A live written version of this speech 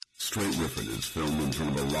Straight Riffin is filmed in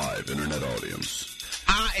front of a live internet audience.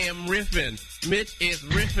 I am riffing. Mitch is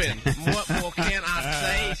riffing. What more can I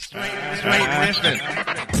say? Straight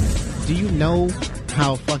riffing. Do you know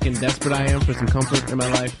how fucking desperate I am for some comfort in my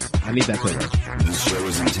life? I need that comfort. This show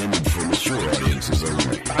is intended for mature audiences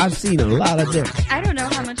only. I've seen a lot of dicks. I don't know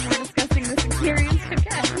how much more disgusting this experience could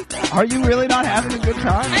get. Are you really not having a good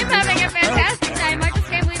time? I'm having a fantastic time. I just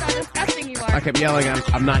can't believe how disgusting you are. I kept yelling,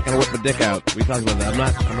 I'm not going to whip my dick out. We talked about that. I'm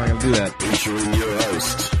not going to do that. Featuring your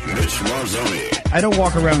host, Mitch Marzoni. I don't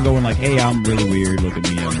walk around going like, hey, I'm really weird. Look at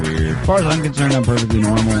me, I'm weird. As far as I'm concerned, I'm perfectly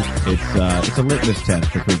normal. It's a litmus test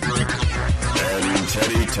for freakiness. And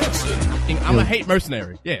Teddy Tutson. I'm a hate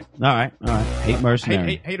mercenary. Yeah. All right. Hate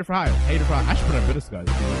mercenary. Hater for hire. Hater for hire. I should put on British guys.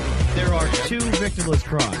 There are two victimless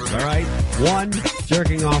crimes, all right? One,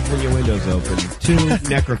 jerking off when your window's open. Two,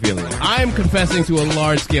 necrophilia. I am confessing to a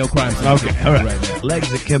large-scale crime. Okay, all right. now.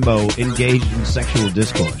 Legs akimbo, engaged in sexual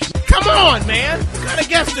discourse. Come on, man. What kind of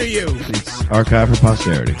guest are you? It's archived for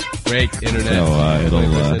posterity. Great internet.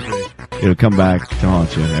 So it'll come back to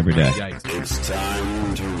haunt you every day. Yikes. It's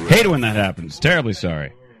time to Hate it when that happens. Terribly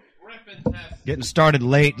sorry. Getting started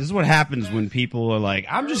late. This is what happens when people are like,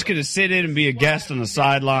 I'm just going to sit in and be a guest on the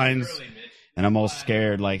sidelines. And I'm all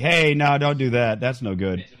scared, like, hey, no, don't do that. That's no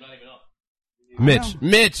good.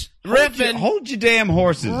 Mitch, riffing. Hold your damn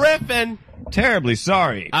horses. Riffing. Terribly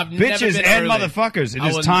sorry. I've never Bitches been and early. motherfuckers. It I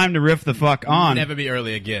is will time to riff the fuck on. Never be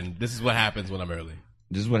early again. This is what happens when I'm early.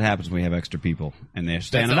 This is what happens when we have extra people. And they're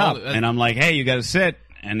standing the up. only- And I'm like, hey, you got to sit.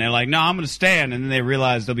 And they're like, no, I'm going to stand. And then they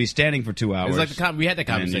realize they'll be standing for 2 hours. It's like we had that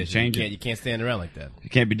And then you conversation. change You it. can't stand around like that.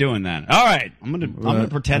 You can't be doing that. All right. I'm gonna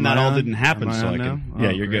pretend that all didn't happen Am I so on I now? can. Oh, Yeah,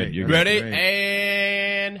 you're great. good. You're Ready? good.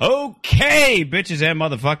 And Okay, bitches and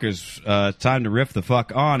motherfuckers. Time to riff the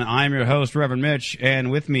fuck on. I'm your host, Reverend Mitch,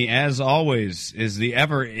 and with me, as always, is the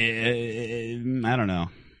ever I don't know,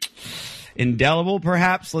 indelible,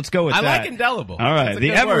 perhaps. Let's go with I that. like indelible. All right, That's a the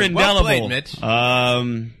good ever word. indelible. Well played, Mitch.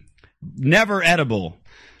 Never edible.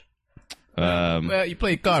 Well, you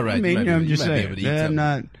played card right. I mean, you I'm might just be able saying. to eat something.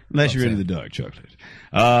 Not unless you're I'm into the dark chocolate.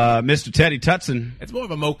 Mr. Teddy Tutson. It's more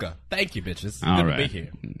of a mocha. Thank you, bitches. All Good right. to be here.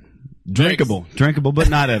 Drinkable, but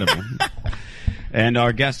not edible. And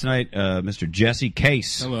our guest tonight, Mr. Jesse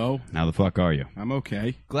Case. Hello. How the fuck are you? I'm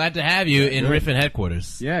okay. Glad to have you in Riffin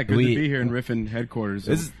headquarters. Yeah, good to be here in Riffin headquarters.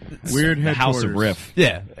 Weird The headquarters. House of Riff.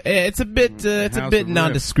 Yeah, it's a bit House of Riff.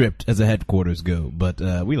 nondescript as a headquarters go, but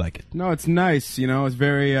we like it. No, it's nice. You know, it's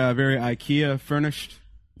very IKEA furnished.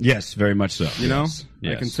 Yes, very much so. You know,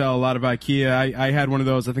 Yes. I can tell a lot of IKEA. I had one of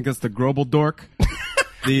those. I think that's the Grobel Dork,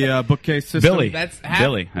 the bookcase system. Billy. That's half-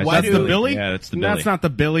 Billy. why That's do- the Billy? Yeah, that's the Billy. That's not the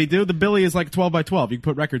Billy, dude. The Billy is like 12 by 12. You can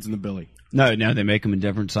put records in the Billy. No, they make them in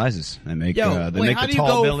different sizes. They make they wait, make how the do you tall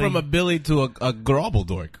go Billy. from a Billy to a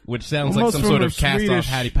Grobeldork, which sounds Well, like most some of sort them of are cast-off Swedish.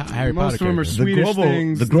 Harry Potter Most of them are character. Swedish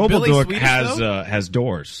things. the Grobel Billy Dork Swedish, has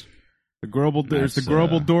doors. The Grobel, there's the That's,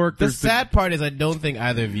 Grobel Dork. The There's sad part is I don't think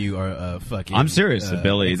either of you are fucking... I'm serious. The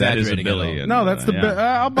Billy. That is a exaggerating at Billy. all. And, No, that's the.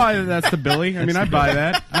 yeah. I'll buy that. That's the Billy. I mean, I'd buy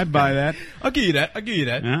that. I'd buy that. I'll give you that.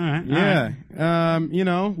 All right. Yeah. You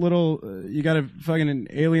know, little. You got a fucking an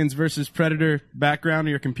Aliens versus Predator background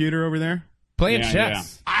on your computer over there. Playing Yeah,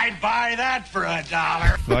 chess.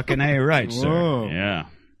 Fucking A, right, sir. Whoa. Yeah.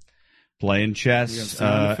 Playing chess You got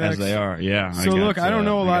sound as effects? they are. Yeah. So look, I don't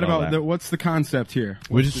know a lot about what's the concept here.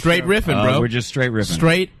 We're just straight riffing, bro. We're just straight riffing.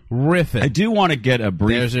 straight riffing. I do want to get a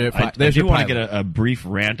brief. There's your I there's do your want to pilot. get a brief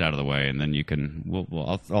rant out of the way, and then you can.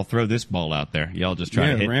 I'll throw this ball out there. Y'all just try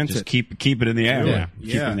Yeah, to hit. rant Just it. keep it in the air. Yeah.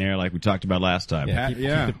 Keep it in the air like we talked about last time.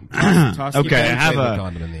 Yeah. Toss Okay, I have Play the a.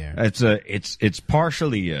 condom in the air. It's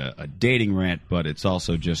partially a dating rant, but it's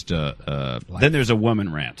also just then there's a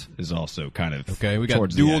woman rant is also kind of Okay, we got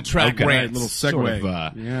towards the dual end. track Okay. rants. Little segue. Sort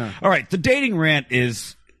of, Yeah. All right, the dating rant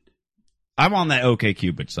is. I'm on that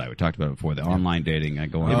OkCupid site. We talked about it before. The online dating. I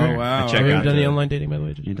go on Oh, there. wow. I check Have you out ever done the- any online dating, by the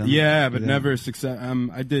way? You done Yeah, that? but never success.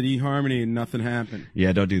 I did eHarmony and nothing happened.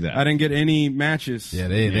 Yeah, don't do that. I didn't get any matches. Yeah,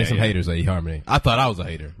 there's some haters at eHarmony. I thought I was a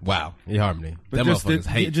hater. Wow, eHarmony. But Them just motherfuckers it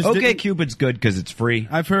hate. just didn't- OkCupid's good because it's free.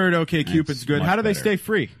 I've heard OkCupid's It's good. much How do they better. stay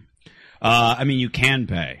free? I mean, you can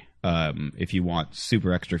pay if you want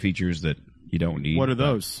super extra features that you don't need. What are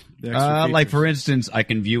those? The extra Like, features? for instance, I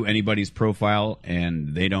can view anybody's profile,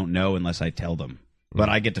 and they don't know unless I tell them. But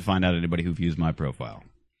I get to find out anybody who views my profile.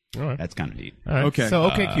 All right. That's kind of neat. All right. Okay. So,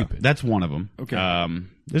 OkCupid. That's one of them. Okay.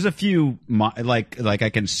 There's a few, like I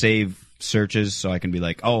can save searches, so I can be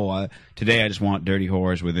like, today I just want dirty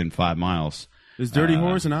whores within 5 miles. Is dirty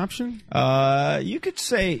whores an option? You could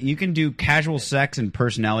say you can do casual sex and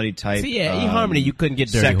personality type. See, yeah, eHarmony, you couldn't get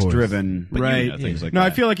dirty sex whores. driven, Right. things like No,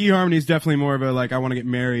 that. I feel like eHarmony is definitely more of a like I want to get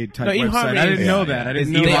married type No, website. eHarmony I didn't is- know that. I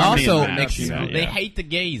didn't know They that. also an option, yeah. they hate the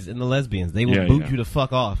gays and the lesbians. They will Yeah, boot yeah. you to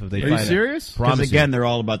fuck off if they Are find you it. serious? Because Promise again, you. they're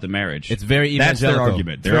all about the marriage. It's very That's their evangelical.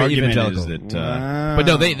 argument. It's Their very argument evangelical. is that But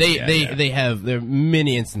no, they yeah. there are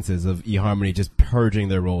many instances of eHarmony just purging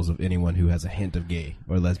their roles of anyone who has a hint of gay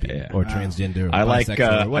or lesbian Yeah. or transgender. Or I like. bisexual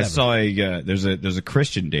or I whatever. saw a there's a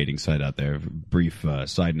Christian dating site out there. Brief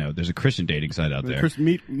side note: there's a Christian dating site out there.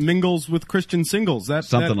 Mingles with Christian singles.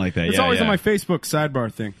 Something like that, It's yeah, always yeah. on my Facebook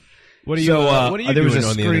sidebar thing. What are you? So what are you there was doing a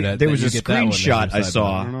on the screen, internet? there that was you a get that one as screenshot your I sidebar?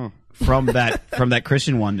 saw don't know. from that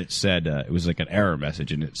Christian one that said it was like an error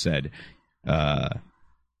message, and it said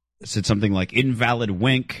something like invalid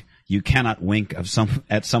wink. You cannot wink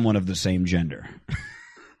at someone of the same gender.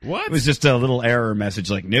 What? It was just a little error message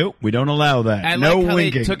like, nope, we don't allow that. I no like how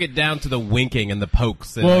winking. they took it down to the winking and the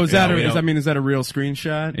pokes. And Well, like, is that you know, we is don't- that a real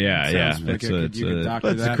screenshot? Yeah, It yeah. sounds like It's you could doctor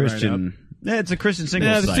it's that a Christian. Yeah, it's a Christian single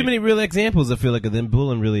Yeah, there's site. too many real examples. I feel like of them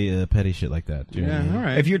pulling really petty shit like that. You know what I Yeah, mean? all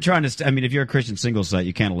right. If you're trying to, if you're a Christian single site,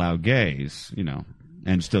 you can't allow gays,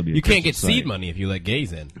 and still be. You can't get seed money if you let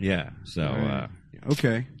gays in. Yeah. So.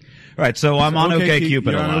 Okay. All right, so I'm on OkCupid, OkCupid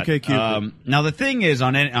you're a on lot. OkCupid. Now the thing is,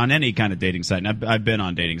 on any kind of dating site, and I've been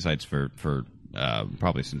on dating sites for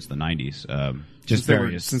probably since the 90s. Just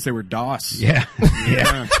various. Since they were DOS. Yeah,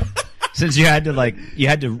 yeah. Since you had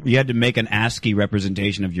to make an ASCII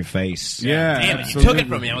representation of your face. Yeah. Damn it, you absolutely. took it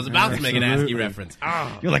from me. I was about to make an ASCII Absolutely. reference.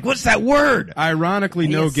 You're like, what's that word? Ironically,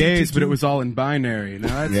 no ASCII gays, but it was all in binary.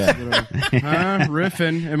 Now that's Yeah. a little,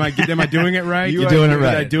 riffing. Am I doing it right? You're doing it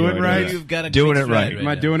right. Did I do You're it doing right? it You've got a Doing great it right. stride Am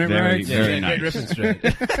I now. doing it Very, right? very Yeah, nice. great riffing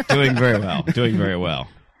straight. Doing very well. Doing very well.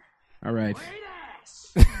 All right.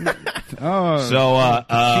 Oh, So,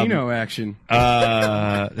 Chino action.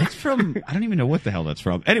 that's from, I don't even know what the hell that's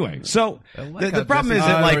from. Anyway, so like the how problem is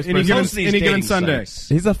Jesse- that, like, Any given- most of these any given dating Sunday. sites-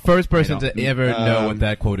 He's the first person I know. to ever know what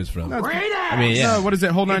that quote is from. I mean, yeah. What is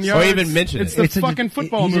it? Hold on, Or yards. even mention It's it. the It's a- fucking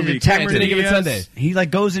football he's a movie. detective. Cameron Any Given Diaz. Sunday. He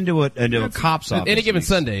like goes into a cop's office. Any Given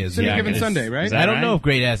Sunday is Any yeah, Given it's- Sunday, right? Is that I don't right? know if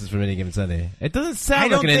Great Ass is from Any Given Sunday. It doesn't I sound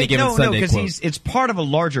don't like an Any think Given no, Sunday because quote. it's part of a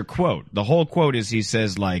larger quote. The whole quote is he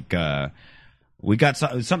says like we got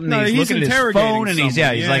something. No, he's he's looking at his interrogating phone and he's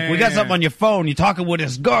someone. he's Yeah, like, we yeah, got yeah. something on your phone. You're talking with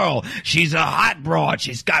this girl. She's a hot broad.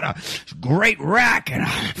 She's got a great rack and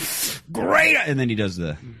a great. And then he does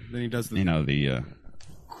the Then he does the the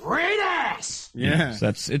Great Ass! yeah. So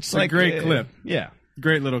that's it's a like great clip. Yeah.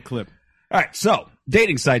 Great little clip. All right, so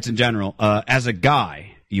dating sites in general. As a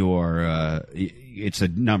guy, it's a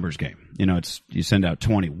numbers game. You send out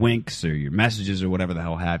 20 winks or your messages or whatever the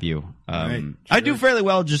hell have you. Right, I do fairly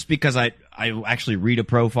well just because I actually read a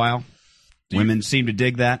profile. Women seem to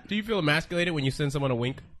dig that. Do you feel emasculated when you send someone a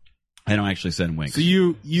wink? I don't actually send winks. So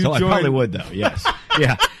you So I joined. probably would though. Yes.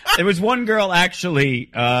 Yeah. There was one girl actually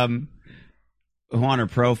who on her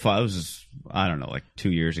profile, it was I don't know, like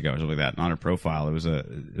 2 years ago or something like that. And on her profile, it was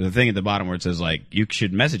the thing at the bottom where it says like, you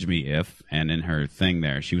should message me if, and in her thing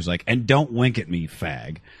there, she was like, and don't wink at me,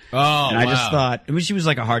 fag. Oh, And I just thought, she was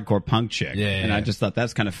like a hardcore punk chick. Yeah, and yeah. I just thought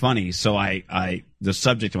that's kind of funny. So the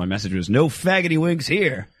subject of my message was no faggoty winks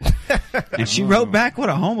here. And she wrote back, what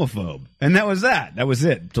a homophobe. And that was that. That was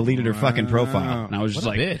it. Deleted her fucking profile. And I was just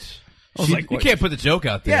what a like, bitch. I was like, You what? can't put the joke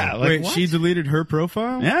out there. Yeah, like, Wait, what? she deleted her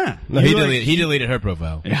profile? Yeah. No, You he deleted her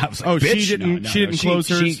profile. Yeah, I was like, Oh, she bitch, didn't- no, she didn't close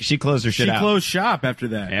hers? She closed her shit She out. closed shop after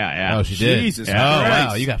that. Yeah, yeah. Oh, she did. Jesus Oh, Christ.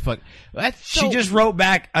 wow, you got fucked. That's She so- just wrote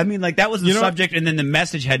back. I mean, like, that was the You know- subject, and then the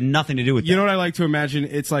message had nothing to do with You that. know what I like to imagine?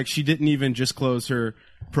 It's like she didn't even just close her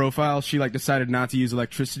profile. She like decided not to use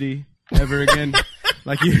electricity ever again.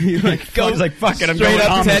 Like you like I was like, fuck it, I'm straight going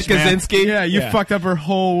up Amish, Ted man. Kaczynski. yeah, you Yeah. fucked up her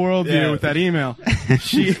whole worldview Yeah. with that email.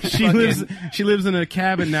 She lives in a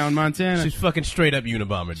cabin now in Montana. She's fucking straight up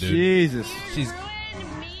Unabomber, dude. Jesus. She's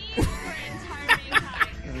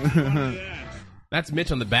That's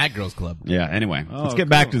Mitch on the Bad Girls Club. Yeah, anyway, let's Oh, get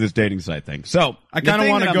back cool. to this dating site thing. So, I kind of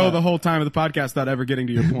want to go the whole time of the podcast without ever getting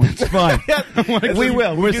to your points. fine. we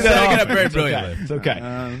will. We're setting it up very brilliantly. It's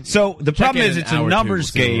okay. So the problem in is an it's a hour or two,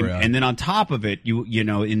 numbers we'll see where game, we're at. and then on top of it, you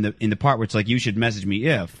know, in the part where it's like you should message me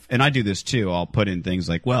if, and I do this too. I'll put in things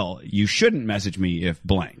like, well, you shouldn't message me if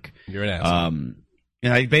blank. You're an asshole.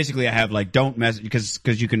 And I have like don't message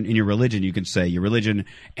because you can in your religion you can say your religion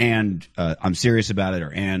and I'm serious about it or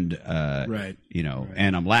Right. you know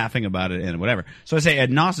and I'm laughing about it and whatever. So I say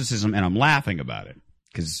agnosticism and I'm laughing about it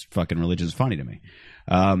because fucking religion is funny to me.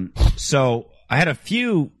 So I had a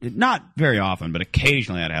few, not very often, but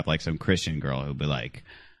occasionally I'd have like some Christian girl who'd be like,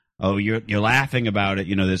 oh, you're laughing about it,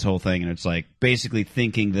 this whole thing, and it's like basically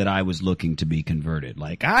thinking that I was looking to be converted.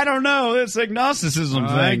 Like, I don't know, this agnosticism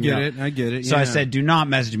thing. I get it. So I yeah. said, do not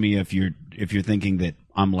message me if you're thinking that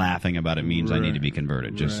I'm laughing about it means I need to be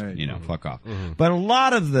converted. Just fuck off. But a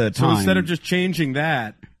lot of the So time, instead of just changing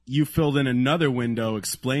that, you filled in another window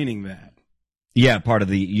explaining that. yeah, part of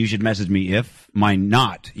the you should message me if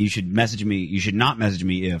you should message me. You should not message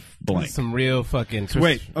me if blank. Some real fucking.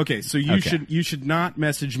 Wait, okay, so you should not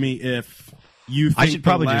message me if you think I should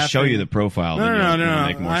probably the just show laughing- you the profile. No, then no, it'll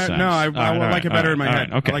make more sense. I All right, like it better in my all head.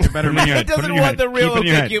 right, okay. I like it better in my head. He doesn't want the real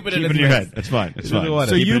OkCupid Keep in it in his your list. head. It's fine. It's doesn't fine. want it.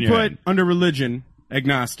 So Keep it you in your put head. under religion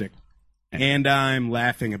agnostic, and I'm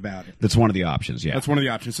laughing about it. That's one of the options. Yeah, That's one of the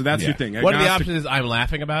options. So that's Yeah. your thing. One of the Agnostic- options is I'm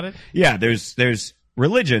laughing about it. Yeah, there's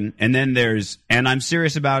religion, and then there's and I'm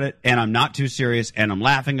serious about it, and I'm not too serious, and I'm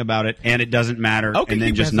laughing about it, and it doesn't matter, Okay, and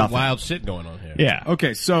then just has some nothing. wild shit going on here. Yeah,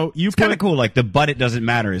 Okay, so you it's kind of put cool. Like the but it doesn't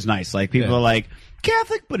matter is nice. Like people Yeah. are like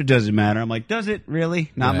Catholic, but it doesn't matter. I'm like, does it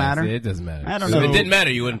really not Yeah, matter? It doesn't matter. I don't So know. if it didn't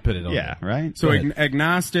matter, you wouldn't put it on. Yeah, right. so Go ahead.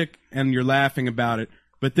 agnostic, and you're laughing about it.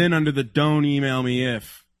 But then under the don't email me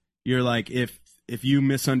if you're like if you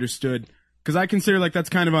misunderstood, because I consider like that's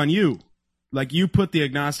kind of on you. Like you put the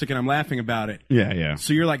agnostic, and I'm laughing about it. Yeah.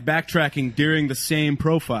 So you're like backtracking during the same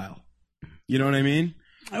profile. You know what I mean?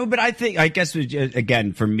 Oh, but I guess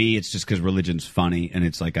again for me, it's just because religion's funny, and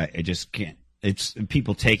it's like I just can't. It's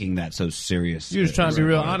people taking that so serious. You're just trying to be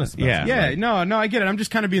real honest about Yeah. it. Yeah, like- no, I get it. I'm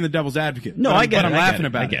just kind of being the devil's advocate. No, But I get but it. I'm I get laughing it.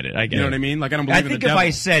 about I get it. I get You know it. what I mean? Like I don't I believe in think the if devil. I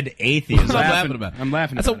said atheism, I'm laughing about it. I'm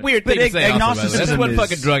laughing That's a about it. weird thing But to say. agnosticism That's what is-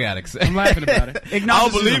 fucking drug addicts say. I'm laughing about it. agnosticism, I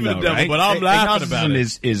don't believe in the though, devil, right? but I'm laughing about Agnosticism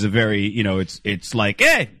it. is a very it's like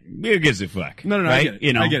hey, who gives a fuck? No, I right? get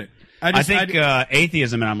it. I get it. I think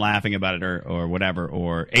atheism and I'm laughing about it or whatever,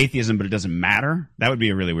 or atheism but it doesn't matter. That would be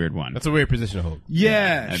a really weird one. That's a weird position to hold.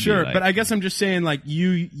 Yeah, that'd be sure. like- But I guess I'm just saying, like,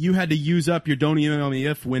 you had to use up your don't email me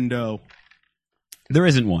if window. There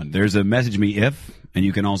isn't one. There's a message me if, and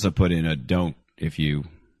you can also put in a don't if you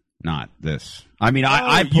not this. I mean,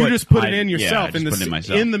 I you just put it in yourself I just put it in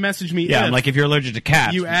myself. in the message me Yeah, if. I'm like if you're allergic to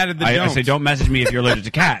cats, You added the I don't. say don't message me if you're allergic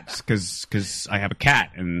to cats because I have a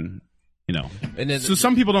cat and And then, So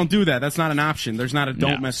some people don't do that. That's not an option. There's not a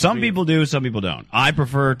don't no. message Some me. people do, some people don't. I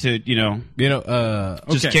prefer to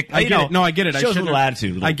just Okay. kick. I get it. No, I get it. Shows I a should've- little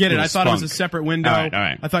attitude. Little, I get it. little I thought it was a spunk. separate window. All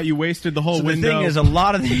right. I thought you wasted the whole So window. the thing is, a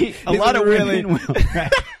lot of women will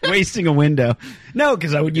wasting a window. No,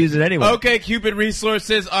 because I would use it anyway. okay, Cupid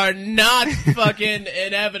resources are not fucking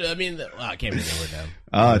inevitable. I mean, I can't read that word down.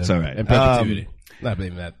 Oh, it's all right. In perpetuity. Not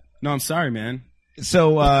believing that. no, I'm sorry, man.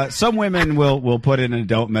 So some women will put in a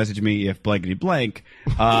don't message me if blankety blank.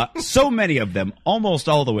 So many of them, almost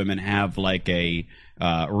all the women have like a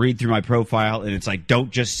read through my profile and it's like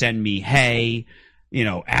don't just send me hey,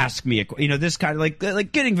 ask me this kind of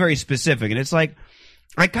like getting very specific, and it's like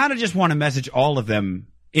I kind of just want to message all of them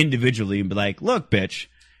individually and be like, look, bitch,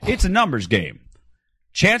 it's a numbers game.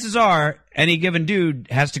 Chances are any given dude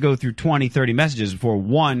has to go through 20, 30 messages before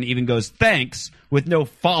one even goes thanks with no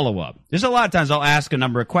follow-up. There's a lot of times I'll ask a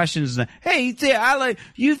number of questions. And, hey,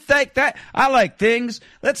 you think that? I like things.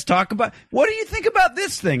 Let's talk about, what do you think about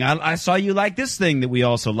this thing? I saw you like this thing that we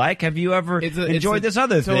also like. Have you ever enjoyed this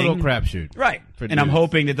other thing? Total crapshoot. Right. For And I'm dudes.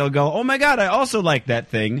 hoping that they'll go, oh my God, I also like that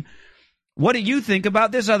thing. What do you think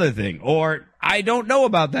about this other thing? Or, I don't know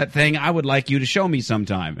about that thing. I would like you to show me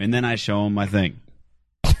sometime. And then I show them my thing.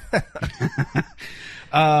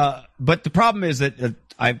 But the problem is that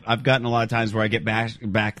I've gotten a lot of times where I get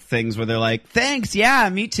back things where they're like, thanks, yeah,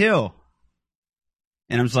 me too.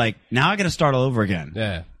 And I'm just like, now I got to start all over again.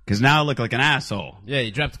 Yeah. Because now I look like an asshole. Yeah,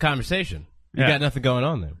 you dropped the conversation. You Yeah. got nothing going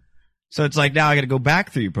on there. So it's like now I got to go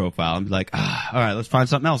back through your profile and be like, all right, let's find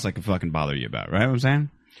something else I can fucking bother you about. Right? What I'm saying?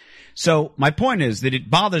 So my point is that it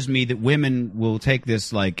bothers me that women will take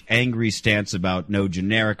this like angry stance about no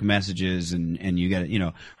generic messages and you got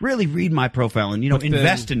to, really read my profile and,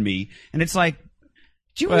 invest in me. And it's like,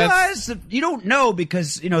 do you Well, that's- realize that you don't know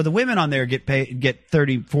because, the women on there get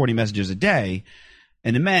 30, 40 messages a day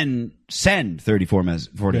and the men send 34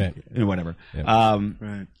 40, Right. whatever. Yeah.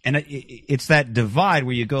 Right. And it's that divide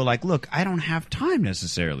where you go like, look, I don't have time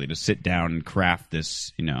necessarily to sit down and craft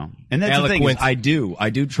this, And that's the thing is Eloquent. I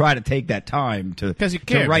do try to take that time to 'Cause you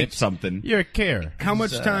care, to write bitch. something. You're a care. How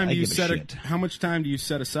much time I do you give a set? shit. How much time do you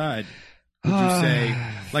set aside? Would you say,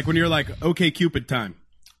 like when you're like, okay, Cupid time?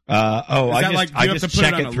 I that just like, do I you have just to put it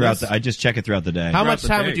check on it a throughout list? I just check it throughout the day. How much the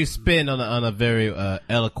time day. would you spend on a very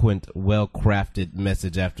eloquent, well-crafted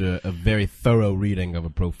message after a very thorough reading of a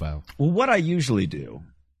profile? Well, what I usually do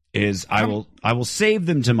is I will save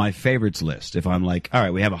them to my favorites list. If I'm like, all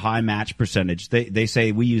right, we have a high match percentage. They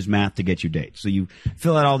say we use math to get you dates. So you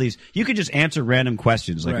fill out all these. You could just answer random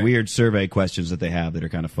questions, like weird survey questions that they have that are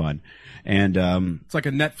kind of fun. And it's like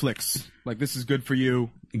a Netflix. Like, this is good for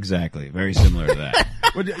you. Exactly. Very similar to that.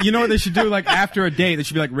 But you know what they should do? Like, after a date, they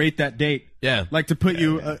should be like, rate that date. Yeah. Like, to put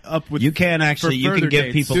you up with. You can actually. You can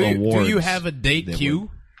give dates. people awards. Do you have a date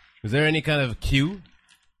queue? Is there any kind of queue?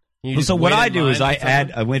 So what I do is I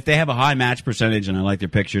add, if they have a high match percentage and I like their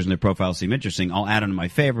pictures and their profiles seem interesting, I'll add them to my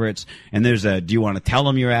favorites. And there's a, do you want to tell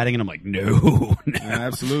them you're adding? And I'm like, no.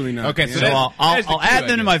 Absolutely not. Okay, Yeah. so I'll add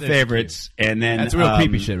them to my favorites, and then that's real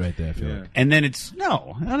creepy shit right there. I feel like. And then it's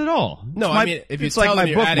no, not at all. No, It's my- I mean if you it's tell like them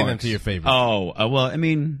my you're adding them bookmarks. to your favorites. Oh, well, I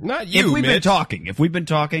mean, Not you, If we've been Mitch.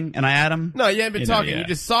 talking, and I add them. No, you ain't been talking. Yeah. You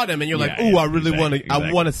just saw them, and you're like, Yeah, "Ooh, yeah, I really want to. exactly.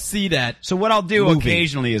 I want to see that." So what I'll do Moving.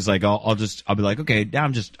 occasionally is like I'll be like, okay, now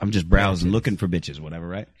I'm just browsing, looking for bitches, whatever,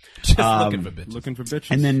 right? Just looking for bitches. Looking for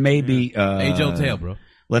bitches. And then maybe Age-old tale, bro.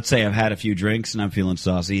 Let's say I've had a few drinks and I'm feeling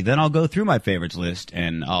saucy. Then I'll go through my favorites list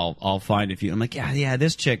and I'll find a few. I'm like, yeah,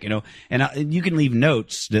 this chick, and you can leave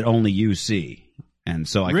notes that only you see, and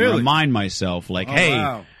so I can remind myself, like, hey,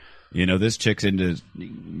 wow. This chick's into.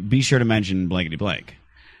 Be sure to mention blankety blank.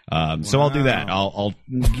 So I'll do that. I'll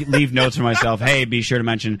leave notes for myself. Hey, be sure to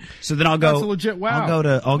mention. So then I'll go. That's a legit wow. I'll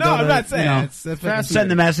go I'm to. not saying it's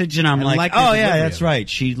Send the message, and I'm I like, like the oh yeah, delivery that's of it.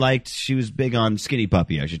 right. She was big on Skinny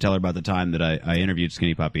Puppy. I should tell her about the time that I interviewed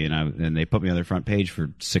Skinny Puppy, and they put me on their front page for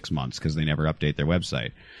 6 months because they never update their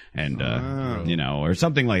website, and or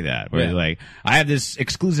something like that. Where like, I have this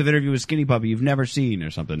exclusive interview with Skinny Puppy you've never seen,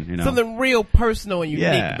 or something. Something real personal and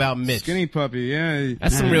unique about Mitch. Skinny Puppy, yeah.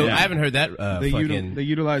 That's some real. Yeah. I haven't heard that. They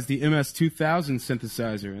utilize the MS-2000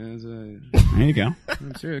 synthesizer. There you go.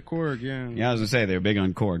 It's a Korg, yeah. Yeah, I was gonna say they're big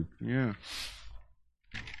on Korg. Yeah.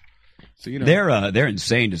 So They're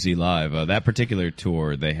insane to see live. That particular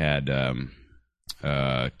tour, they had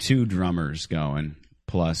 2 drummers going,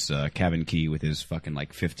 plus Kevin Key with his fucking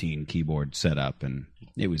like 15 keyboard setup, and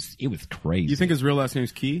it was crazy. You think his real last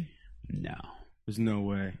name's Key? No. There's no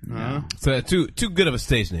way. No. So too good of a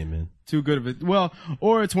stage name, man. Too good of it. Well,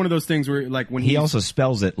 or it's one of those things where, like, when He also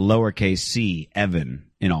spells it lowercase c, Evan,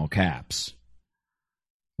 in all caps.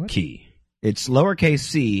 What? Key. It's lowercase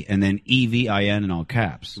c and then EVIN in all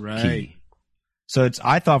caps. Right. Key. So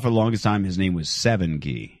I thought for the longest time his name was Seven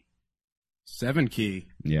Key. 7 Key.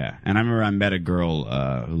 Yeah. And I remember I met a girl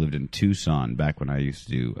who lived in Tucson back when I used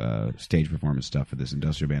to do stage performance stuff for this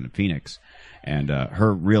industrial band in Phoenix. And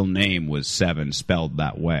her real name was Seven, spelled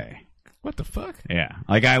that way. What the fuck? Yeah.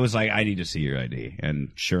 Like, I was like, I need to see your ID. And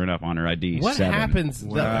sure enough, on her ID, What 7. happens?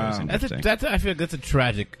 Wow. That was interesting. I feel like that's a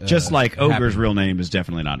tragic. Just like Ogre's happening. real name is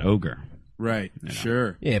definitely not Ogre. Right.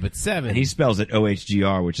 Sure. Yeah, but 7. And he spells it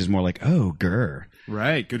OHGR, which is more like Ogre.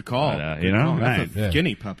 Right. Good call. But, Good call. right. That's a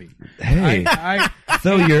skinny puppy. Hey,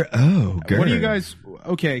 so you're Ogre. What do you guys?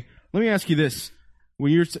 Okay, let me ask you this: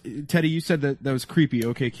 When you're Teddy, you said that was creepy.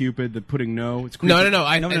 Okay, Cupid, the putting no. It's creepy. No.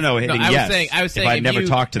 No, hitting I yes. was saying. If I if never you,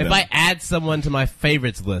 talked to if them. I add someone to my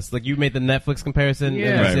favorites list, like you made the Netflix comparison, Yeah.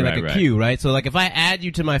 and I say Right, like right, a queue, right? So like if I add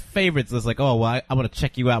you to my favorites list, like I want to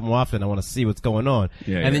check you out more often. I want to see what's going on,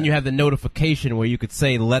 Yeah, and then yeah. you have the notification where you could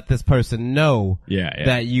say, let this person know Yeah.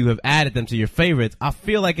 that you have added them to your favorites. I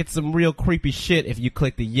feel like it's some real creepy shit if you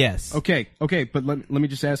click the yes. Okay, but let me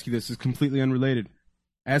just ask you this: it's completely unrelated.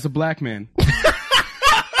 As a black man,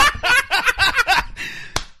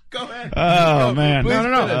 Go ahead. Oh, man. no.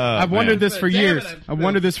 Oh, I've wondered man. this for Damn years. it, I've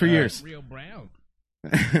wondered this for years. Real brown.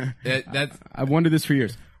 That's I've wondered this for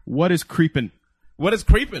years. What is creeping? what is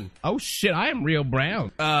creeping. Oh shit, I am real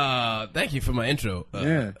brown. Thank you for my intro.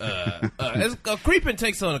 Yeah. Creeping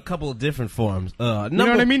takes on a couple of different forms. You know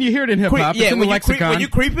what I mean? You hear it in hip hop. It's in the when lexicon. you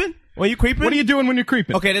creeping? When you creeping? What are you doing when you're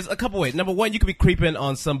creeping? Okay, there's a couple ways. Number one, you could be creeping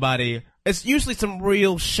on somebody. It's usually some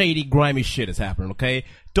real shady, grimy shit is happening, okay?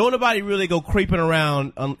 Don't nobody really go creeping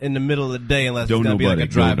around in the middle of the day unless Don't it's going to be like nobody, a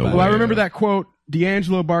don't drive-by. nobody. Well, I remember that quote.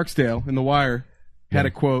 D'Angelo Barksdale in The Wire had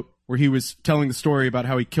a quote where he was telling the story about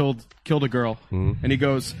how he killed a girl, and he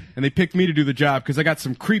goes, and they picked me to do the job because I got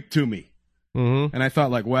some creep to me. Mm-hmm. And I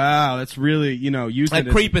thought, like, wow, that's really, using Like it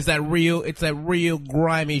as- creep is that real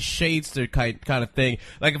grimy shadester kind of thing.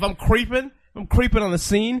 Like if I'm creeping on the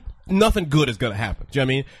scene, nothing good is gonna happen. Do you know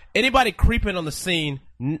what I mean? Anybody creeping on the scene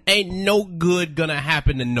ain't no good gonna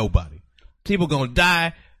happen to nobody. People gonna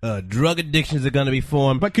die. Drug addictions are going to be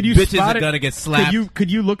formed. But could you bitches spot are it? going to get slapped? Could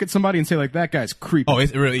you look at somebody and say like that guy's creepy? Oh,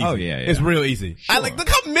 it's real easy. Oh, yeah. It's real easy. I like look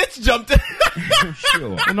how Mitch jumped in. Sure.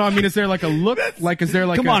 Well, no, I mean, is there like a look? Like, is there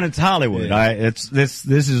like? Come on, it's Hollywood. This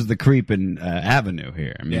is the creeping avenue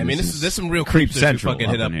here. I mean, Yeah, I mean, there's some real creep creeps that central fucking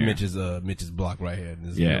hit up up in here. Mitch's block right here.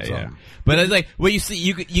 This is Yeah, real talk. yeah. But it's like when you see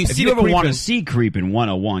If see you the ever want to creeping- see creeping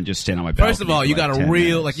 101, just stand on my balcony. First of all, for you like got a 10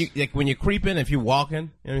 real minutes. like when you're creeping, if you're walking, you know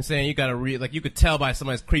what I'm saying. You got a real like you could tell by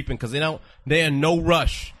somebody's creeping because they're in no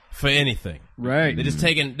rush for anything. Right. They're just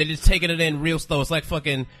taking it in real slow. It's like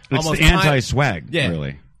fucking It's almost the anti-swag, Yeah.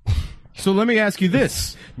 really. So let me ask you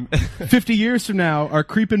this: 50 years from now, are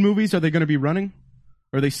creeping movies? Are they going to be running?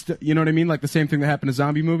 Or are they, you know what I mean? Like the same thing that happened to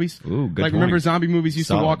zombie movies. Ooh, good Like point. remember, zombie movies used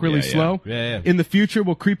to Solid. walk really Yeah, yeah. slow. Yeah. In the future,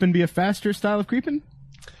 will creeping be a faster style of creeping?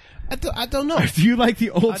 I don't know. Do you like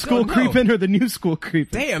the old I school don't know. creeping or the new school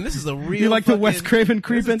creeping? Damn, this is a real. You like the fucking- Wes Craven this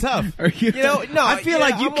creeping? is tough. Or you- know, no. I feel yeah,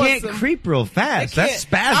 like you I want can't some- creep real fast. I That's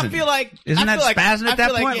can't. spazzing. I feel like Isn't I that feel like- spazzing I at that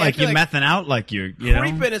feel like, point? yeah, I Like feel you're like mething out, like you know.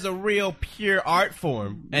 Creeping is a real pure art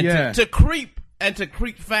form, and Yeah. to creep and to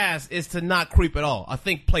creep fast is to not creep at all. I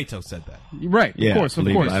think Plato said that. Right, Yeah, of course.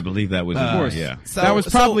 I believe that was. Of course. Yeah. So- that was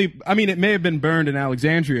probably, I mean, it may have been burned in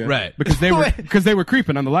Alexandria. Right. Because they were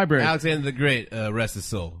creeping on the library. Alexander the Great, rest his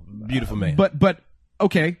soul, beautiful man. But,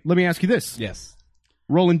 okay, let me ask you this. yes,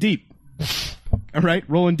 Rolling deep. All right,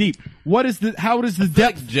 rolling deep. How does the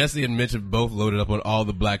depth? Jesse and Mitch have both loaded up on all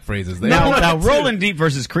the black phrases. They Now, all- now, rolling deep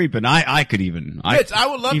versus creeping, I could even. Mitch, I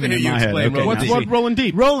would love to even hear in you my head. explain Okay, rolling What's now what see, rolling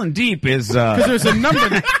deep? Rolling deep is Because there's a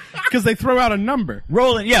number. Because they throw out a number.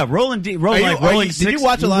 rolling. Yeah, rolling deep. Rolling like rolling did six. you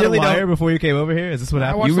watch a lot really of Wire don't- before you came over here? Is this what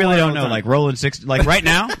happened? watched You a really lot don't all the know. time. Like rolling six. Like right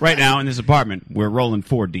now in this apartment, we're rolling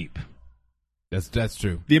 4 deep. That's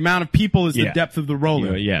true. The amount of people is the Yeah. depth of the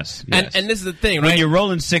rolling. Yes. And yes. and this is the thing, when right? you're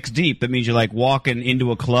rolling 6 deep, that means you're like walking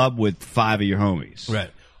into a club with 5 of your homies. Right.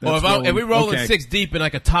 Or That's if we rolling- rolling okay. 6 deep in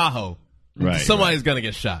like a Tahoe, Right, somebody's gonna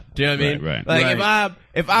get shot. Do you know what I mean? Right, right. Like Right.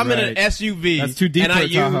 if I'm in an Right. SUV, That's too deep and for I a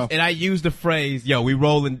Tahoe. use the phrase, "Yo, we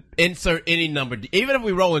rolling." Insert any number, even if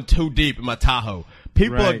we rolling 2 deep in my Tahoe,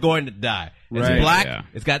 people are Right. going to die. It's Right. black. Yeah.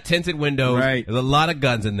 It's got tinted windows. Right. There's a lot of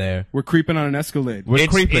guns in there. We're creeping on an Escalade. We're It's-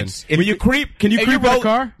 creeping. it's- when you creep, Can you if creep in a roll-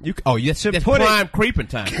 car? Yes, that's put it- prime creeping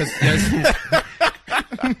time. 'Cause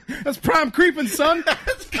That's prime creeping, son.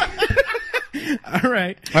 All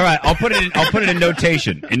right. All right, I'll put it in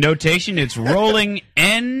notation. In notation, it's rolling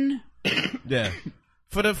N. yeah,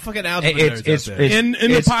 for the fucking algebra It's nerds out there. In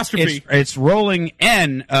it's- apostrophe. It's rolling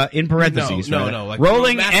N in parentheses. No, right? no, like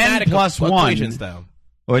rolling N mathematical plus equation 1. style.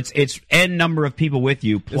 Or it's N number of people with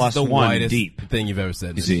you This plus is the 1 widest deep. thing you've ever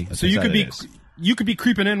said. You see? So you could be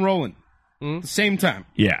creeping and rolling at the same time.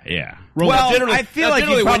 Yeah, yeah. Rolling. Well, Generally- I feel now, like you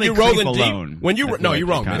generally, probably when you're rolling creep deep, alone. when you I feel no, like you're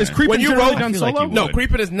you wrong. kinda- Is creeping when you generally roll done I feel like solo? you No, would.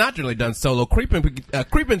 creeping is not generally done solo.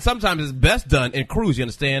 Creeping sometimes is best done in crews. You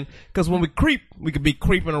understand? Because when we creep, we could be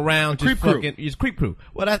creeping around. Creep just crew. fucking, just creep crew.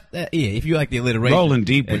 Well, yeah. If you like the alliteration, Rolling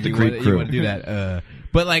deep with and the you creep wanna- crew. You want to do that?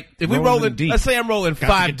 But like, if we Rolling rolling, deep. let's say I'm rolling Got to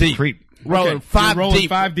 5 get the deep, creep. rolling Okay, 5 you're rolling deep.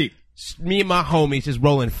 5 deep. Me and my homies just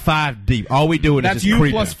rolling 5 deep. All we doing is That's just you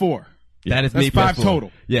creeping. plus 4. That is That's me plus 5 4.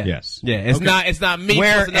 total. Yeah. Yes. Yeah. It's not me.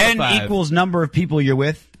 Where plus another N 5. equals number of people you're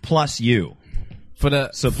with plus you. for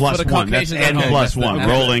the So plus for the 1. That's Caucasians, N okay, plus that's the- 1. that's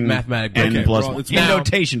the Rolling mathematical. N Okay, plus well, 1. it's In now-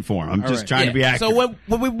 notation form. I'm just right. trying to be accurate. So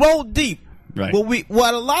when we roll deep, Right.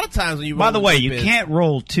 well, a lot of times when you roll By the way, deep you is- can't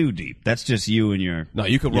roll 2 deep. That's just you and your. No,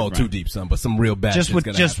 you can roll your 2 friend. deep, son, but some real bad Just shit's with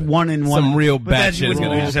gonna just happen. 1 and 1. Some real But bad then shit you is would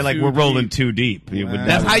gonna just happen. say like we're rolling 2 deep. You would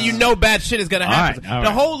That's never- how you know bad shit is gonna happen. all The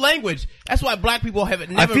right. whole language. That's why black people have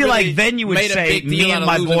never. I feel really like then you would made a say big deal me out and of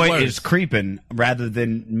my losing boy words. is creeping rather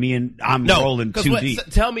than me and I'm No, rolling 'cause too what- deep.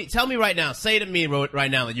 Tell me right now. Say to me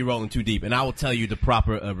right now that you're rolling too deep, and I will tell you the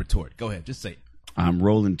proper retort. Go ahead, just say it. I'm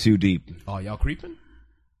rolling 2 deep. Oh, y'all creeping?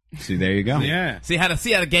 See, there you go. Yeah. See how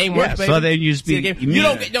the game Yeah, works, baby? so then you just See be the game? me, You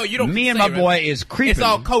don't get you don't. Me and say my it, boy right? is creeping. It's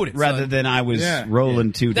all coded, rather son. than I was Yeah.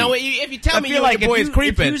 rolling 2 deep. Now, if you tell I me feel you like and your boy if is you,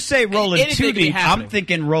 creeping, if you say rolling anything 2 could be deep, I'm happening.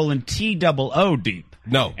 thinking rolling T-double-O deep.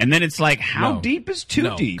 No. And then it's like, how No. deep is 2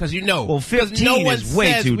 No, deep? because you know. Well, 'Cause 15 no one is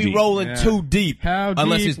way says too we deep. rolling Yeah. too deep. How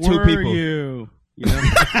unless deep it's 2 were people. you? You know?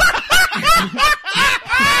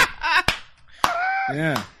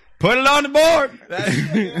 Yeah. Put it on the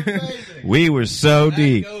board. We were so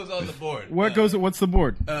deep. That goes on the board. What's the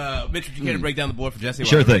board? Mitch, would you care to break down the board for Jesse?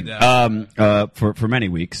 Sure while I thing. write down? For many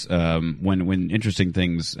weeks, when interesting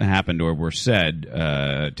things happened or were said,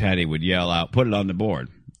 Teddy would yell out, "Put it on the board!"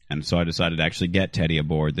 And so I decided to actually get Teddy a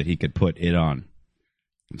board that he could put it on.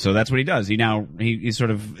 So that's what he does. He's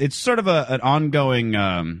sort of it's sort of an ongoing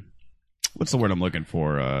what's the word I'm looking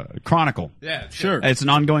for? Chronicle. Yeah, Sure. It's an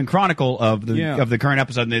ongoing chronicle of the Yeah. of the current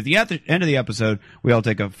episode. And at the end of the episode, we all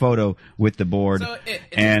take a photo with the board. So it's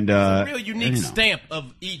and a real unique you know. stamp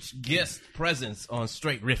of each guest presence on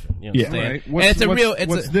Straight Riffin. You Yeah. understand? Right. And it's a real. It's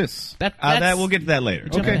what's a, this? That, That we'll get to that later.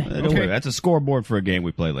 Okay, Don't okay. worry. That's a scoreboard for a game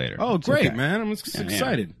we play later. Oh, It's great, okay. man! I'm just Yeah, yeah.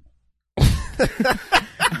 excited.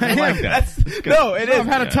 I like that. No, it is. I've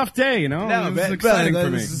had a tough day, you know. No, this man, is exciting for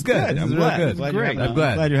me. This is good. Good. This I'm is glad. real good. Glad Great. you're I'm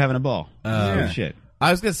glad. glad you're having a ball. Yeah. Shit. I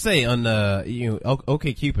was gonna say on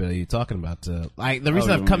OK Cupid, you talking about like the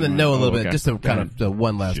reason Oh, I've come to know a little bit, okay. just to Go kind ahead. of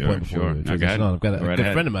one last Sure, point before sure. we No, transition go ahead. on. I've got a Go right good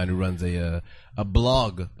ahead. friend of mine who runs a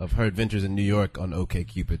blog of her adventures in New York on OK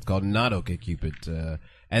Cupid. It's called Not OK Cupid,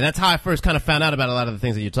 and that's how I first kind of found out about a lot of the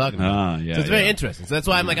things that you're talking about. Ah, yeah, so it's very yeah. interesting. So that's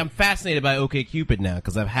why I'm fascinated by OK Cupid now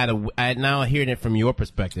because I now hearing it from your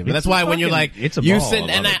perspective, and that's why when you're like it's a you ball, sitting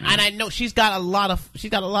I and love it, man. I know she's got a lot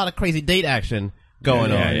of crazy date action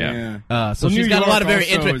going on. Yeah. So Well, she's New got a lot York of very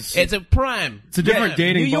also interesting. is- It's a prime. It's a different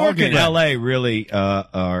dating New York ballgame. and L.A. really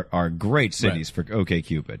are great cities for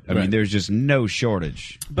OkCupid. I mean, there's just no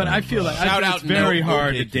shortage. But I feel like Shout it's out very no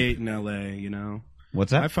hard OK to date in LA, you know.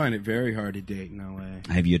 What's I that? find it very hard to date in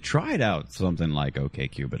LA. Have you tried out something like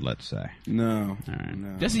OkCupid? Let's say. No. right.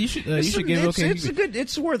 No. Jesse, you should give it's, OK it's a good.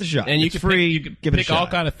 It's worth a shot. and you it's can free. Pick, you can give it a pick all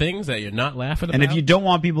shot. kind of things that you're not laughing about. And if you don't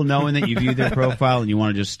want people knowing that you view their profile and you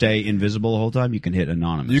want to just stay invisible the whole time, you can hit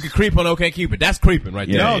anonymous. you can creep on OK Cupid. That's creeping right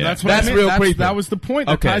there. Yeah, No, yeah. that's what That's I meant. real creeping. That was the point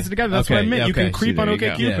that Okay. ties it together. That's what I Okay, meant. yeah, You can okay. creep See, on there you OK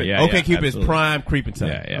go. Cupid. Yeah, OK Cupid is absolutely. prime creeping time.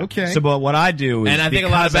 Yeah, yeah. Okay. So, but what I do is, And I think a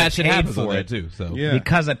lot of because I bad shit paid happens on for there it, too. So Yeah.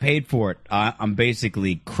 Because I paid for it, I'm basically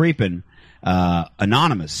creeping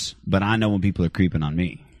anonymous, but I know when people are creeping on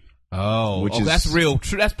me. which is- that's real.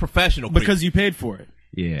 True. That's professional. Creep. Because you paid for it.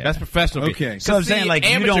 Yeah, that's professional. creep. Okay. So I'm saying, like,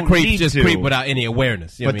 you amateur don't creeps need just to. creep without any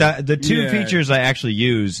awareness. You know But what I mean? the two Yeah. features I actually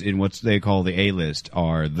use in what they call the A-list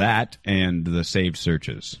are that and the saved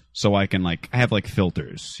searches. So I can I have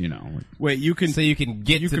filters, you know. Wait, you can. so you can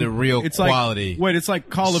get you to can, the real it's quality. Like, wait, it's like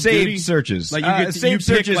Call of Saved Duty searches. Like you get to, saved you pick,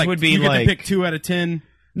 searches like, would be you get like to pick 2 out of 10.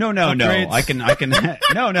 no. upgrades. I can.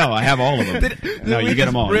 No, I have all of them. No, you get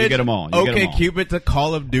them all. You get them all. You get 'em all. Cupid to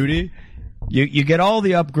Call of Duty. You get all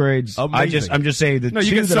the upgrades. Amazing. I'm just saying the No, you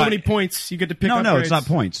two get that so I- many points. You get to pick. No, upgrades. it's not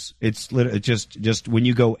points. It's literally just when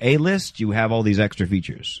you go A-list, you have all these extra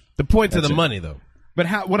features. The point to That's the it. money, though. But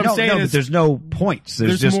what I'm No, saying but is, there's no points.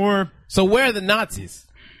 There's there's just more. So where are the Nazis?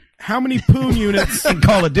 How many poon units? in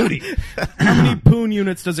Call of Duty. How many poon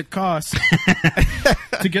units does it cost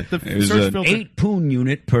to get the There's search an filter? 8 poon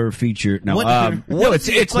unit per feature. No, no, What's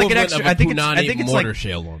it's like an equivalent extra. of a I think Punani it's mortar like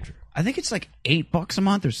shell launcher. I think it's like $8 a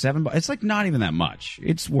month or $7. It's like not even that much.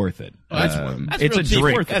 It's worth it. That's it's real a cheap.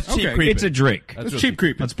 drink. That's Okay. cheap creeping. It's a drink. That's real cheap cheap.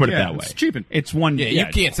 creeping. Let's put it Yeah, that way. It's cheaping. It's one. Yeah, you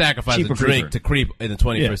can't sacrifice a cheaper drink creeper. to creep in the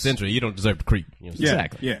 21st Yes. century. You don't deserve to creep. You know, Yeah.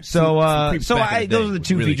 Exactly. Yeah. So, creeps so back in I the day those are the would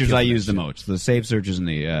two really features kill I that use the shit. most: the save searches and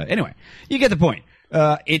the. Anyway, you get the point.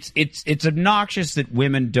 It's obnoxious that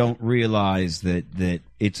women don't realize that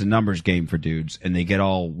it's a numbers game for dudes, and they get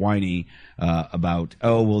all whiny about,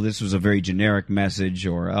 oh well, this was a very generic message,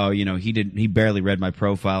 or oh, you know, he barely read my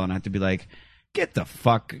profile, and I have to be like, get the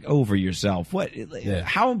fuck over yourself. What?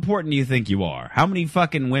 How important do you think you are? How many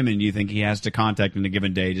fucking women do you think he has to contact in a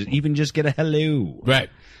given day to even just get a hello? Right.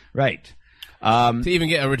 Right. To even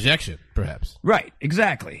get a rejection, perhaps. Right,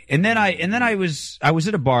 exactly. And then I was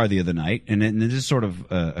at a bar the other night, and this sort of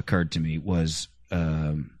occurred to me was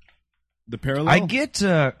The parallel.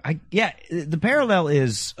 the parallel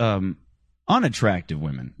is unattractive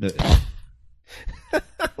women.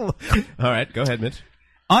 All right, go ahead, Mitch.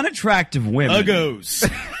 Unattractive women. Uggos.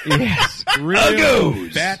 Yes. Real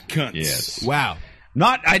Uggos. fat cunts. Yes. Wow.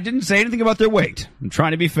 I didn't say anything about their weight. I'm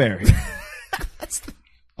trying to be fair here.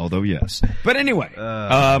 Although yes. But anyway,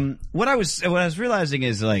 what I was realizing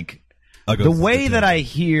is like the way that I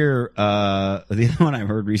hear the other one I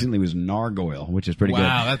heard recently was nargoyle, which is pretty good.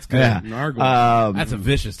 Wow, that's good. Yeah. Nargoyle. That's a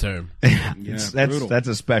vicious term. That's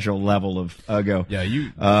a special level of uggo. Yeah,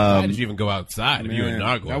 why did you even go outside if you were a Man,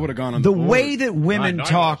 nargle? I would have gone on The board. way that women Nargoyle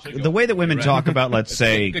talk, should go. the way that women Right. talk about, let's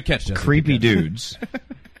say, Good catch, Justin. creepy Good catch. dudes,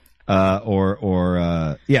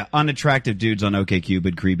 or unattractive dudes on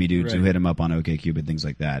OkCupid, creepy dudes who Right. hit them up on OkCupid, things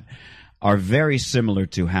like that, are very similar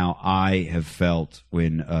to how I have felt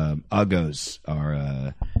when uggos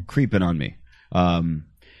are creeping on me.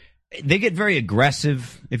 They get very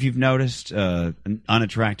aggressive. If you've noticed,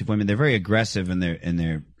 unattractive women, they're very aggressive and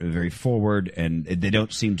they're very forward, and they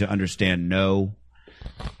don't seem to understand no.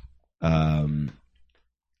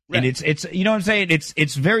 And it's you know what I'm saying?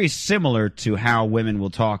 It's very similar to how women will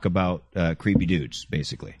talk about creepy dudes,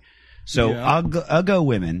 basically. So Yeah. uggo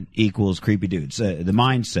women equals creepy dudes. The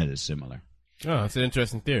mindset is similar. Oh, that's an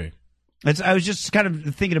interesting theory. I was just kind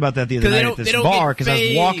of thinking about that the other 'Cause they night don't- at this they don't bar get because I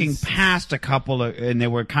was walking phased. past a couple and they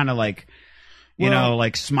were kind of like, you know,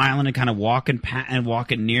 like smiling and kind of walking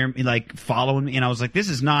near me, like following me, and I was like, "This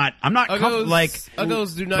is not. I'm not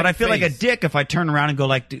Uggos do not. But I feel like a phase. dick if I turn around and go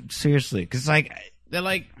like, dude, seriously, because like. They're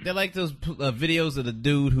like those videos of the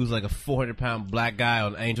dude who's like a 400-pound black guy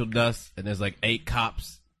on angel dust, and there's like 8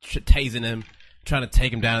 cops tasing him, trying to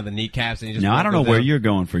take him down to the kneecaps. And he just Now I don't know goes where down. you're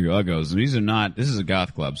going for your Uggos. These are not. This is a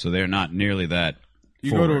goth club, so they're not nearly that. You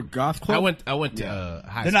forward. go to a goth club? I went to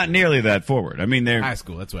high They're school. not nearly that forward. I mean, High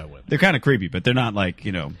school. That's where I went. they're kind of creepy, but they're not like,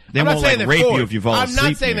 you know, they I'm not won't saying like they're rape forward. you if you fall I'm asleep.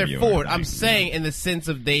 not saying near they're you or forward. I'm anything. saying in the sense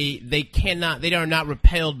of they are not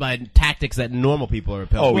repelled by tactics that normal people are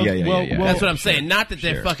repelled. Oh by. yeah. That's what I'm saying. Not that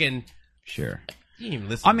they're Sure. fucking. Sure. You didn't even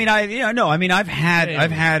listen. I mean, I mean, I've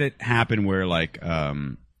had it happen where like,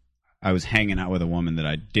 I was hanging out with a woman that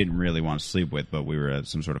I didn't really want to sleep with, but we were at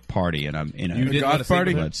some sort of party, and I'm in a You didn't want to sleep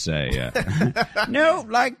party? with her? let's say, yeah. No,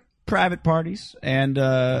 like private parties, and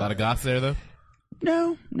A lot of goths there though.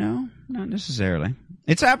 no, not necessarily.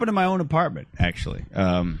 It's happened in my own apartment, actually.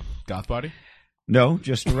 Goth party. No,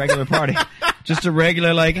 just a regular party. Just a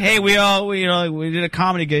regular, like, hey, we did a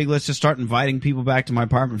comedy gig. Let's just start inviting people back to my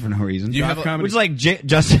apartment for no reason. You have a- comedy. Which is like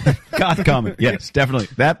just goth comedy. Yes, definitely.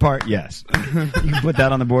 That part, yes. You can put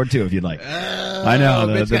that on the board too if you'd like. I know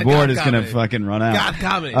Mitch the got board goth is going to comedy. fucking run out. Goth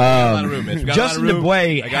comedy. We got a lot of room, Mitch. We got a lot of Justin room.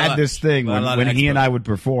 DeBoy I got a had lot- this thing got a lot when of he and expo. I would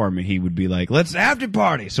perform. He would be like, "Let's after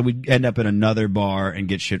party." So we'd end up in another bar and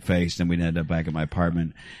get shit faced, and we'd end up back at my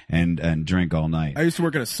apartment and drink all night. I used to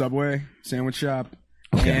work at a Subway sandwich shop.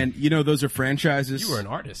 And, you know, those are franchises. You were an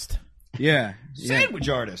artist. Yeah. Sandwich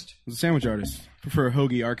artist. I was a sandwich artist. Prefer a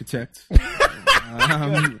hoagie architect.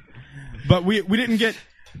 But we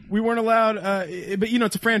weren't allowed, but you know,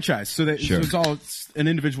 it's a franchise. So that Sure. so it's an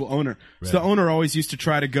individual owner. So the owner always used to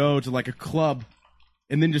try to go to like a club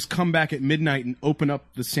and then just come back at midnight and open up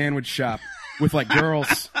the sandwich shop with like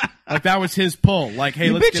girls. Like that was his pull. Like, hey,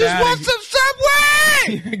 let's get out of here. Subway!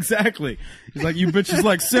 Exactly. He's like, you bitches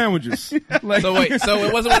like sandwiches. Like, So wait, so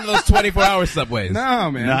it wasn't one of those 24-hour subways. no,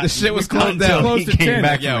 man. The shit was closed Until down. Closed he at came 10.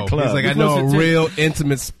 back from Yo, the club. he's like, I We know closed a at 10. real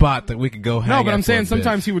intimate spot that we could go hang No, but out I'm for saying a bit.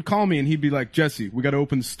 sometimes he would call me and he'd be like, Jesse, we got to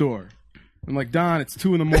open the store. I'm like, Don, it's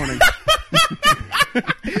 2 a.m.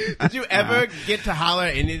 Did you ever get to holler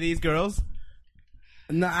at any of these girls?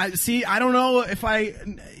 No, I don't know if I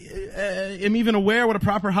am even aware what a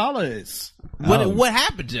proper holla is. What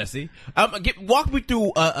happened, Jesse? Walk me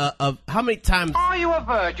through how many times. Are you a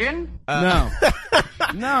virgin? No.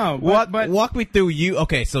 No. But Walk me through you.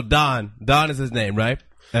 Okay, so Don is his name, right?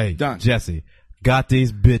 Hey, Don. Jesse, got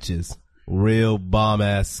these bitches, real bomb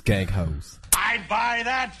ass skank hoes. I'd buy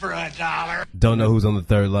that for $1. Don't know who's on the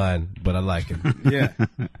third line, but I like it.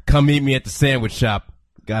 yeah, Come meet me at the sandwich shop.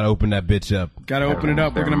 Gotta open that bitch up. got to open it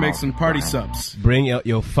up. We're going to make some party subs. Bring out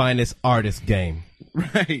your finest artist game.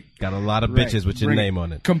 Right. Got a lot of Right. bitches with your Bring name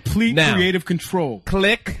on it. Complete Now. creative control.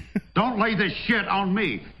 Click. Don't lay this shit on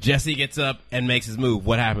me. Jesse gets up and makes his move.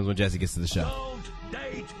 What happens when Jesse gets to the shop?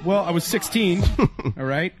 Well, I was 16. All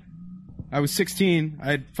right. I was 16.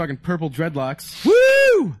 I had fucking purple dreadlocks.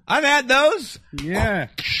 Woo! I've had those. Yeah.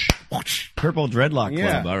 Purple dreadlock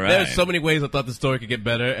Yeah. club. All right. There's so many ways I thought the story could get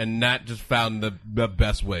better, and Nat just found the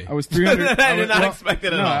best way. I was 300. I did not expect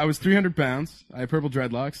it at no, all. I was 300 pounds. I had purple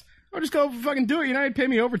dreadlocks. I'll just go fucking do it. You know, he'd pay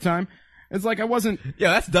me overtime. It's like I wasn't.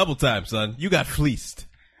 Yeah, that's double time, son. You got fleeced.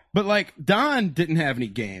 But like Don didn't have any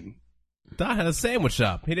game. Don had a sandwich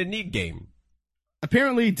shop. He didn't need game.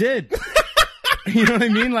 Apparently he did. You know what I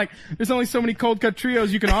mean? Like, there's only so many cold cut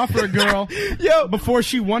trios you can offer a girl. Yo. Before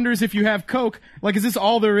she wonders if you have Coke. Like, is this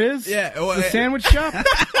all there is? Yeah, well, The sandwich shop?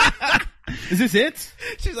 Is this it?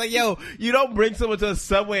 She's like, yo, you don't bring someone to a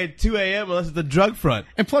Subway at 2 a.m. unless it's the drug front.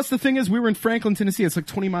 And plus, the thing is, we were in Franklin, Tennessee. It's like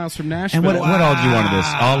 20 miles from Nashville. And what all do you want of this?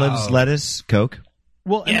 Olives, lettuce, Coke.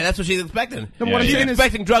 Well, Yeah, that's what she's expecting. No, what I'm She's saying is-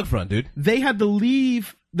 expecting drug front, dude. they had to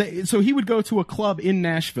leave. So he would go to a club in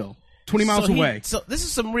Nashville, 20 miles away. So this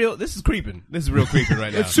is creeping. This is real creeping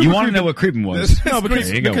right now. super You want to creepy. know what creeping was? No, because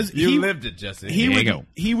There you go. because You he lived it, Jesse. he There would you go.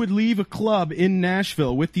 he would leave a club in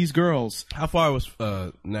Nashville with these girls. How far was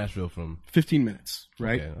Nashville from? 15 minutes,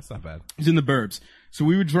 right? Okay, that's not bad. He's in the burbs. So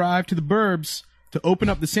we would drive to the burbs to open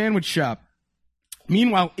up the sandwich shop.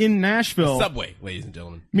 Meanwhile, in Nashville, Subway, ladies and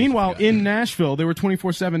gentlemen. meanwhile in Nashville, there were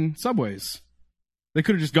 24/7 subways. They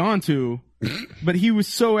could have just gone to, but he was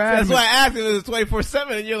so That's adamant. why I asked if it was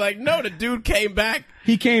 24/7, and you're like, no, the dude came back.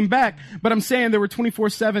 He came back, but I'm saying there were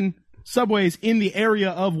 24/7 subways in the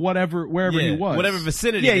area of wherever he was. Whatever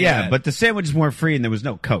vicinity. Yeah, they yeah, had. but the sandwiches weren't free and there was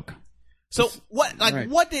no Coke. So what? Like, Right.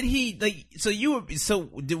 what did he like? So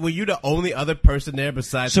were you the only other person there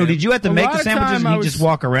besides? So him? did you have to A make lot the of sandwiches time and I he was- just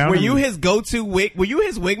walk around? Were and- you his go-to wig? Were you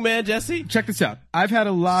his wingman, Jesse? Check this out. I've had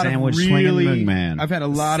a lot Sandwich of swinging really, wingman. I've had a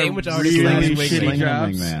lot Sandwich of artist really slash shitty wingman.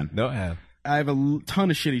 jobs. Wingman. No, I have. I have a ton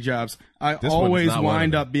of shitty jobs. I This one's always not one of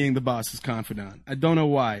wind them. up being the boss's confidant. I don't know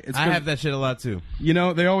why. It's I 'cause, have that shit a lot too. You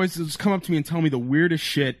know, they always just come up to me and tell me the weirdest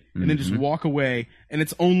shit, and then Mm-hmm. just walk away, and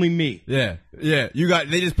it's only me. Yeah. They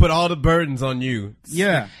just put all the burdens on you.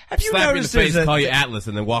 Yeah. Have you Slap you in the noticed face, there's call a- you Atlas,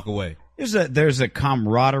 and then walk away. There's a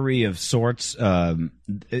camaraderie of sorts,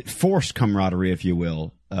 forced camaraderie, if you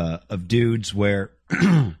will, of dudes where,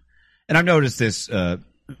 and I've noticed this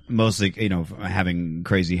mostly, having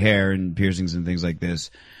crazy hair and piercings and things like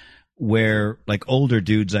this, where like older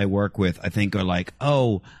dudes I work with, I think are like,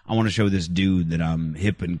 oh, I want to show this dude that I'm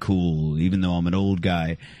hip and cool, even though I'm an old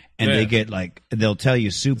guy. And Yeah. they get like, they'll tell you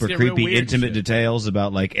super It's getting real creepy, weird intimate shit. details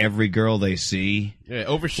about like every girl they see. Yeah,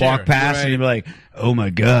 overshare. Walk past and you'll be like, oh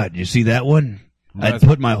my God, you see that one? I'd That's-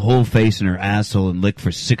 put my whole face in her asshole and lick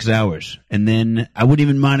for 6 hours. And then I wouldn't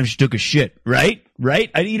even mind if she took a shit, right?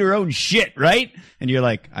 Right? I'd eat her own shit, right? And you're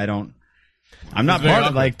like, I'm not It's very part of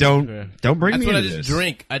awkward. like, don't bring That's me what into I just this.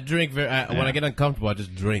 drink. I drink when I get uncomfortable. I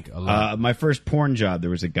just drink a lot. My first porn job,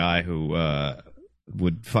 there was a guy who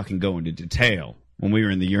would fucking go into detail. When we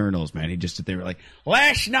were in the urinals, man, he'd just sit there like,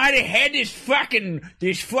 last night I had this fucking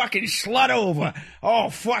slut over.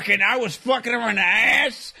 Oh, fucking, I was fucking her in the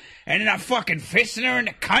ass, and then I fucking fisting her in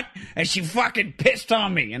the cunt, and she fucking pissed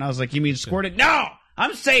on me. And I was like, you mean squirted? No!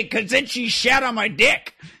 I'm saying, cause then she shat on my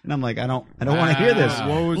dick. And I'm like, I don't want to hear this.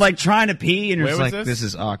 What was- like trying to pee, and Where it's was like, this?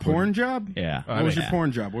 is awkward. Porn job? Yeah. What was your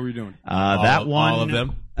porn job? What were you doing? That one. all of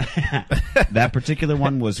them. That particular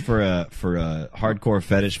one was for a hardcore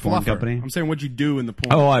fetish porn Fluffer. company. I'm saying, what'd you do in the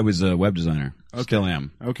porn? Oh, I was a web designer. Still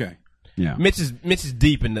am. Okay. Yeah. Mitch is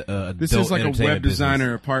deep in the This adult is like a entertainment web business.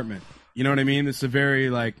 designer apartment. You know what I mean? This is a very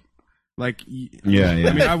like. Yeah, yeah.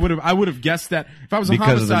 I mean, I would have guessed that if I was a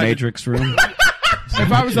Because of the homicide. Matrix room.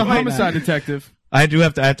 If I was a homicide detective. I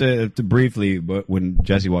have to briefly, but when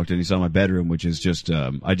Jesse walked in, he saw my bedroom, which is just,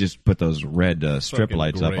 I just put those red strip Fucking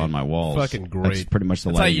lights great. up on my walls. Fucking great. That's pretty much the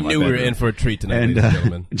That's how lighting you of my knew we were bedroom. in for a treat tonight, And ladies and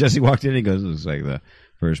gentlemen. Jesse walked in, he goes, "This is like the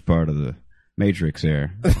first part of the Matrix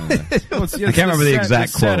here." Well, it's I can't remember the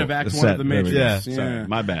exact the set quote. of Act The 1 of set, the there we Matrix. go. Yeah. Sorry,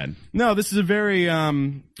 my bad. No, this is a very.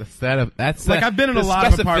 That's Like, I've been in a the lot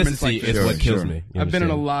of apartments like specificity this. is what kills Sure. me. You I've been in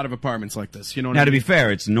a understand? lot of apartments like this. You know what Now, I to mean? be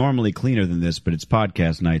fair, it's normally cleaner than this, but it's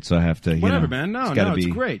podcast night, so I have to. Whatever, know, man. No, gotta it's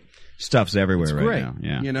be- great. Stuff's everywhere It's right great. now.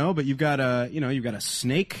 Yeah, You know, but you've got a, you've got a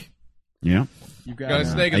snake. yeah. You've got. Got a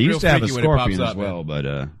snake I is real used to have a freaky when it pops scorpion up, as well, man. but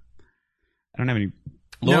I don't have any.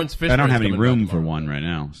 Lawrence Fishburne's I don't have any coming room back for tomorrow. one right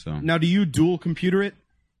now. So Now, do you dual computer it?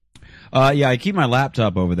 yeah, I keep my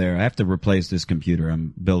laptop over there. I have to replace this computer.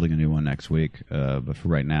 I'm building a new one next week, but for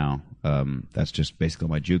right now, that's just basically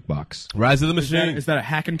my jukebox. Rise of the Is that, Machine. is that a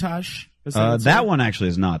Hackintosh? Is That one actually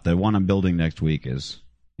is not. The one I'm building next week is.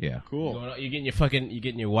 Yeah, Cool. You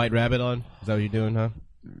getting your white rabbit on? Is that what you're doing, huh?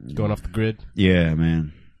 Going off the grid? yeah,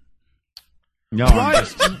 man. No,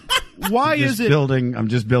 Why I'm is just it? building. I'm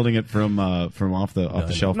just building it from off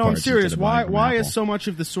the shelf. No, I'm parts serious. instead of Why? buying from Why Apple. is so much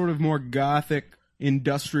of the sort of more gothic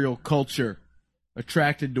industrial culture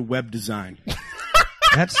attracted to web design?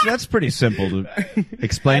 That's pretty simple to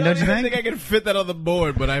explain, don't you I think? think I can fit that on the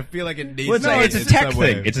board, but I feel like it needs. Well, it's to a be tech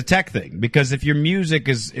somewhere. thing. It's a tech thing because if your music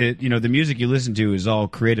is, the music you listen to is all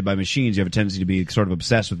created by machines, you have a tendency to be sort of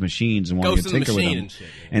obsessed with machines and wanting Ghost to in the tinker with machine them. and shit,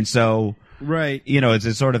 yeah. And so, Right. it's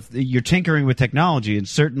a sort of you're tinkering with technology, and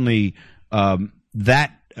certainly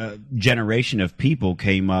that generation of people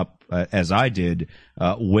came up as I did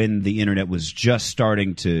when the internet was just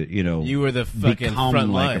starting to, You were the fucking become front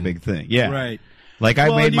like line. a big thing. Yeah, Right. Like I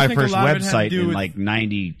Well, made do you my think a first lot of it had to website do in with- like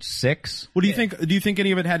 '96. What do you think? Do you think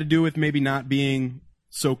any of it had to do with maybe not being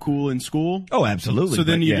so cool in school? Oh, absolutely. So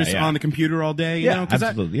then but you're yeah, just yeah. on the computer all day. You Yeah, know? 'Cause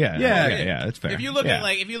absolutely. Yeah, Yeah. that's fair. If you look Yeah.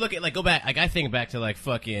 at go back, like I think back to like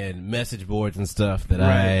fucking message boards and stuff that Right.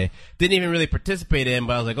 I didn't even really participate in,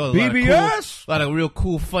 but I was like, oh, there's BBS? a lot of real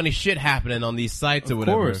cool, funny shit happening on these sites or Of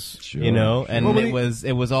whatever. course. Sure. You know, and Well, when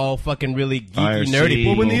it was all fucking really geeky, IRC. nerdy.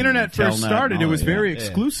 Well, when the People, internet first Telnet, started, it all was that, very yeah.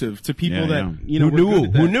 exclusive to people Yeah, that yeah. were who good knew?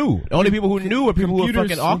 at that. Who knew? The only people who knew were people who were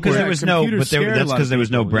Computers- fucking awkward. Because there Yeah, was no, computers but there, scared a that's lot because of there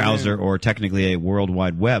was no people, yeah. browser or technically a World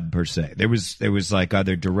Wide Web per se. There was like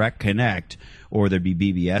either Direct Connect or there'd be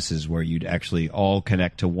BBSs where you'd actually all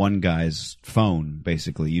connect to one guy's phone.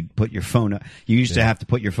 Basically, you'd put your phone up. You used to have to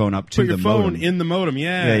put your phone up to Put your the phone modem. in the modem,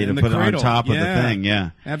 yeah. Yeah, you in had the to put it on cradle. top of Yeah. the thing. Yeah,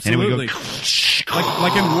 Absolutely. And it would go,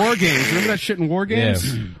 like in War Games. Remember that shit in War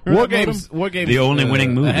Games? Remember War that modem? games. War games. The only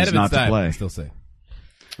winning move ahead is of not its to time, play. I still say.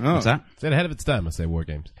 Oh. What's that? It's ahead of its time. I say war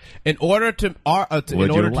games. In order to Would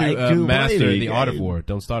you like to master play the the art of game? war,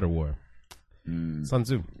 don't start a war. Sun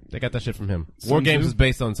Tzu. They got that shit from him. Sun War games Tzu? is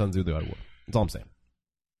based on Sun Tzu, the art of war. That's all I'm saying.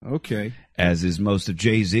 Okay. As is most of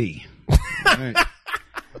Jay-Z. Right.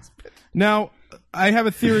 Now, I have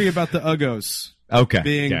a theory about the Uggos. Okay,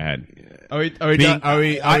 Being- go ahead. Are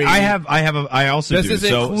we I also Does do. this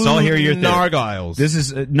So include I'll hear your theory. Nargoyles? This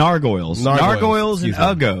is Nargoyles. Nargoyles, Nargoyles and excuse me.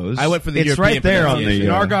 Uggos. I went for the It's European right there on the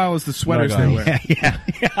pronunciation. Nargile is the sweaters they Nargile.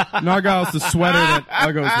 wear. Nargile is the sweater that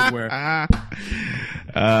Uggos would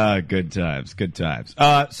wear. Good times, good times.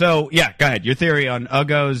 So yeah, go ahead. Your theory on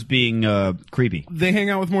Uggos being creepy. They hang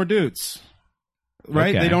out with more dudes.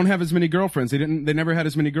 Right? Okay. They don't have as many girlfriends. They never had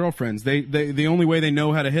as many girlfriends. The only way they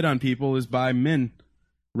know how to hit on people is by men.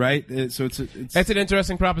 Right? So it's That's an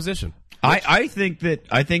interesting proposition. I think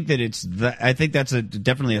that's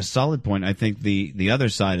definitely a solid point. I think the other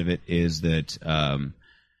side of it is that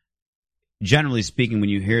generally speaking, when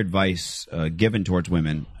you hear advice given towards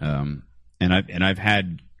women, and I've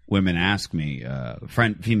had women ask me,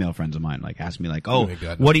 female friends of mine, like ask me, like, "Oh, my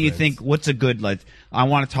God, what no do you friends. think? What's a good like? I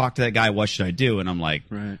want to talk to that guy. What should I do?" And I'm like,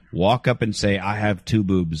 Right. "Walk up and say, I have 2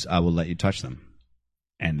 boobs. I will let you touch them,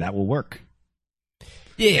 and that will work."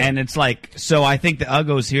 Yeah. And it's like, so I think the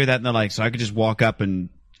Uggos hear that and they're like, so I could just walk up and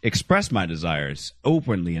express my desires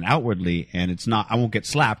openly and outwardly, and it's not, I won't get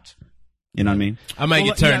slapped. You know what I mean? I might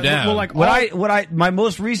get turned down. Well, like My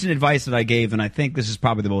most recent advice that I gave, and I think this is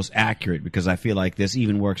probably the most accurate because I feel like this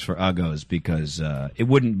even works for Uggos because they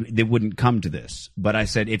wouldn't come to this. But I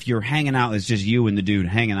said, if you're hanging out, it's just you and the dude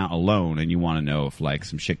hanging out alone, and you want to know if like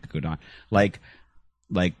some shit could go down, like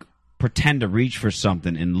pretend to reach for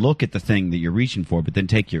something and look at the thing that you're reaching for, but then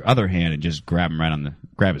take your other hand and just grab him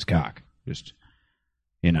grab his cock. Just,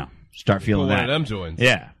 start feeling Pull that. one of them joints.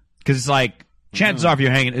 Yeah. Because it's like, chances are if you're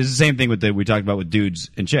hanging, it's the same thing with we talked about with dudes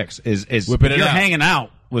and chicks, is Whipping if it you're out. hanging out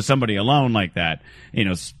with somebody alone like that,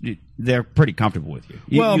 they're pretty comfortable with you.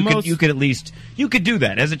 Well, You could at least, you could do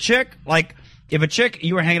that. As a chick, like, if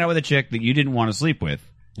you were hanging out with a chick that you didn't want to sleep with,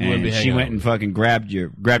 wouldn't be and she hanging went out and with fucking grabbed your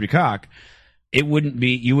cock, you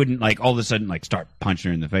wouldn't like all of a sudden like start punching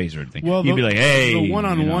her in the face or anything. Well, You'd be the- like, hey, the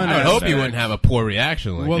one-on-one I would hope you Yeah. wouldn't have a poor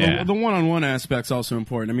reaction like Well, that. the one-on-one aspect's also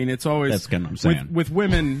important. I mean, it's always That's kinda what I'm saying. with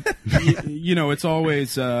women. It's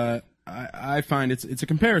always. I find it's a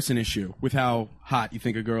comparison issue with how hot you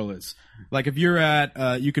think a girl is. Like if you're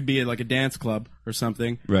at, you could be at like a dance club or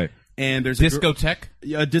something, right. and there's Discotheque?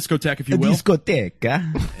 a discotheque, if you will,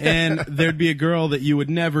 Discoteca. and there'd be a girl that you would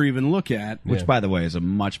never even look at. Which, by the way, is a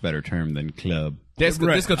much better term than club. Right.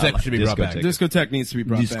 Discotheque should be brought back. Discotheque. Discotheque needs to be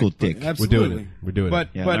brought Discotheque. back. We're doing Absolutely. it. We're doing But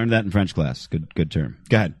it. Yeah, but learned that in French class. Good term.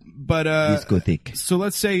 Go ahead. Discotheque. so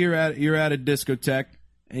let's say you're at a discotheque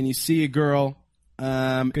and you see a girl, Good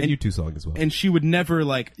and U2 song as well. and she would never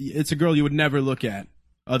it's a girl you would never look at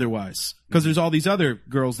otherwise because there's all these other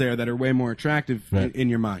girls there that are way more attractive in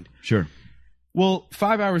your mind. Sure. Well,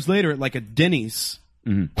 5 hours later at like a Denny's,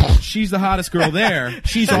 she's the hottest girl there.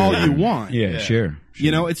 She's all you want. Yeah, sure.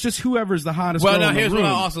 It's just whoever's the hottest Well, girl now in the here's room.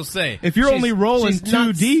 what I also say. If you're only rolling she's too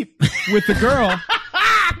nuts. deep with the girl,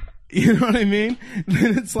 you know what I mean?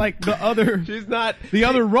 Then it's like the other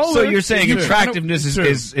roller. So you're saying attractiveness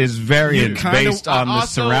is variant You kinda- based on the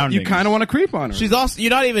also- surroundings. You kind of want to creep on her. She's not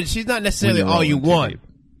necessarily When you're all you rolling too want deep.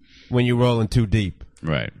 when you're rolling too deep,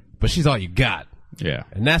 right. but she's all you got. Yeah.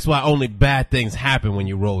 And that's why only bad things happen when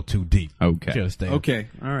you roll too deep. Okay. You understand? Okay,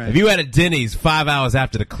 all right. If you at a Denny's 5 hours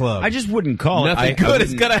after the club, I just wouldn't call it. nothing I good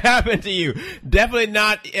is wouldn't- gonna happen to you. Definitely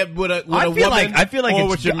not with a I feel woman like or it's,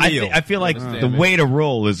 with your meal. I feel like the way to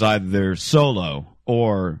roll is either solo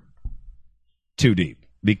or too deep,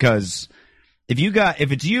 because if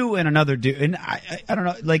it's you and another dude, and I don't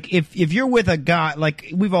know, like if you're with a guy,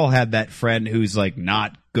 like we've all had that friend who's like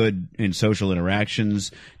not good in social interactions,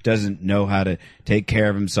 doesn't know how to take care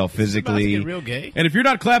of himself About to physically. get real gay. And if you're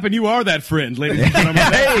not clapping, you are that friend, ladies and gentlemen.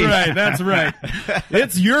 That's right. That's right.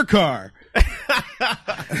 It's your car.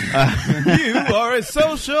 You are a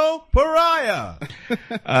social pariah.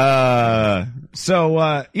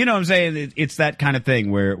 So you know what I'm saying? It's that kind of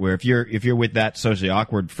thing where if you're with that socially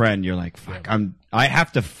awkward friend, you're like, fuck, I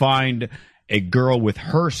have to find a girl with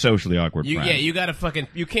her socially awkward friend. You gotta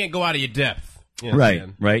you can't go out of your depth. You know what I'm Right,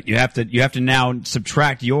 saying? right. You have to now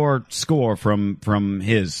subtract your score from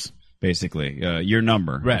his. basically. Your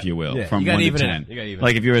number, Right. if you will, Yeah. from You gotta 1 to even it 10. out. You gotta even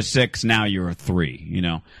Like it if you're a 6, now you're a 3, you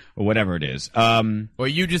know, or whatever it is. Or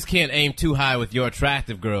you just can't aim too high with your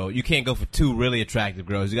attractive girl. You can't go for 2 really attractive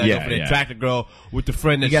girls. You gotta Yeah, go for the yeah. attractive girl with the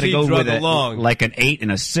friend that You got to she go drug with along. like an 8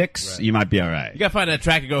 and a 6. You might be all right. You gotta find an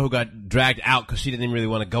attractive girl who got dragged out because she didn't even really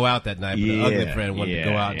want to go out that night, but the ugly friend wanted to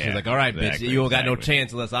go out. And she's like, "All right, Exactly, bitch, you don't got no exactly.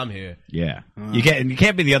 chance unless I'm here." Yeah, you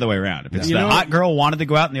can't be the other way around. If it's You the know- hot girl wanted to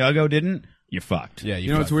go out and the uggo didn't, you're fucked. Yeah, You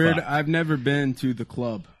know what's fucked. weird? fucked. I've never been to the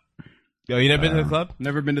club. Yo, you never been to the club?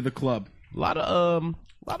 Never been to the club. A lot of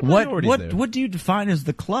What minorities there. what do you define as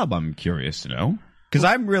the club? I'm curious to know. Because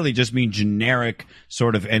I really just mean generic,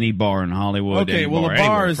 sort of any bar in Hollywood. Okay, any well, bar a bar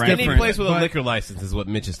anywhere, is frankly. Any place with a but- liquor license is what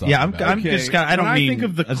Mitch is talking Yeah, I'm about. Okay, just kind of, I don't when I mean, think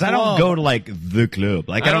of the 'cause I don't club- go to like the club.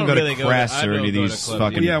 Like I don't go really to Crest I or don't any of go to these clubs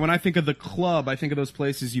fucking. either. Yeah, when I think of the club, I think of those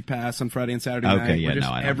places you pass on Friday and Saturday Okay, night. yeah, where just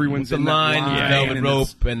no, I don't. everyone's the in that line, line, velvet and rope,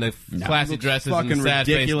 it's- and the classy Looks dresses and fucking sad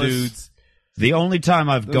faced ridiculous. dudes. The only time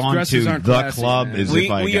I've Those gone dresses to aren't the classy, club man. is We-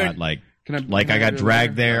 if I we got are- like Can I- I can I got do it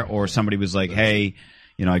dragged later? there, or somebody was like, "Hey,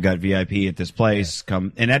 you know, I got VIP at this place.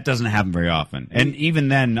 Come," and that doesn't happen very often. And even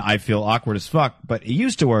then, I feel awkward as fuck. But it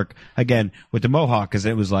used to work again with the Mohawk because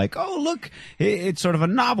it was like, "Oh, look, it's sort of a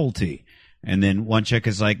novelty." And then one chick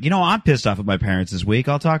is like, "You know, I'm pissed off at my parents this week.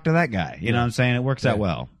 I'll talk to that guy." You know what I'm saying? It works out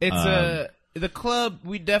well. It's the club.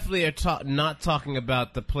 We definitely are not talking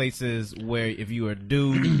about the places where if you were a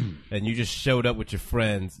dude and you just showed up with your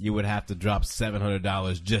friends, you would have to drop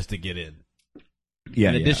 $700 just to get in. Yeah,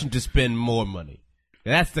 In yeah. addition to spend more money.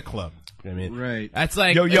 That's the club. I mean, Right. That's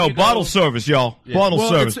like Yo, if you bottle go- service, y'all. Bottle Well,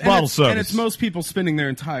 service, it's- bottle and service. And it's most people spending their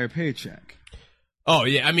entire paycheck. Oh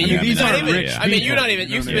yeah, I mean, I mean, these not aren't even, rich I mean, you're not people, even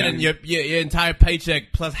you you know what I spending mean? your entire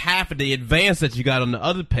paycheck plus half of the advance that you got on the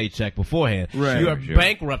other paycheck beforehand. Right. You are Sure.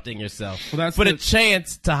 bankrupting yourself Well, that's for the the-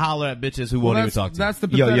 chance to holler at bitches who won't even talk to That's the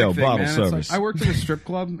Yo, pathetic thing, bottle man. It's service. like, I worked at a strip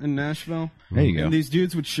club in Nashville. There you go. And these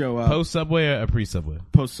dudes would show you. up Post Subway or pre Subway?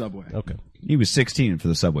 post Subway. Okay. He was 16 for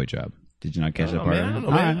the subway job. Did you not catch that Oh, part? man, I don't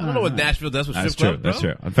know, man. I don't know what Nashville does with That's strip true. club, That's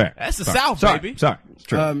bro. true. Unfair. That's the Sorry. South, Sorry. baby. Sorry. It's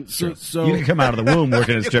true. So You can come out of the womb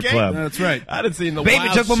working at a strip Okay. club. that's right. I didn't see no Baby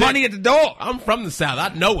wild took my shit. money at the door. I'm from the South.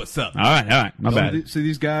 I know what's up. All right. My bad. So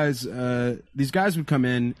these guys would come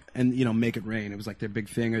in and make it rain. It was like their big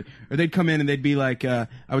thing. Or they'd come in and they'd be like, I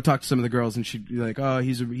would talk to some of the girls and she'd be like, "Oh,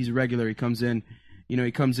 he's a regular. He comes in,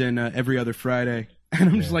 every other Friday." And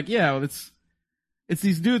I'm just like, "Yeah, well, it's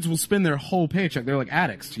these dudes will spend their whole paycheck. They're like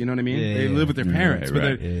addicts. You know what I mean? Yeah, they yeah. live with their parents, Right,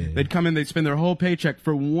 but right. they'd come in. They'd spend their whole paycheck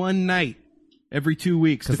for one night every 2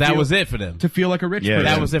 weeks Because to that feel- was it for them. to feel like a rich Yeah, person.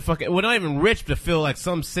 That was their fucking. Well, not even rich, but feel like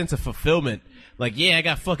some sense of fulfillment. Like, yeah, I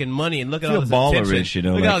got fucking money, and look at Feel all this ballerish, attention. you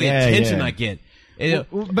know, look at like, all the yeah, attention yeah. I get.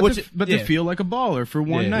 But to feel like a baller for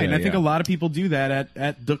one Yeah, night. And I yeah, think yeah. a lot of people do that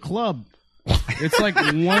at the club. It's like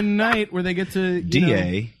one night where they get to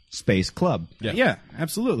DA Space Club. Yeah,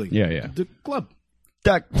 absolutely. Yeah. The club.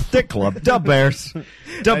 Dick Club. The Bears.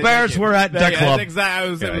 The Bears were at the That's club.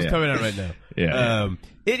 exactly what Yeah, was yeah. coming out right now. Yeah.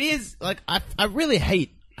 It is like I really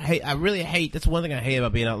hate. That's one thing I hate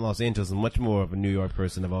about being out in Los Angeles. I'm much more of a New York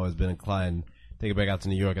person. I've always been inclined to take it back out to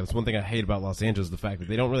New York. And that's one thing I hate about Los Angeles, the fact that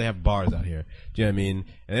they don't really have bars out here. Do you know what I mean?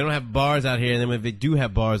 And they don't have bars out here. And then if they do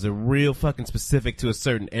have bars, they're real fucking specific to a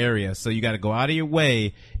certain area. So you got to go out of your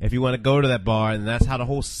way if you want to go to that bar. And that's how the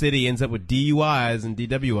whole city ends up with DUIs and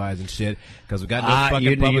DWIs and shit. Because we got no fucking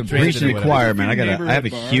you public preach transit. the or whatever. choir, man. I have a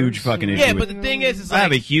Neighborhood huge bars. fucking issue. Yeah, with, but the thing is I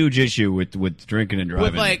have a like, huge issue with drinking and driving.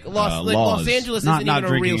 with like Los laws. Angeles not isn't not even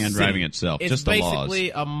drinking a real and city. driving itself, It's just the laws.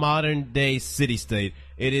 basically a modern day city state.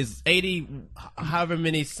 It is 80, however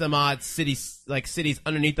many some odd cities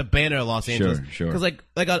underneath the banner of Los Angeles. Sure. Because like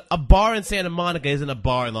a bar in Santa Monica isn't a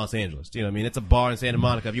bar in Los Angeles. Do you know what I mean? It's a bar in Santa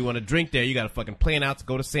Monica. If you want to drink there, you got to fucking plan out to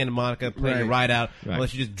go to Santa Monica, plan your ride out. Right.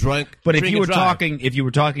 Unless you just drunk. But if drink you and were drive.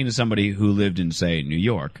 talking to somebody who lived in, say, New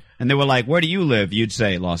York, and they were like, "Where do you live?" You'd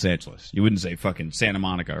say Los Angeles. You wouldn't say fucking Santa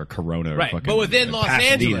Monica or Corona or Right, fucking but within Los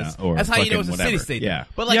Pasadena Angeles, or that's how you know it's fucking a city whatever. state. Yeah.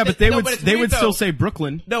 But like, but it's they weird, would still though. say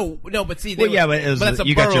Brooklyn. No, but see, Well, yeah, but that's a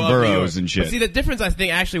you got your borough of New boroughs York. and shit. But see, the difference I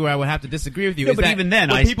think actually where I would have to disagree with you Yeah, is but that even then,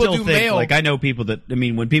 when I people still do think, mail, like, I know people that, I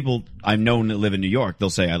mean, when people I've known that live in New York,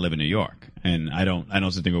 they'll say, "I live in New York." And I don't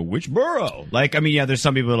sit there and go, "Which borough?" Like, I mean, yeah, there's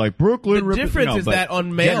some people who are like, Brooklyn. the difference is but that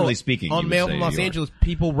on mail, generally speaking, you would mail say from Los New York. Angeles,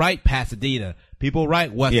 people write Pasadena, people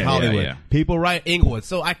write West Yeah, Hollywood, yeah. people write Inglewood.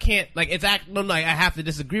 So I can't I have to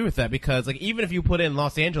disagree with that because like even if you put in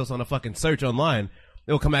Los Angeles on a fucking search online,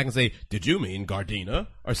 it'll come back and say, "Did you mean Gardena?"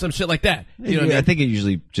 or some shit like that. You know what I mean? I think it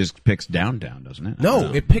usually just picks downtown, doesn't it?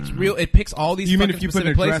 No, it picks all these. You mean fucking if you put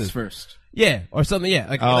an specific address places. first? Yeah, or something. Yeah,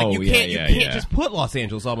 like Oh, you yeah, can't yeah, you can't yeah. just put Los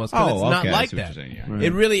Angeles almost because Oh, it's not okay, I like see what that. you're saying, yeah.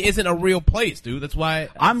 It really isn't a real place, dude. That's why.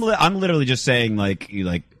 I'm literally just saying like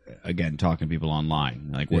again, talking to people online.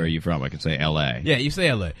 Like, where are you from? I could say L.A. Yeah, you say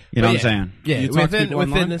L.A. You know what I'm saying? Yeah, You talk to people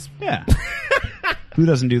within online? this. Yeah. Who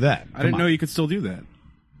doesn't do that? I didn't know you could still do that.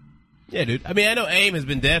 Yeah, dude. I mean, I know AIM has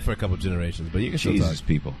been dead for a couple generations, but you can still Jesus, talk.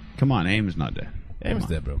 people. Come on, AIM is not dead. AIM's Come on.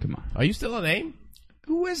 dead, bro. Come on. Are you still on AIM?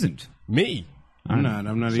 Who isn't? Me. I'm not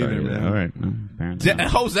Sorry either, to that. man. All right. No, apparently not.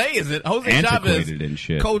 Jose is it? Jose Chavez. Antiquated and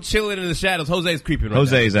shit. Cold chilling in the shadows. Jose's creeping right now.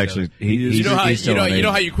 Jose is actually he's, You know how he's still on you know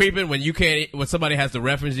AIM. how you creeping when you can't when somebody has to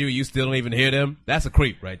reference you still don't even hear them. That's a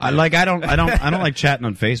creep, right there. I don't like chatting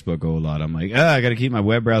on Facebook a whole lot. I'm like, I got to keep my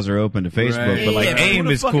web browser open to Facebook, Right. but like Yeah, AIM who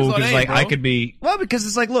the is fuck cool is on because AIM, like bro? I could be because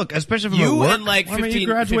it's like look, especially for you work. and like Why don't 15, you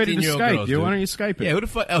graduated to 15-year-old Skype, girls, dude? Why don't you Skype it? Yeah, who the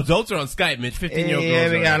fuck? Adults are on Skype, Mitch. 15-year-old Yeah,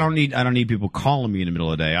 girls. I don't need people calling me in the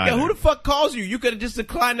middle of the day. Yeah, Either. who the fuck calls you? You could have just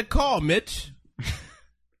declined the call, Mitch.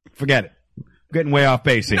 Forget it. Getting way off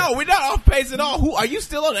base here. No, we're not off pace at all. Who are you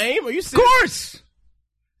still on AIM? Are you of still? course.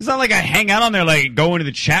 It's not like I hang out on there, like go into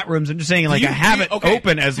the chat rooms. I'm just saying, like I have it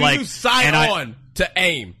open as do like you sign and I- on to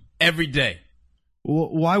AIM every day. Well,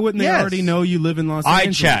 why wouldn't they Yes. already know you live in Los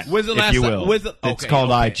Angeles? iChat, When's the if last you time- will. when's the- It's okay,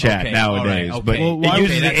 called okay, iChat okay, nowadays, all right, but okay. Well, it why-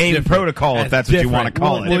 uses Okay, the that's AIM different. protocol if that's what you want to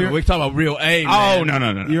call Well, it. we're talking about real AIM. Oh man.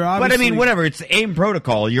 no! You're But I mean, obviously- whatever. It's the AIM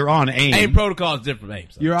protocol. You're on AIM. AIM protocol is different from AIM.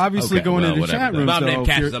 So. You're obviously Okay, going well, into whatever chat then. rooms, Mom though. named If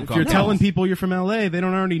Catches, you're, I'm if calling you're it. telling people you're from LA, they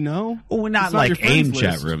don't already know. Well, not It's like your friends AIM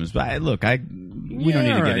chat list. rooms, but look, we don't need to all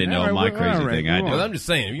get right, into all all right, my well, crazy all right, thing. well, I Well, do I'm just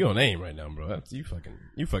saying, you're on AIM right now, bro. That's you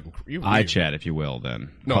weird. iChat, if you will. Then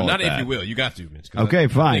No, Call it not if that. you will. You got to, Mitch. 'cause Okay, I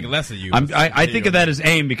fine. think less of you. I think of that as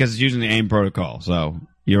AIM because it's using the AIM protocol. So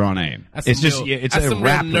you're on AIM. That's It's some just real- it's that's a some real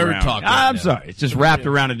wrapped nerd around. talk right I'm now. sorry. It's just wrapped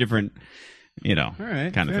around a different, all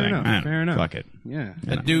right, kind of fair thing. enough, I don't fair know. enough. Fuck it. Yeah.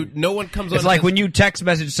 Dude, no one comes on. It's like this- when you text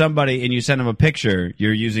message somebody and you send them a picture,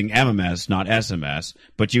 you're using MMS, not SMS,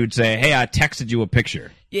 but you would say, hey, I texted you a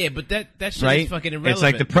picture, Yeah, but that shit right? is fucking irrelevant. It's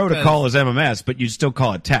like the protocol is MMS, but you'd still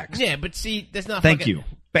call it text. Yeah, but see, that's not. Thank fucking, you.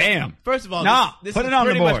 Bam. First of all, No, this put is it on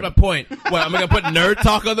the pretty board. much my point. What, am I going to put nerd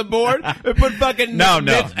talk on the board? Or put fucking No.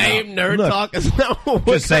 Mitch AIM nerd Look, talk? Is that what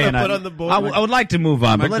we're Just saying, gonna put on the board? I would like to move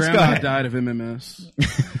on, My but let's go grandma ahead. died of MMS.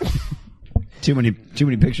 Too many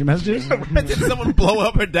picture messages. Did someone blow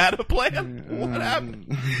up her data plan? What happened?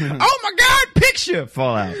 Oh my God! Picture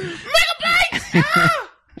fallout. Megabytes!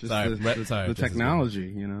 Just Sorry, the, Brett, the- sorry, the this is-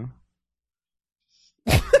 technology,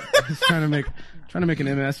 Just trying to make an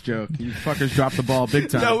MS joke. You fuckers dropped the ball big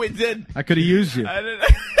time. No, we did. I could have used you. I didn't.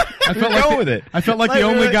 I felt like Go with it. I felt like Like, the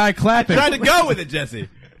only we're- guy clapping. Trying to go with it, Jesse.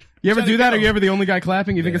 You ever trying do to that? go. Are you ever the only guy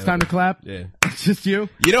clapping? You think it's time to clap? Yeah. It's just you.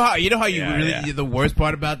 You know how you Yeah, really yeah. the worst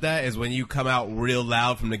part about that is when you come out real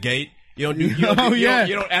loud from the gate. You don't do you don't, Oh, do- you yeah. don't,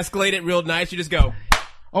 you don't escalate it real nice. You just go.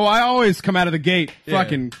 Oh, I always come out of the gate, Yeah.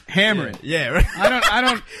 fucking hammer it. Yeah, right. I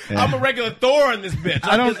don't. I'm a regular Thor in this bitch.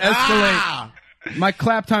 I don't I'm just, escalate. My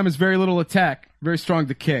clap time is very little attack, very strong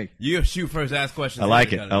decay. You shoot first, ask questions. I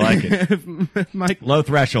like it. I like it. My, Low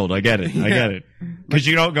threshold. I get it. I get it. Because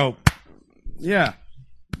you don't go. yeah.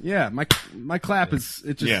 My clap is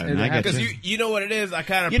it just Yeah, it I get happens. Because you know what it is. I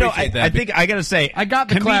kind of You know, appreciate that. I think I gotta say, I got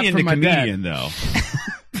the clap comedian from to my dad. comedian though.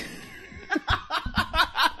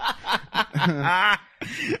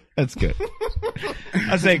 That's good.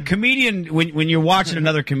 I say comedian when you're watching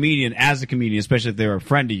another comedian as a comedian, especially if they're a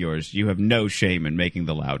friend of yours, you have no shame in making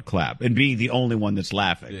the loud clap and being the only one that's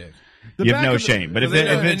laughing. Yeah. You have back no of the- shame. But if, they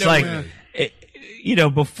know- if they it's know like,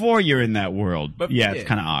 when- before you're in that world, But it's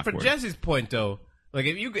kind of awkward. For Jesse's point, though, like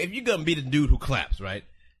if you gonna be the dude who claps, right?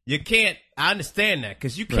 You can't. I understand that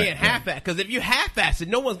because you can't half-ass. Because if you half-ass it,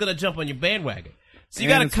 no one's gonna jump on your bandwagon. So you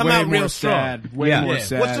And got to it's come way out more real strong. sad, way Yeah. more Yeah.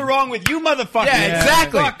 sad. What's wrong with you, motherfucker? Yeah,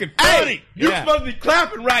 exactly. Fucking Hey, funny. you're Yeah. supposed to be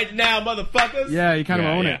clapping right now, motherfuckers. Yeah, you kind of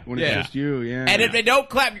Yeah, own yeah. it when it's Yeah. just you. Yeah. And if they don't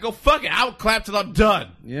clap, you go, fuck it. I'll clap till I'm done.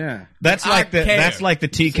 yeah. That's I like care. that's like the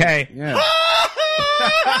TK. Yeah.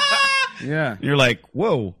 Yeah. You're like,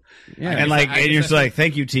 whoa. Yeah. And like, I and guess you're just like,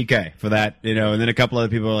 thank you, TK, for that, and then a couple other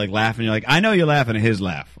people are like laughing. You're like, I know you're laughing at his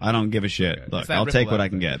laugh. I don't give a shit. Look, It's that I'll ripple take what laugh I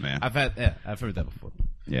can thing. get, man. I've heard that before.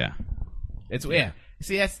 Yeah. It's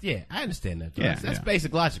See, I understand that. Yeah, That's yeah.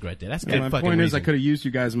 basic logic right there. That's Yeah, good my fucking point is, I reasoning. could have used you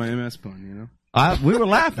guys in my MS pun. We were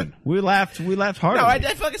laughing. We laughed hard. No, I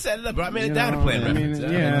fucking set it up, bro. I made a data plan reference.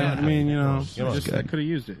 I could have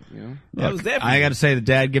used it. That was there for I you. got to say, the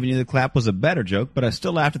dad giving you the clap was a better joke, but I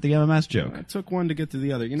still laughed at the MMS joke. I took one to get to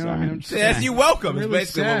the other. I'm just Yes, you welcome. I'm It's really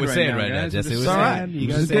basically sad what we're saying right now, guys. Jesse. I'm It's just all sad. right. You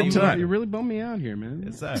It's guys a good time. you really bummed me out here, man.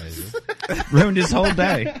 It's all right. Ruined his whole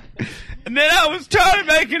day. And then I was trying to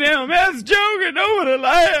make an MMS joke and no one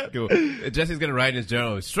laughed. Cool. Jesse's gonna write in his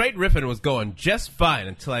journal. Straight riffing was going just fine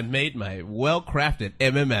until I made my well-crafted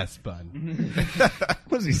MMS pun.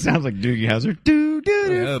 What does he sound like? Doogie Howser. Do do Yeah,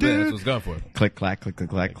 do that's what do. it's going for. Click clack, click click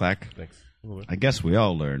clack clack. Thanks. I guess we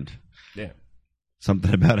all learned Yeah.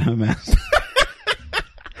 something about MS.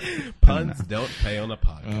 Puns don't pay on a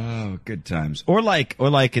podcast. Oh, good times. Or like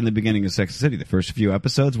in the beginning of Sex and the City, the first few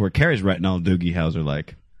episodes where Carrie's writing all Doogie Howser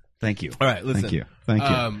like, "Thank you, All right, listen. thank you."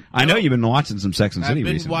 I know you've been watching some Sex and the I've City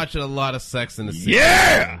been recently. watching a lot of Sex in the City.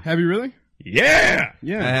 Yeah, Have you really? yeah.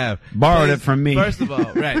 Yeah. I have. Borrowed Please, it from me. First of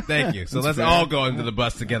all, right, thank you. So let's fair. all go into the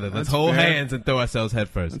bus together. Let's hold fair. hands and throw ourselves head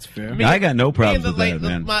first. That's fair. Me- I got no me problems and with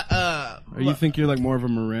that, man. Or you think you're like more of a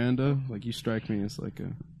Miranda? Like you strike me as like a.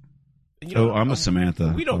 you know, I'm a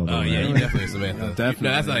Samantha. We don't. all Oh the yeah, way. you definitely a Samantha. Definitely.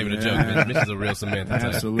 No, that's not even a joke. Mitch is a real Samantha. type.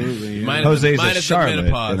 Absolutely. Yeah. Minus Jose's minus a the Charlotte,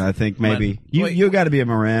 menopause. and I think maybe Wait, you got to be a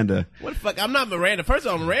Miranda. What the fuck? I'm not Miranda. First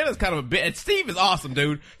of all, Miranda's kind of a bitch. And Steve is awesome,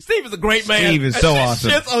 dude. Steve is a great man. Steve is And so she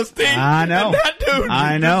awesome. Shits on Steve. I know. And that dude.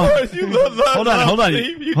 I know. deserves- You love Hold on, love, hold on,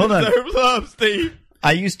 Steve. You hold on. deserve love, Steve.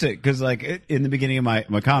 I used to, because like in the beginning of my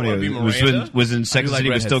comedy, wanna be was Miranda? in I Sex do and like City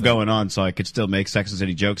was still redheads, going on, so I could still make Sex and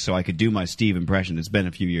City jokes, so I could do my Steve impression. It's been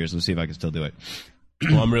a few years. Let's see if I can still do it.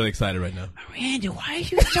 Well, I'm really excited right now. Miranda, why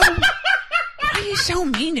are you so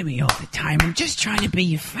mean to me all the time? I'm just trying to be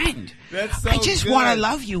your friend. That's so I just good. want to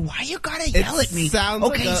love you. Why you gotta yell at me? sounds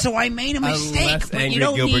Okay, like so I made a mistake, less but angry you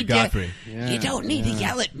don't Gilbert need Gottfried. to. You don't need to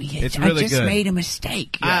yell at me. It's I really just good. made a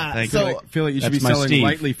mistake. Thank so you. I feel like you should That's be my selling Steve.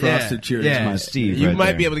 lightly frosted Cheerios. yeah. my Steve You right might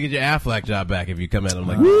there. be able to get your Affleck job back if you come at him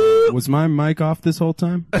like. Was my mic off this whole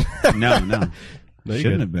time? No. No, you're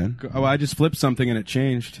Shouldn't good. have been. Oh, I just flipped something and it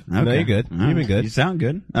changed. Okay. No, you're good. All right. You've been good. You sound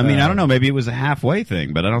good. I mean, I don't know. Maybe it was a halfway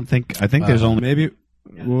thing, but I think there's only Maybe.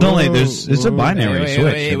 it's a binary switch.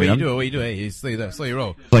 What I you mean, doing? What you doing? Hey, slow your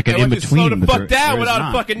roll. Like an Hey, in-between, Slow the but fuck there- down there is without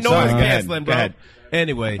not. fucking Sorry, noise go ahead, canceling, go bro. ahy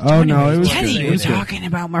Anyway. Oh no, it was Teddy, good. you It were was good. talking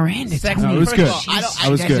about Miranda. Sex, Tell me. it was first good. of all, I She's- I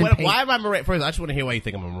was good. What, why am I Miranda? First, I just want to hear why you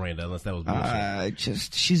think I'm a Miranda, unless that was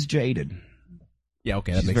bullshit. she's jaded. Yeah,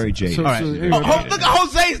 okay, that She's makes very sense. jaded. So- All right. so- Look,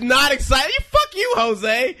 Jose's not excited. Fuck you,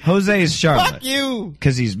 Jose. Jose is Charlotte. Fuck you.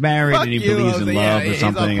 Because he's married Fuck and he you, believes Jose. in Yeah, love or he's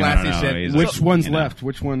all something. I classy don't know. shit. He's Which a- one's you know. left?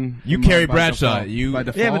 Which one? You am Carrie I by Bradshaw. default? You- by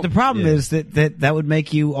default? Yeah, but the problem Yeah. is that would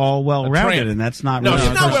make you all well-rounded, tramp. and that's not No, really she's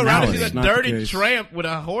her not well rounded. She's personality. a Not the dirty case. tramp with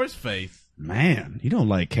a horse face. Man, you don't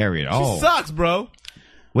like Carrie at She all. sucks, bro.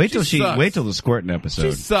 Wait till She sucks. wait till the squirting episode.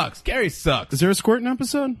 She sucks. Carrie sucks. Is there a squirting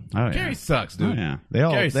episode? Oh, yeah. Carrie sucks, Oh, dude. yeah.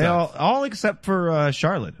 Carrie They sucks. all except for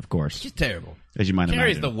Charlotte, of course, She's terrible. as you might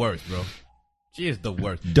Carrie's imagine. the worst, bro. She is the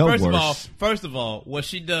worst. The worst. First of all, what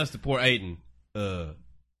she does to poor Aiden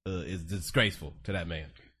is disgraceful to that man.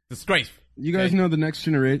 Disgraceful. You guys Okay? know the Next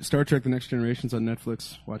Generation, Star Trek: The Next Generation's on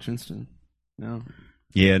Netflix. Watch instant. No.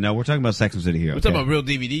 Yeah, no, we're talking about Sex and the City here. We're talking about real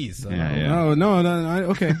DVDs. So. Yeah, yeah. No.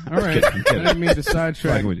 Okay. All right. I didn't mean to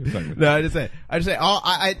sidetrack. Fucking with you, fucking with you. No, I just say.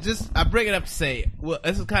 I bring it up to say. Well,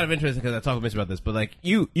 this is kind of interesting because I talked to Mitch about this, but like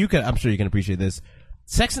you can. I'm sure you can appreciate this.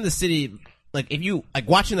 Sex and the City. Like if you like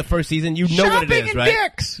watching the first season, you know what it Shopping is, and right?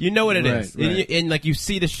 dicks! You know what it is, Right. And like you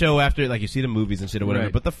see the show after, like you see the movies and shit or whatever.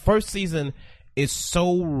 Right. But the first season is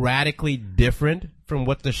so radically different from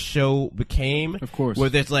what the show became. Of course. where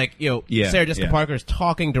there's like Yeah, Sarah Jessica yeah. Parker is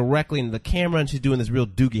talking directly into the camera and she's doing this real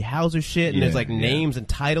Doogie Howser shit, and Yeah, there's like yeah. names and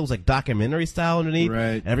titles like documentary style underneath, Right.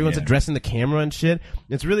 and everyone's Yeah. addressing the camera and shit.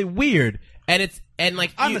 It's really weird, and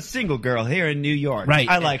like I'm you- a single girl here in New York. Right.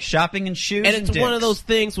 I like shopping and shoes. and it's one of dicks. those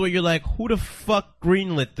things where you're like, who the fuck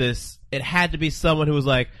greenlit this? It had to be someone who was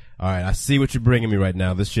like, all right, I see what you're bringing me right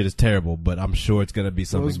now. This shit is terrible, but I'm sure it's going to be It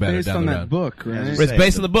something was better based down on the that road. book, right? Yeah, It's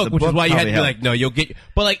based on the book, The which is book why you had to probably be helped. like, no, you'll get.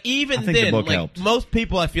 But like even I think the then, book like helped. most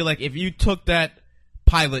people, I feel like if you took that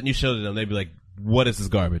pilot and you showed it to them, they'd be like, "What is this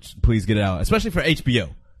garbage? Please get it out." Especially for HBO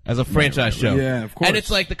as a franchise show. Yeah, of course. And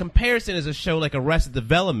it's like the comparison is a show like Arrested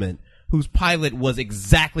Development, whose pilot was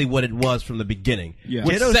exactly what it was from the beginning. Yeah.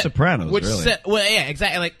 Which Ditto Sopranos, which really. well, yeah,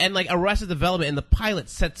 exactly. Like Arrested Development and the pilot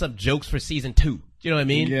sets up jokes for season 2. Do you know what I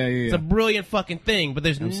mean? Yeah. It's a brilliant fucking thing, but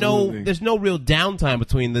there's Absolutely. no real downtime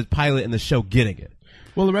between the pilot and the show getting it.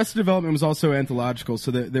 Well, Arrested Development was also anthological,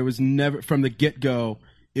 so that there was never, from the get-go,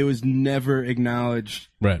 it was never acknowledged,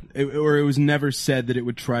 Right. or it was never said that it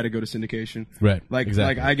would try to go to syndication. Right, Like,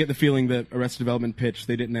 exactly. like I get the feeling that Arrested Development pitched,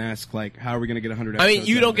 they didn't ask, like, how are we going to get 100 I episodes? mean,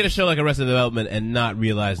 you out don't of get a this? show like Arrested Development and not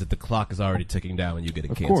realize that the clock is already ticking down when you get it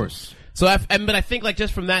canceled. course. So, but I think like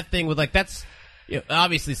just from that thing with like that's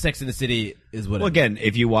obviously Sex and the City is what. Well, again,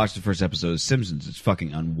 if you watch the first episode of Simpsons, it's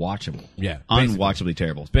fucking unwatchable. Yeah, basically. Unwatchably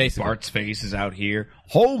terrible. Basically. Bart's face is out here.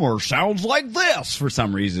 Homer sounds like this for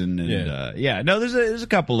some reason. And, no, there's a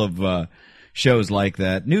couple of shows like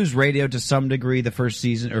that. News Radio to some degree, the first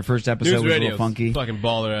season or first episode News was a Radio, little funky. fucking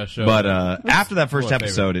baller ass show. But after that first one of my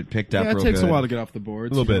episode, it picked up Yeah, it real takes good. a while to get off the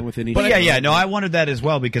boards. A little bit. With any But no, I wanted that as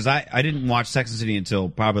well because I didn't watch Sex and the City until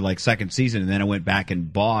probably like second season, and then I went back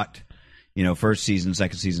and bought first season,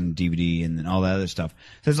 second season DVD, and then all that other stuff.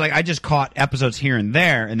 So it's like I just caught episodes here and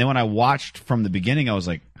there, and then when I watched from the beginning, I was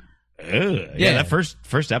like, ugh. Yeah, that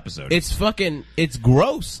first episode. It's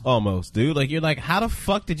gross almost, dude. Like, you're like, how the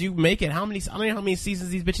fuck did you make it? I don't know how many seasons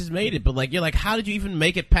these bitches made it, but like, you're like, how did you even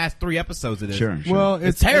make it past 3 episodes of this? Sure. Well,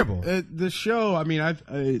 it's terrible. The show, I mean,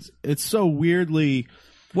 it's so weirdly.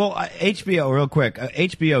 Well, HBO, real quick,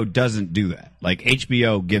 HBO doesn't do that. Like,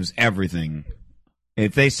 HBO gives everything.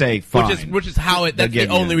 If they say fine, which is how it. That's the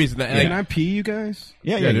only reason that. Can I pee, you guys?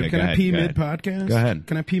 Yeah. Can I pee mid podcast? Go ahead.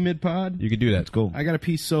 Can I pee mid pod? You can do that. It's cool. I gotta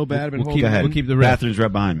pee so bad. I've been We'll holding. Go ahead. We'll keep the rest. Bathroom's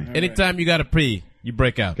right behind me. Anytime you got to pee, you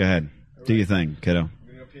break out. Go ahead. Do your thing, kiddo.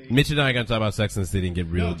 Mitch and I are gonna talk about Sex and the City and get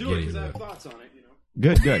real giddy. because I have thoughts on it. You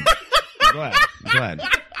know. Good. Go ahead.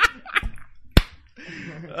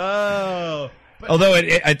 Oh. Although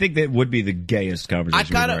I think that would be the gayest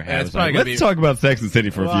conversation we've ever had. it's probably gonna Let's be- talk about Sex and the City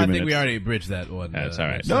for a Well, few I minutes. think we already bridged that one. That's all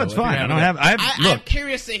right. so No, it's if you're fine. having I'm I'm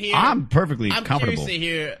curious to hear. I'm perfectly I'm comfortable.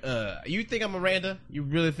 curious to hear. You think I'm Miranda? You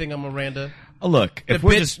really think I'm Miranda? Look, The if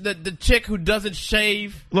we're bitch, just the chick who doesn't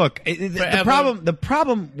shave. look, the Forever.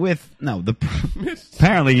 problem with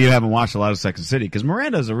apparently you haven't watched a lot of Sex and the City because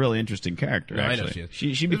Miranda is a really interesting character. No, I know actually,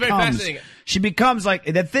 she is. she It's very becomes fascinating. she becomes like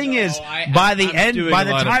the thing is I'm by the doing a lot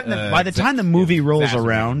of, by the time the movie rolls exaggerating.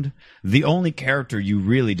 around, the only character you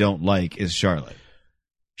really don't like is Charlotte.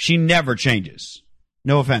 She never changes.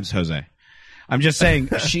 No offense, Jose. I'm just saying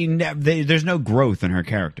there's no growth in her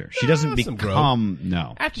character. She doesn't some growth. become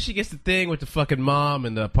no. After she gets the thing with the fucking mom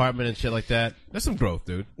and the apartment and shit like that, there's some growth,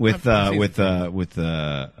 dude. With I've seen the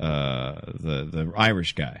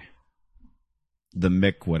Irish guy, the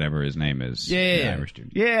Mick, whatever his name is. The Yeah. Irish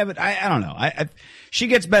dude. Yeah, but I don't know. She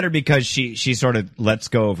gets better because she sort of lets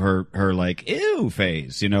go of her like ew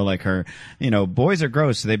phase. Like her, boys are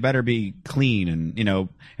gross, so they better be clean,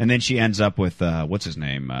 and then she ends up with what's his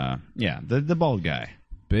name? The bald guy.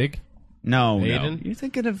 Big. No, Aiden? You're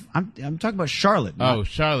thinking of I'm talking about Charlotte. Oh,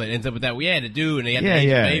 Charlotte ends up with that. Yeah, the dude, and they got the Yeah,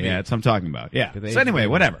 Asian baby. that's what I'm talking about. Yeah. The So anyway,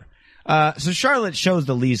 Asian whatever. So Charlotte shows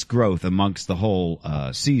the least growth amongst the whole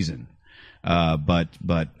season,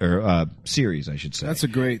 series, I should say. That's a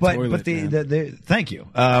great but toilet, but man. the thank you.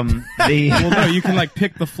 Well, no, you can like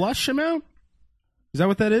pick the flush amount. Is that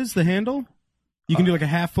what that is? The handle? You can do like a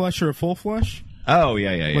half flush or a full flush. Oh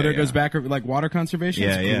yeah. Whether it goes back or like water conservation.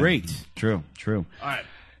 Yeah, It's yeah. great. True. All right.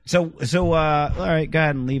 So all right, go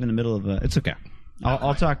ahead and leave in the middle of it's okay.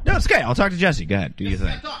 I'll talk. No, it's okay. I'll talk to Jesse. Go ahead, do your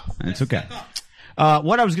thing. It's okay.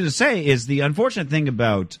 What I was going to say is the unfortunate thing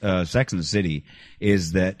about Sex and the City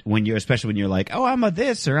is that especially when you're like, oh, I'm a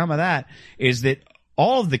this or I'm a that, is that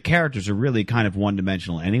all of the characters are really kind of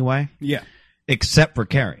one-dimensional anyway. Yeah. Except for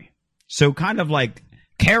Carrie. So kind of like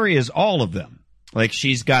Carrie is all of them. Like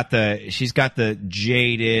she's got the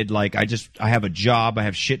jaded, like I have a job, I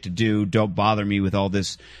have shit to do, don't bother me with all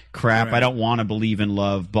this crap. Right. I don't want to believe in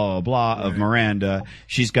love, blah blah blah of Miranda.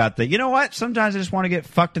 She's got the, you know what? Sometimes I just want to get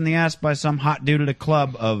fucked in the ass by some hot dude at a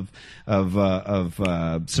club of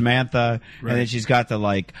Samantha. Right. And then she's got the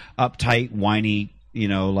like uptight, whiny,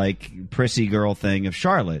 like prissy girl thing of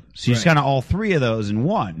Charlotte. So she's Right. kind of all three of those in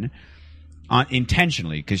one.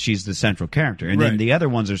 Intentionally, because she's the central character, and then Right. the other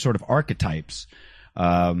ones are sort of archetypes,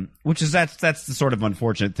 which is that's the sort of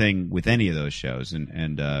unfortunate thing with any of those shows.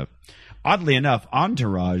 And oddly enough,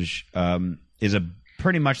 Entourage is a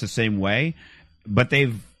pretty much the same way, but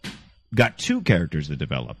they've got two characters that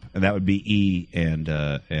develop, and that would be E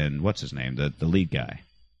and what's his name, the lead guy.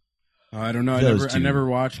 I don't know. I Those never, two. I never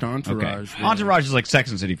watched Okay, Entourage. Entourage is like Sex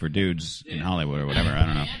and the City for dudes in Hollywood or whatever. I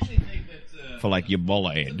don't know, I actually think that for like your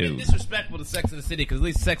bully it's a bit dude. disrespectful to Sex and the City because at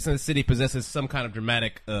least Sex and the City possesses some kind of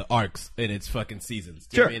dramatic arcs in its fucking seasons.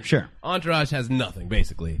 Do you know what I mean? Sure. Entourage has nothing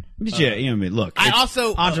basically. But yeah, you know what I mean. Look, I it's-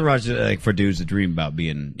 also, Entourage like for dudes that dream about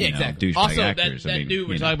being Yeah, exactly. douchebag Also, actors. that I mean, dude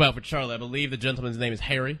we're you know. talking about for Charlotte, I believe the gentleman's name is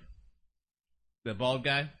Harry, the bald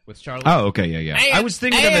guy with Charlotte. Oh, okay, yeah. And- I was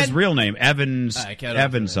thinking of his and- real name, Evans. I can't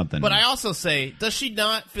Evans remember. something. But I also say, does she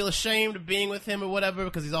not feel ashamed of being with him or whatever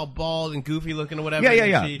because he's all bald and goofy looking or whatever?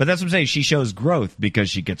 yeah. And she- But that's what I'm saying. She shows growth because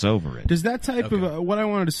she gets over it. Does that type of what I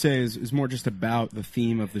wanted to say is more just about the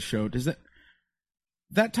theme of the show? Does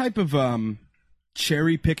that type of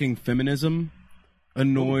cherry picking feminism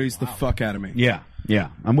annoys the fuck out of me? Yeah.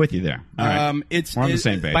 I'm with you there. All right. We're on the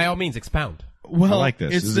same page. by all means, expound. Well, I like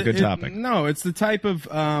this. it's This is a good the- topic. No, it's the type of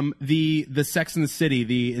the Sex and the City,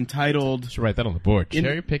 the entitled, Should write that on the board. In-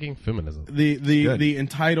 Cherry picking feminism. the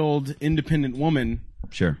entitled independent woman.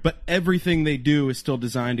 Sure. But everything they do is still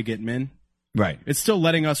designed to get men. Right. It's still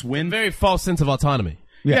letting us win. Very false sense of autonomy.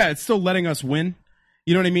 Yeah, it's still letting us win.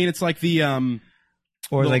 You know what I mean? It's like the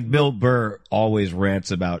Or like Bill Burr always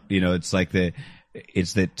rants about, it's like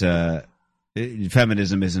it's that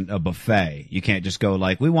feminism isn't a buffet. You can't just go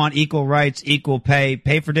like, we want equal rights, equal pay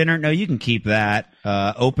for dinner. No, you can keep that.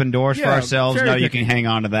 Open doors for ourselves. No, you can hang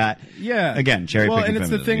on to that. Yeah. Again, cherry picking. Well, and it's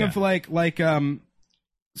the thing feminism, of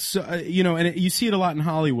so you know, and you see it a lot in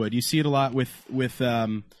Hollywood. You see it a lot with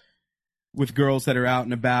girls that are out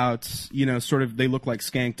and about. You know, sort of they look like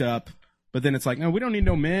skanked up, but then it's like, no, we don't need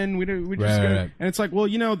no men. We just gotta, right. and it's like, well,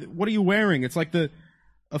 you know, what are you wearing? It's like a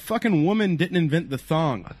fucking woman didn't invent the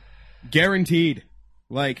thong. Guaranteed.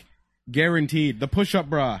 Like, guaranteed. The push-up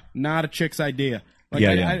bra, not a chick's idea. Like,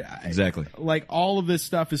 exactly. Like, all of this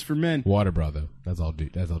stuff is for men. Water bra though. That's all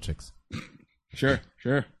chicks. Sure.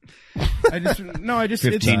 I just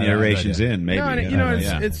 15 iterations in, maybe. No, and, you know,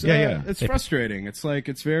 it's frustrating. It's like,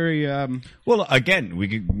 it's very, Well, again, we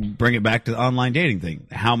could bring it back to the online dating thing.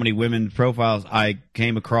 How many women profiles I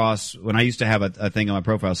came across when I used to have a thing on my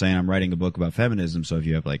profile saying I'm writing a book about feminism, so if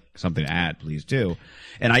you have like something to add, please do.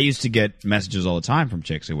 And I used to get messages all the time from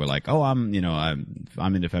chicks who were like, "Oh, I'm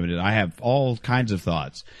into feminism. I have all kinds of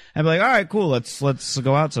thoughts." I'd be like, "All right, cool. Let's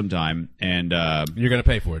go out sometime." And you're gonna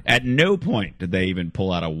pay for it. At no point did they even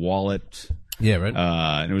pull out a wallet. Yeah, right.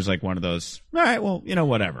 And it was like one of those, all right, well, you know,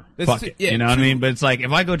 whatever. Fuck it. Yeah, you know what I mean? But it's like,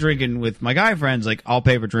 if I go drinking with my guy friends, like, I'll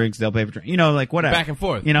pay for drinks, they'll pay for drinks. You know, like, whatever. Back and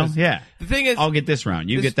forth. You know, yeah. The thing is, I'll get this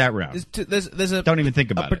round. You get that round. There's a Don't even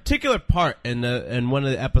think about a particular part in one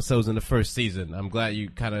of the episodes in the first season. I'm glad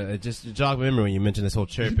you kind of just jogged my memory when you mentioned this whole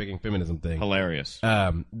cherry picking feminism thing. Hilarious.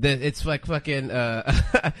 It's like fucking.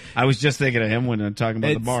 I was just thinking of him when I'm talking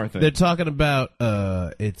about the bar thing. They're talking about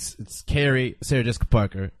it's Carrie, Sarah Jessica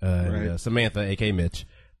Parker, and Samantha, aka Mitch.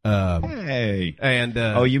 Hey. And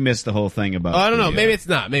you missed the whole thing about. Oh, I don't know. Maybe it's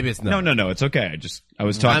not. No. It's okay. I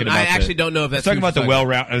was talking about. I actually don't know if that's. I was talking about the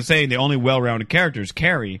well-rounded. I was saying the only well-rounded character is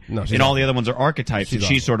Carrie, and all the other ones are archetypes, and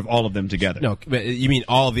she's sort of all of them together. No, you mean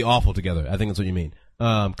all of the awful together. I think that's what you mean.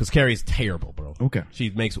 Because Carrie's terrible, bro. Okay. She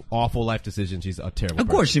makes awful life decisions. She's a terrible Of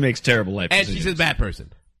course she makes terrible life decisions. And she's a bad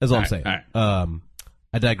person. That's all I'm saying. All right.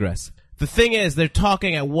 I digress. The thing is, they're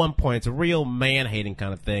talking at one point, it's a real man-hating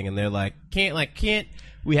kind of thing, and they're like, can't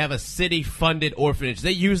we have a city-funded orphanage?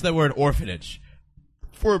 They use the word orphanage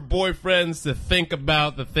for boyfriends to think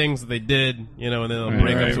about the things that they did, you know, and then they'll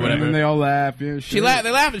break up or whatever. And they all laugh. Yeah,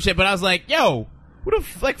 they laugh and shit, but I was like, yo,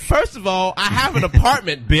 first of all, I have an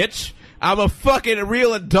apartment, bitch. I'm a fucking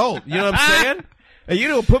real adult. You know what I'm saying? And you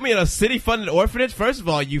don't put me in a city-funded orphanage? First of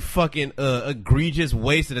all, you fucking egregious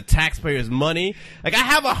waste of the taxpayers' money. Like, I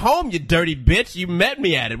have a home, you dirty bitch. You met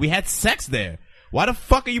me at it. We had sex there. Why the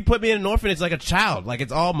fuck are you putting me in an orphanage like a child? Like,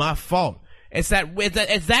 it's all my fault. It's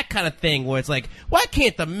that kind of thing where it's like, why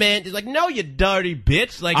can't the men? It's like, no, you dirty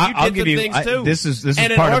bitch. Like, you did some things too. This is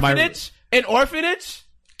and part of an orphanage?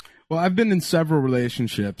 Well, I've been in several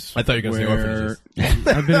relationships. I thought you were going to say orphanages.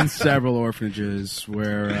 I've been in several orphanages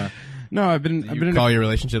where. No, I've been in. Call your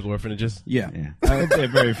relationships orphanages? Yeah. They're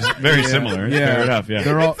very similar. Yeah. Fair enough. Yeah.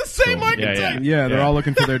 They're all the same archetype. Yeah, they're all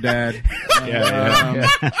looking for their dad.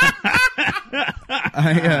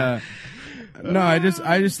 No, I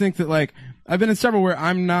just think that, like, I've been in several where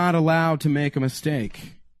I'm not allowed to make a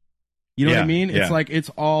mistake. You know what I mean? Yeah. It's like, it's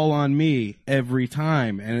all on me every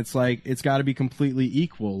time, and it's like, it's got to be completely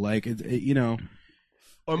equal. Like, you know.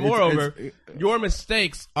 Or moreover, your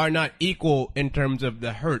mistakes are not equal in terms of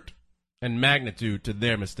the hurt and magnitude to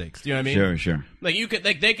their mistakes. Do you know what I mean? Sure. Like,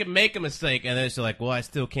 they could make a mistake, and then it's like, well, I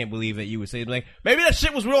still can't believe that you would say, like, maybe that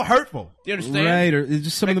shit was real hurtful. Do you understand? Right, or it's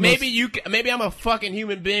just some like, of the maybe I'm a fucking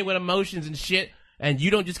human being with emotions and shit, and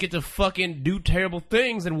you don't just get to fucking do terrible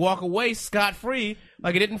things and walk away scot-free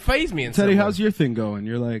like it didn't faze me in some Teddy, way. how's your thing going?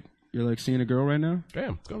 You're like seeing a girl right now?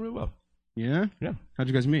 Damn, it's going real well. Yeah? Yeah. How'd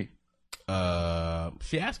you guys meet?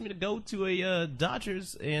 She asked me to go to a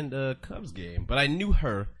Dodgers and Cubs game, but I knew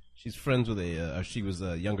her. She's friends with she was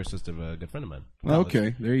a younger sister of a good friend of mine.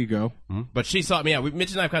 Okay, there you go. Mm-hmm. But she sought me out.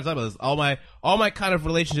 Mitch and I have kind of talked about this. All my kind of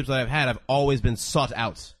relationships that I've had, I've always been sought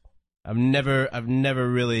out. I've never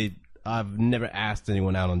asked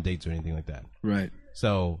anyone out on dates or anything like that. Right.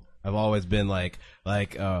 So I've always been like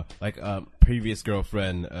a previous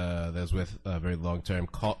girlfriend that was with very long term.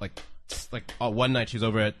 One night she was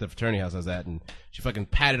over at the fraternity house I was at, and she fucking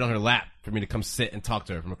patted on her lap for me to come sit and talk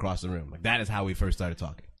to her from across the room. Like, that is how we first started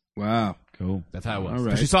talking. Wow, cool. That's how it was. All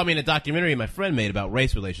right. She saw me in a documentary my friend made about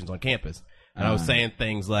race relations on campus, and I was saying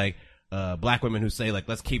things like black women who say, like,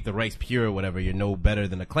 let's keep the race pure or whatever. You're no better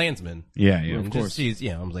than a Klansman. Yeah, And of course. I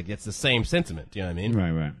was like, it's the same sentiment. You know what I mean?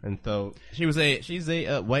 Right. And so she's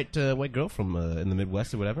a white girl from in the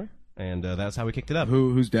Midwest or whatever, and that's how we kicked it up.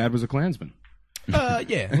 Whose dad was a Klansman? Yeah.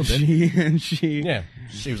 a little bit. Yeah.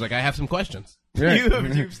 She was like, I have some questions. Right.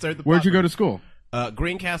 You've stirred the pot. Where'd you go to school?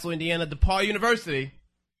 Greencastle, Indiana, DePaul University.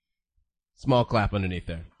 Small clap underneath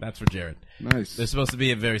there. That's for Jared. Nice. There's supposed to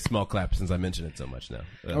be a very small clap since I mentioned it so much now.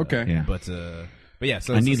 Okay. Yeah. But yeah.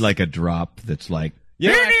 So I it's need just- like a drop that's like.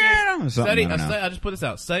 Yeah, or something, Study, I don't know. I'll just put this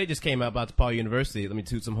out. Study just came out about DePaul University. Let me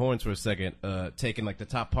toot some horns for a second. Taking like the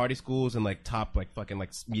top party schools and like top like fucking like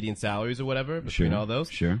median salaries or whatever between Sure, all those.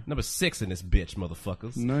 sure. Number 6 in this bitch,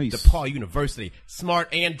 motherfuckers. Nice. DePaul University, smart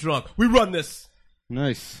and drunk. We run this.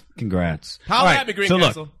 Nice. Congrats. Holla All right, at me, Green so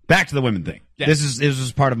Castle. look, back to the women thing. Yeah. This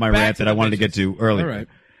is part of my Back rant to that I the wanted to get bitches. to earlier. All right.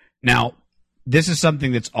 Now, this is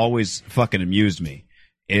something that's always fucking amused me,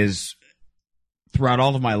 is throughout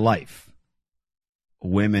all of my life,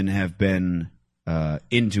 women have been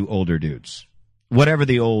into older dudes. Whatever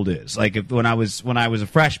the old is. Like when I was a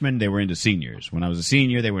freshman, they were into seniors. When I was a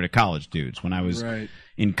senior, they were into college dudes. When I was Right.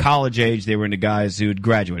 in college age, they were into guys who had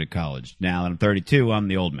graduated college. Now that I'm 32, I'm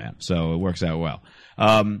the old man, so it works out well.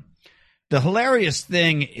 The hilarious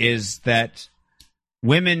thing is that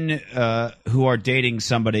women who are dating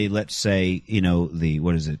somebody, let's say,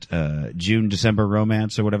 June, December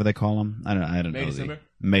romance or whatever they call them. I don't know. December?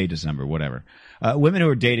 May, December, whatever. Women who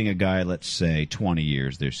are dating a guy, let's say 20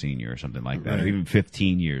 years their senior or something like that, or Right. even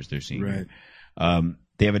 15 years their senior.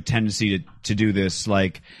 They have a tendency to do this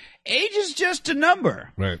like, age is just a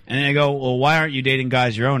number. Right. And they go, well, why aren't you dating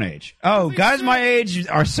guys your own age? Oh, guys my age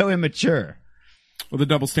are so immature. Well, the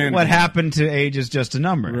double standard. What happened to age is just a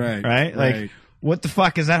number. Right, Right? Like, right. what the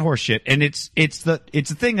fuck is that horse shit? And it's the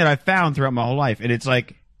thing that I found throughout my whole life. And it's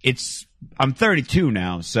like, I'm 32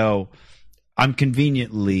 now, so I'm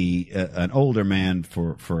conveniently an older man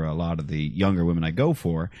for a lot of the younger women I go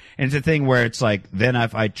for. And it's a thing where it's like, then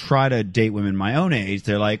if I try to date women my own age,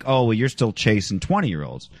 they're like, oh, well, you're still chasing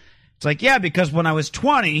 20-year-olds. It's like, yeah, because when I was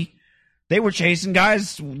 20, they were chasing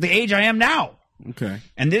guys the age I am now. Okay.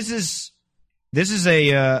 And this is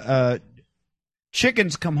a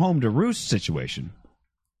chickens come home to roost situation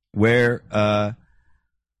where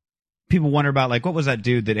people wonder about, like, what was that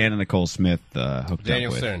dude that Anna Nicole Smith hooked Daniel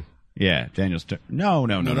up with? Stern. Yeah, Daniel Stern. No,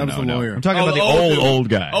 that was the lawyer. I'm talking about the old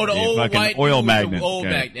guy. Oh, the old fucking white oil dude, magnate. the old Yeah.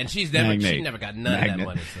 magnate. And she never got none of that Magnate.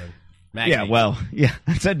 money, son. Yeah, Magnate. well, yeah,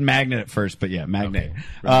 I said magnet at first, but yeah, magnate.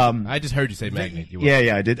 Okay. I just heard you say magnate. You were-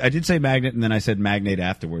 Yeah, I did say magnet, and then I said magnate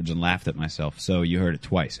afterwards and laughed at myself, so you heard it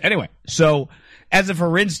twice. Anyway, so, as a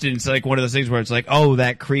for instance, like one of those things where it's like, oh,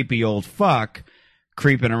 that creepy old fuck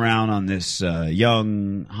creeping around on this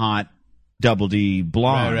young, hot, double D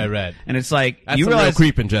blonde. Right. And it's like, That's you some real realize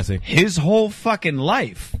creeping, Jesse. his whole fucking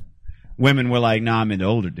life, women were like, nah, I'm into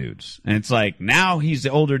older dudes. And it's like, now he's the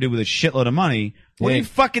older dude with a shitload of money. What do Yeah. you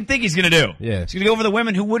fucking think he's gonna do? Yeah. He's gonna go for the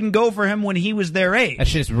women who wouldn't go for him when he was their age. That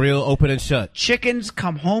shit's real open and shut. Chickens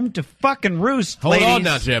come home to fucking roost, Hold ladies. on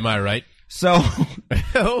now, Jeremiah, right? So,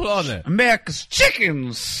 Hold on there. America's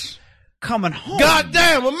chickens coming home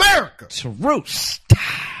Goddamn America! to roost.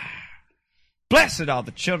 Blessed are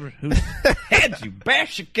the children whose heads you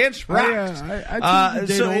bash against rocks. I date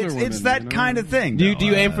So older it's women, that you know? kind of thing. Do you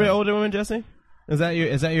though. aim for older women, Jesse? Is that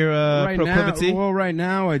your right proclivity? now, well, right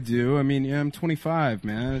now I do. I mean, yeah, I'm 25,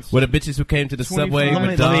 man. It's What the bitches who came to the 25. subway Let with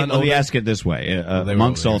me Don older? ask it this way: they were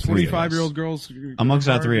amongst older. all three of us, 25-year-old girls. amongst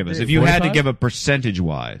all three of us, if you had to 45? give a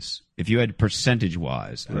percentage-wise, of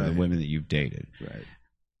the women that you've dated, Right.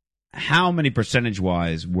 how many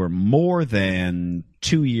percentage-wise were more than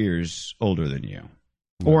 2 years older than you?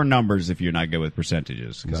 Or numbers if you're not good with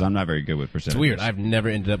percentages, because I'm not very good with percentages. It's weird. I've never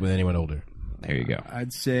ended up with anyone older. There you go.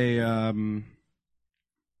 I'd say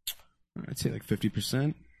like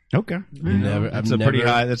 50%. Okay. That's a pretty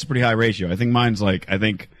high. That's a pretty high ratio. I think mine's like. I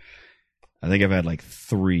think I've had like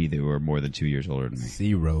 3 that were more than 2 years older than me.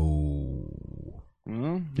 0.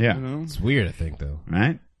 Well, Yeah. you know. It's weird, I think, though.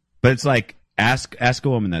 Right? But it's like ask a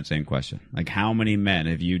woman that same question. Like, how many men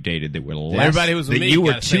have you dated that were less Everybody who's with that me you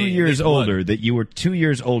were gotta 2 say at years least older one. that you were 2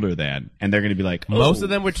 years older than, and they're going to be like, Most oh.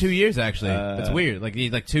 of them were 2 years, actually. That's weird.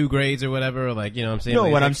 Like 2 grades or whatever. Or like, you know what I'm saying? No,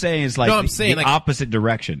 like, what I'm saying is like No, I'm saying, the like- opposite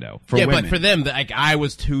direction though. For yeah, women. but for them, like I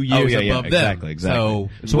was 2 years above them. Exactly. So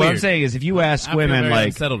what I'm weird. saying is, if you ask I feel women very like,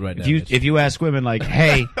 unsettled right now, Mitch. if you ask women like,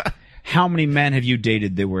 hey, how many men have you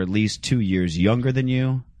dated that were at least 2 years younger than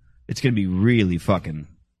you? It's going to be really fucking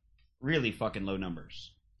low numbers.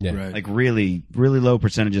 Yeah. Right. Like really low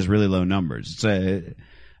percentages, really low numbers. It's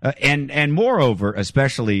and moreover,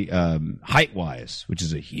 especially height wise, which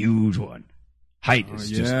is a huge one. Height is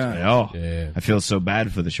just Yeah. I feel so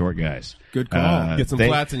bad for the short guys. Good call. Get some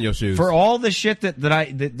flats in your shoes. For all the shit that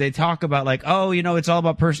they talk about, like, oh, you know, it's all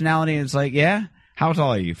about personality, and it's like, yeah, how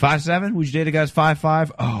tall are you? 5'7"? Would you date a guy's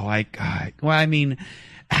 5'5"? Oh, well, I mean,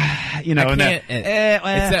 you know, I and can't.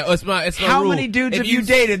 It's my how rule. many dudes If have you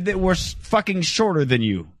dated that were fucking shorter than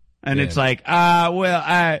you? And Yeah. it's like,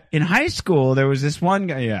 in high school, there was this one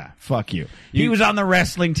guy. Yeah, fuck you. He was on the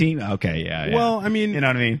wrestling team. Okay, yeah. Well, I mean, you know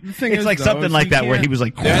what I mean? the thing It's is, like though, something is like you that where can't- he was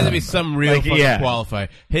like, There has to be some real Like, fucking yeah. qualifier.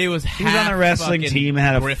 He was he was on the wrestling team and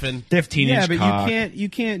had a Griffin. 15-inch Yeah, but cock. you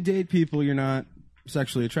can't date people you're not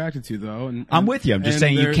sexually attracted to, though. And I'm with you. I'm just and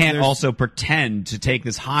saying you there- can't there's- also pretend to take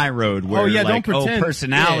this high road where, Oh, yeah, like, don't pretend.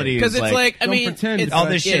 personality Because is it's like, I don't mean, pretend. it's all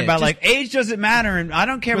this shit yeah, about just- like age doesn't matter, and I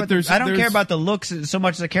don't care But about I don't care about the looks so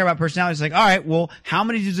much as I care about personality. It's like, all right, well, how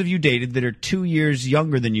many dudes have you dated that are 2 years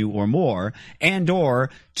younger than you or more, and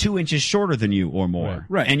or 2 inches shorter than you or more?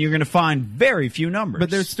 Right. And you're going to find very few numbers.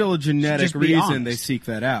 But there's still a genetic Just be reason honest. they seek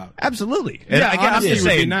that out. Absolutely. Yeah, I'm honesty just would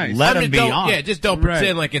be saying, nice. let Or them be don't- honest. Yeah, just don't Right,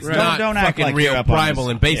 pretend like it's right. not Don't act fucking like real you're up on primal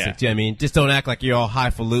this. and basic. Yeah. Do you know what I mean? Just don't act like you're all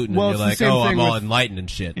highfalutin Well, and it's you're the like, same oh, thing I'm all with- enlightened and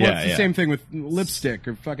shit. Well, Yeah, it's the same thing with lipstick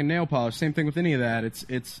or fucking nail polish. Same thing with any of that.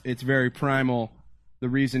 It's very primal. The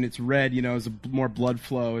reason it's red, is more blood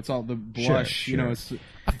flow. It's all the blush, Sure. It's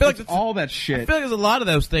I feel like it's that's- all that I shit. feel like there's a lot of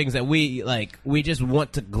those things that we just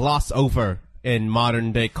want to gloss over in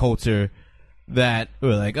modern day culture. That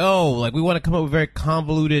we're like, we want to come up with very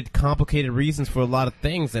convoluted, complicated reasons for a lot of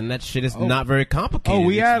things, and that shit is not very complicated. Oh,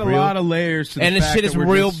 we It's add a real- lot of layers to the and this fact shit is that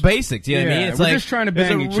we're real just- basic. Do you know what I mean? Yeah, It's we're like just trying to there's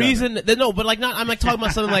bang a each reason. No, but like not. I'm like talking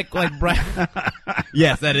about something like bright.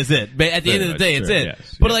 Yes, that is it. But at the end of the day, it's Sure, it.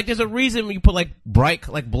 yes, But yeah. like, there's a reason when you put like bright,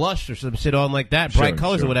 like blush or some shit on like that, bright Sure,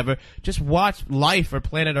 colors sure. or whatever. Just watch Life or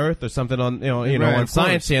Planet Earth or something on Right, on of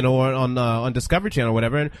Science course. Channel or on Discovery Channel or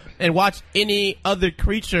whatever, and watch any other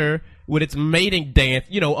creature with its mating dance.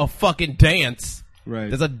 A fucking dance. Right.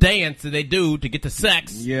 There's a dance that they do to get to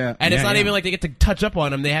sex. Yeah. And it's Yeah, not yeah. even like they get to touch up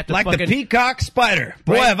on them. They have to like fucking the peacock spider.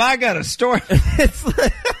 Boy, Right. have I got a story.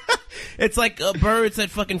 it's like birds that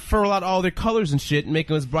fucking furl out all their colors and shit and make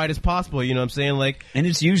them as bright as possible. You know what I'm saying? Like, And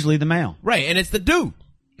it's usually the male. right. And it's the dude.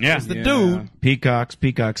 Yeah. It's the Yeah. dude. Peacock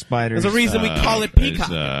spiders. There's a reason we call it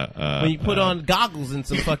peacock. is, when you put on goggles and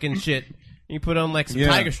some fucking shit, you put on like some Yeah.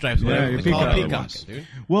 tiger stripes or Yeah, whatever. your We call it peacock. peacock, ones. dude.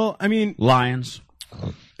 Well, I mean, lions.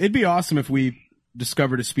 it'd be awesome if we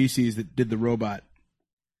discovered a species that did the robot,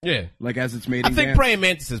 Yeah. like as its mating I think dance. praying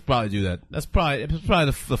mantises probably do that. It's probably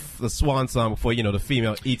the swan song before the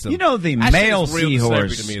female eats them. You know the That shit male is real disturbing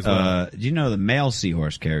seahorse. to me as well. You know the male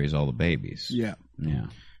seahorse carries all the babies. Yeah. Yeah.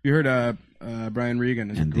 You heard Brian Regan.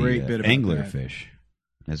 There's And a great the bit about that. anglerfish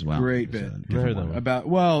as well. Great There's bit. a Never different heard that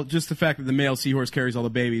one. one. About just the fact that the male seahorse carries all the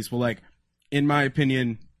babies. Well, like in my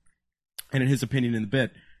opinion, and in his opinion in the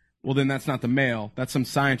bit, well then that's not the male. That's some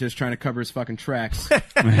scientist trying to cover his fucking tracks.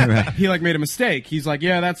 Right. He like made a mistake. He's like,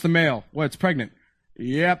 yeah, that's the male. What? It's pregnant.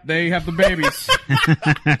 Yep, they have the babies.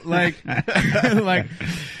 like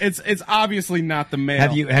it's obviously not the male.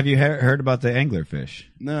 Have you heard about the anglerfish?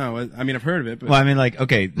 No, I mean I've heard of it, but Well, I mean, like,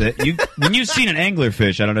 okay, when you've seen an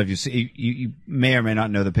anglerfish, I don't know if you see, you may or may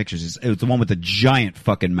not know the pictures. It's the one with the giant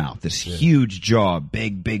fucking mouth, this huge jaw,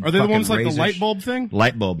 big. are they the fucking ones like the razor light bulb thing?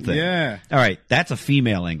 Light bulb thing. Yeah. All right, that's a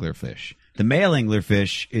female anglerfish. The male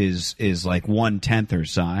anglerfish is like 1/10 her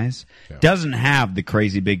size. Doesn't have the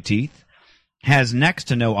crazy big teeth. Has next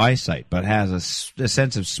to no eyesight, but has a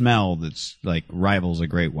sense of smell that's like rivals a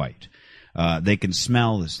great white. They can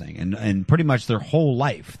smell this thing, and pretty much their whole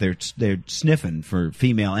life they're sniffing for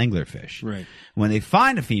female anglerfish. Right. When they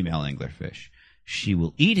find a female anglerfish, she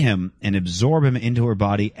will eat him and absorb him into her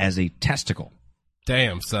body as a testicle.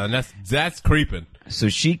 Damn, son, that's creeping. So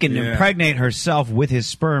she can Yeah. impregnate herself with his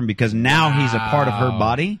sperm because now he's a part of her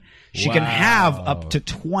body. She can have up to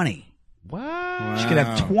 20. What? She could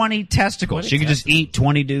have 20 testicles. 20 She could just eat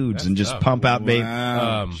 20 dudes That's and just tough. pump out baby.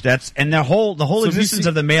 Wow. And the whole So if you existence see-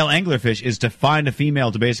 of the male anglerfish is to find a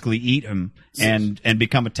female to basically eat him and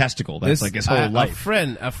become a testicle. That's like his whole A life.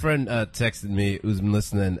 friend texted me who's been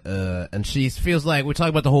listening, and she feels like we're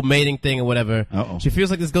talking about the whole mating thing or whatever. Uh-oh. She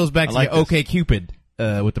feels like this goes back I to like your this. OK Cupid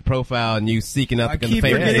with the profile and you seeking up I the keep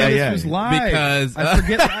famous. forgetting yeah, this yeah. was live. Because, I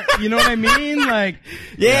forget. You know what I mean? Like,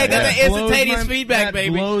 Yeah, got that the blows instantaneous my- feedback, that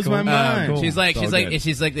baby. blows my mind. Cool. She's like, It's all good.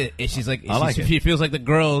 she's like, I like it. she feels like the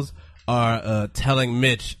girls are telling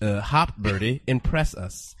Mitch, "Hop, Birdie, impress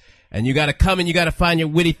us." And you got to come and you got to find your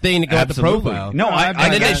witty thing to go with the Absolutely. profile. No, I and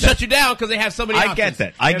then they get that. shut you down because they have so many I options. get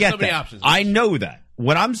that. They I have get so many that. options. I know that.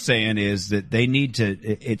 What I'm saying is that they need to.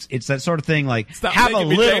 It's that sort of thing. Like Stop have a making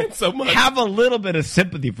me little, dance so much. have a little bit of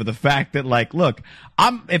sympathy for the fact that, like, look,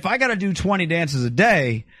 if I got to do 20 dances a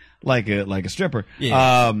day, like a stripper,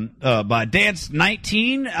 Yeah. by dance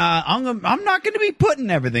 19, I'm not going to be putting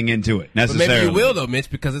everything into it But necessarily. maybe you will though, Mitch,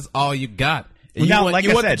 because it's all you got. And Now, you want, like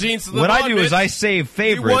you I want said, the jeans to live what I on, do Mitch. is I save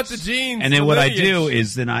favorites. want the genes, and then the what I lineage. do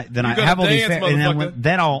is then I You have all gotta these, dance, and motherfucker.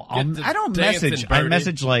 then I'll Get to I don't dancing, message. I Birdie.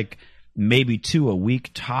 message like maybe 2 a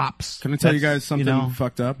week tops. Can I tell you That's, guys something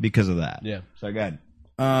fucked up? Because of that. Yeah. So go ahead.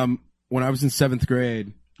 When I was in 7th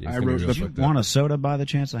grade, I wrote Do you want a soda by the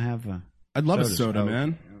chance? I have. I'd love sodas. a soda, Oh.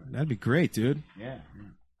 man. That'd be great, dude. Yeah.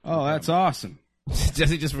 Oh, that's awesome.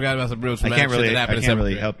 Jesse just forgot about some real I traumatic can't really. shit that I happened in can't 7th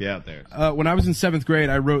really grade. help you out there. When I was in 7th grade,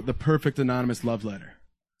 I wrote the perfect anonymous love letter.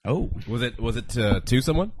 Oh. Was it to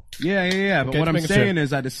someone? Yeah. But Okay, what just I'm making saying sure.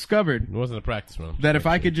 is I discovered It wasn't a practice run. that if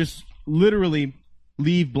I could just literally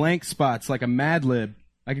leave blank spots like a Mad Lib,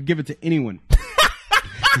 I could give it to anyone.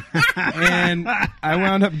 And I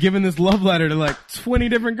wound up giving this love letter to like 20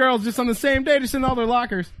 different girls just on the same day, just in all their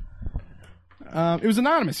lockers. It was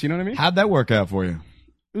anonymous, you know what I mean? How'd that work out for you?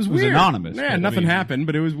 It was It was weird. anonymous. Yeah, I nothing mean- happened,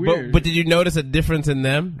 but it was weird. But did you notice a difference in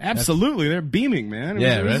them? Absolutely, they're beaming, man.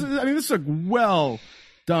 Yeah, this right? is, I mean, this is a well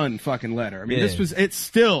done fucking letter. I mean, Yeah. it's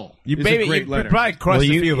still You is baby, a great you letter. probably crushed a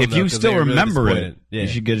few of them. if you though, 'cause still they were really remember it, disappointed. Yeah. you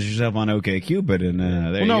should get yourself on OkCupid and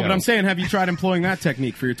there Well, you no, go. but I'm saying, have you tried employing that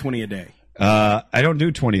technique for your 20 a day? I don't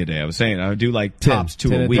do 20 a day. I was saying I would do like tops 2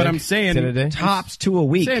 10 a a week. But I'm saying, 10 a day? Tops 2 a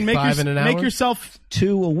week. saying make, 5 in an hour? make yourself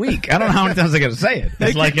 2 a week. I don't know how many times I got to say it.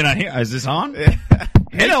 It's like, is this on?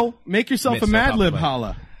 Hello. make yourself Mitch, a don't Mad talk Lib about it.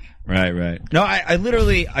 holla. Right. No, I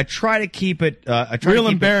literally, I try to keep it, I try Real to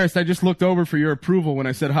keep embarrassed. I just looked over for your approval when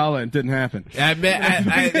I said holla and it didn't happen.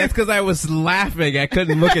 That's because I was laughing. I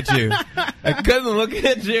couldn't look at you. I couldn't look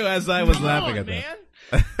at you as I was laughing at that.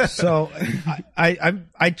 it. So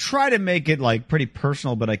I try to make it like pretty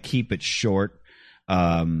personal, but I keep it short.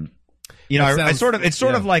 I sounds- sort of, it's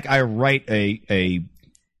sort yeah. of like I write a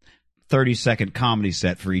 30-second comedy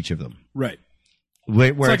set for each of them. Right.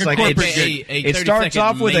 Where like it's a like corporate it's- gig. A it starts 30-second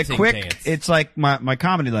off with a lacing quick. dance. It's like my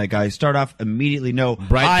comedy. Like I start off immediately. No,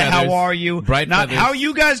 Bright hi, feathers, how are you? bright Not feathers. how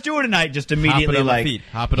you guys doing tonight. Just immediately on the like feet.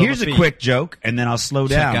 Hop it on here's the a feet. quick joke, and then I'll slow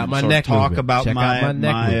Check down. out my sort of neck talk movement. about Check out my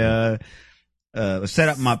neck set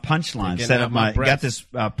up my punchline. Sticking Set out up my my breath. got this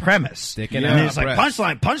premise. Sticking and out then my it's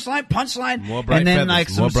like breath. punchline, More bright and then feathers. like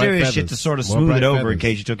some More bright serious feathers. shit to sort of More smooth bright it over feathers. in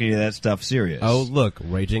case you took any of that stuff serious. Oh, look,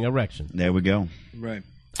 raging erection. there we go. Right.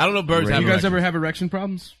 I don't know if birds have You guys erections. ever have erection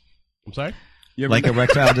problems? I'm sorry? You ever, Like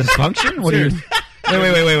erectile dysfunction? What do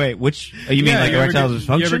you? Wait. Which you mean like you ever erectile get-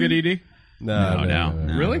 dysfunction? You ever get ED?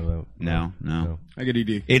 No. Really? No. I get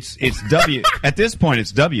ED. It's W. At this point,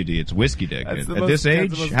 it's WD. It's whiskey dick. That's At the this most- that's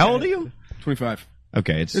age, the most- how old are you? 25.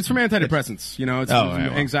 Okay, It's from antidepressants. You know, it's Oh, from right,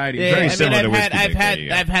 well. anxiety. Yeah, Very I similar mean, to whiskey dick, there you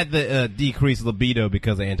go. I've had the decreased libido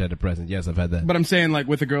because of antidepressants. Yes, I've had that. But I'm saying, like,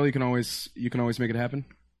 with a girl, you can always make it happen.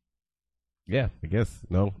 Yeah, I guess.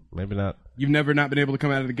 No, maybe not. You've never not been able to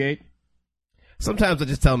come out of the gate. Sometimes I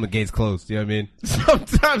just tell them the gate's closed. You know what I mean?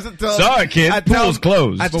 Sometimes I tell Sorry, kid. I tell Pool's them,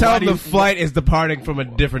 closed. I But tell why them do the you- flight is departing from a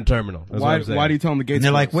different terminal. That's what Why? I'm saying. Why do you tell them the gate's And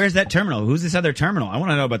they're like, closed? "Where's that terminal? Who's this other terminal? I want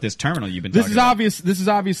to know about this terminal you've been This talking is about." obvious. This is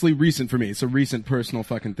obviously recent for me. It's a recent personal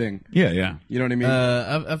fucking thing. Yeah. You know what I mean?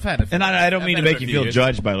 I've had it. And I don't I've mean to had it make for you a feel few years.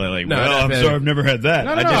 judged by like, No, well, I've I'm had sorry, it. I've never had that.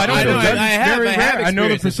 no, I just don't I feel know, judged. I It's have. very I have rare. I know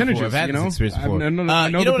the experienced this before. percentages. I've had You this know, experience I before. know You the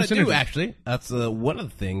know what I do percentages. actually? That's one of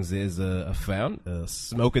the things is I found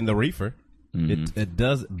smoking the reefer. It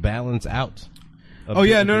does balance out. Oh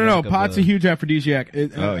yeah, no. Pot's a huge aphrodisiac.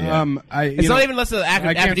 Oh, yeah. It's not even less of an I can't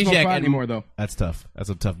smoke aphrodisiac pot anymore though. That's tough. That's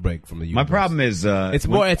a tough break from the universe. My problem is It's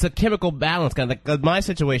more. It's a chemical balance kind of. Like, my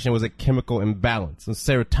situation was a chemical imbalance, and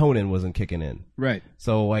serotonin wasn't kicking in. Right.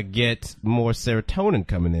 So I get more serotonin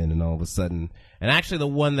coming in, and all of a sudden, and actually the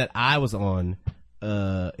one that I was on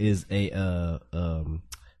is a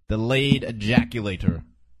delayed ejaculator.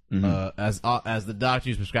 As the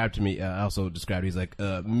doctors prescribed to me, also described. He's like,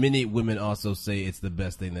 many women also say it's the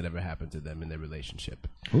best thing that ever happened to them in their relationship.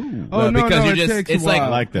 Oh no, because you it just- takes it's a like- while. I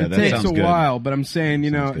like that. It That takes sounds a good. while, but I'm saying,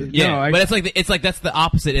 you know, Yeah, no, I, but it's like that's the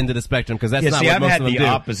opposite end of the spectrum because that's Yeah, not see, what I've most had of them the do.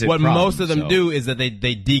 opposite What problem, most of them so- do is that they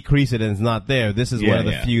decrease it and it's not there. This is one of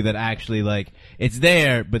the Yeah. few that actually like it's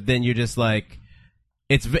there, but then you're just like.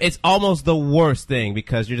 It's almost the worst thing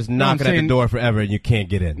because you're just knocking at the saying- door forever and you can't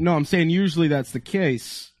get in. no, I'm saying usually that's the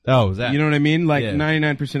case. Oh, is that? You know what I mean? Like Yeah.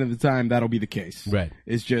 99% of the time, that'll be the case. Right.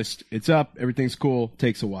 It's just it's up, everything's cool,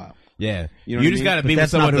 takes a while. Yeah. You know what I just mean? got to But be with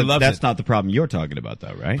that's someone not who loves that's it. not the problem you're talking about,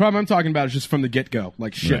 though, right? The problem I'm talking about is just from the get go.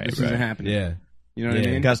 Like shit, Right, this right. isn't happening. Yeah. You know what I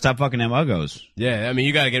Yeah. mean? Gotta stop fucking them uggos. Yeah. I mean,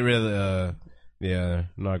 you got to get rid of the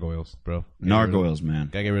nargoyles, bro. Nargoyles, man.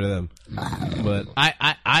 Gotta get rid of them. But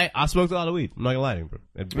I smoked a lot of weed. I'm not gonna lie to you, bro.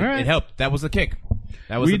 It right. helped. That was the kick.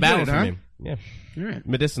 That was Weed the balance did it, for huh? me. Yeah. All right.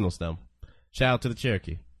 Medicinal stuff. Shout out to the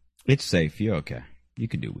Cherokee. It's safe. You're okay. You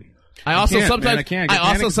can do weed. I also can't, sometimes man. I can't. I get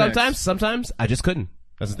also panic attacks. sometimes I just couldn't.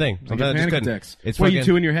 That's the thing. I Sometimes get I just panic couldn't. attacks. It's What, you fucking-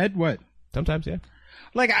 two in your head? What? Sometimes, yeah.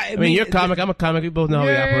 Like I mean, you're a comic. I'm a comic. We both know how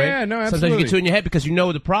we Yeah, operate. yeah, no, Sometimes you absolutely. get two in your head because you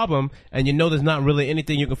know the problem and you know there's not really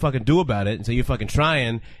anything you can fucking do about it. And so you're fucking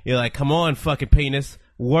trying. You're like, come on, fucking penis,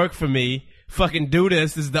 work for me. Fucking do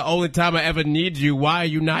this. This is the only time I ever need you. Why are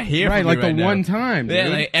you not here Right, for me like the now? one time, Yeah,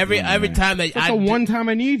 dude. like every time that That's the one time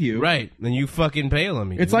I need you. Right, then you fucking bail on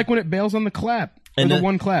me. It's dude. like when it bails on the clap. And the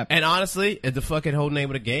one clap. And honestly, the fucking whole name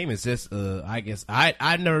of the game is just, I guess,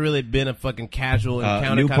 I've never really been a fucking casual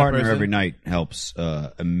encounter new kind partner of person. every night helps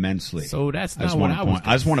immensely. So that's I just not what want I to was point.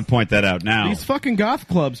 I just want to point that out now. These fucking goth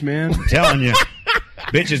clubs, man. I'm telling you,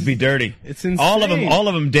 bitches be dirty. It's insane. All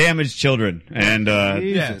of them damaged children and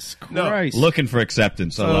Jesus No. Christ. looking for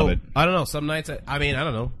acceptance. I So, love it. I don't know. Some nights, I mean, I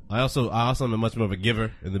don't know. I also am much more of a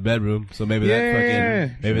giver in the bedroom, so maybe Yeah. that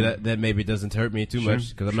fucking maybe that maybe doesn't hurt me too much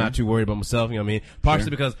because I'm not too worried about myself. You know what I mean? Partially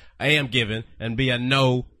because I am giving, and B, I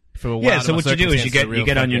know from a while. Yeah, so what you do is you get on your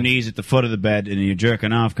fucking- knees at the foot of the bed and you're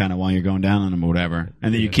jerking off kind of while you're going down on them or whatever,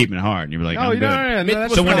 and then you keep it hard and you're like, Oh, I'm no, good.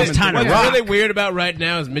 that's So when it's time to What's rock, really weird about right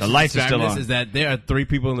now is Mitch The lights are still describing this on. is that there are 3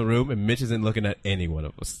 people in the room and Mitch isn't looking at any one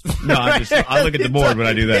of us. no, I look at the board when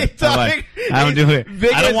I do that. He's I'm like, I don't do it.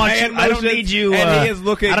 big I don't as want hand you. I don't motions, need you. and he is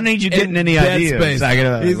looking I don't need you in getting any dead ideas. space. I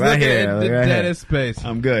gotta, He's right looking here, in the right here. deadest space.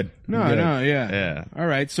 I'm good. No, I'm good. yeah. All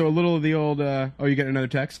right, so a little of the old, oh, you get another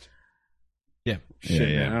text? Yeah. Shit,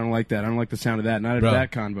 Yeah. man, I don't like that. I don't like the sound of that. Not after Bro.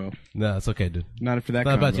 that convo. No, it's okay, dude. Not after that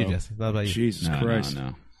Not convo. about you, Jesse. Not about you. Jesus No, Christ.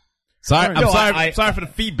 no. Sorry, No, I'm sorry. I- sorry for the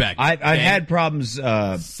feedback. I've gang. had problems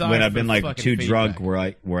Sorry when I've for been like fucking too feedback. drunk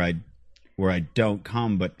where I don't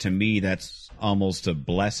come, but to me that's almost a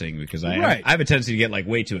blessing because I Right. have a tendency to get like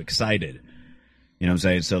way too excited. You know what I'm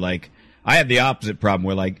saying? So like I have the opposite problem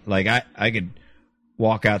where like I could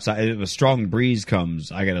walk outside if a strong breeze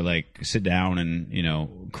comes, I gotta like sit down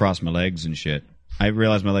and cross my legs and shit. I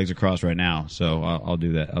realize my legs are crossed right now, so I'll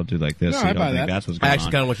do that. I'll do like this. No, so you I don't buy think that. that's what's I going actually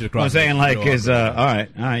on. kind of want you to cross. I'm saying like is all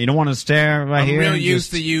right. You don't want to stare right I'm here. real and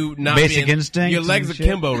used just to you not basic being, instincts. Your legs and are shit?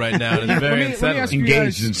 kimbo right now, and it's very let me ask you unsettling.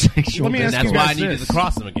 Engaged guys- in sexual. let me And ask that's you why I guys needed this. to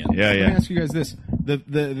cross them again. Yeah, Let me yeah. ask you guys this: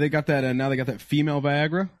 they got that now. They got that female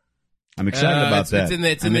Viagra. I'm excited about that. It's in the,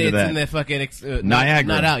 it's I'm in the, into it's that. in the fucking Niagara.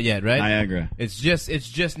 Not out yet, right? Niagara. It's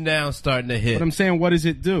just now starting to hit. But I'm saying, what does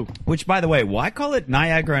it do? Which, by the way, why call it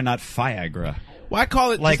Niagara and not Viagra? Why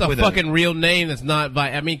call it Like just a with fucking real name that's not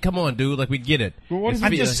I mean, come on, dude. Like, we get it. Well, what It's does it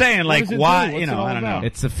I'm do? just saying, What like, does it why? do? What's it all I don't know. about?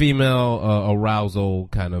 It's a female arousal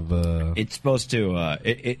kind of. It's supposed to.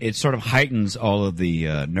 It sort of heightens all of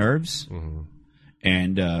the nerves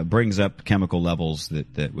and brings up chemical levels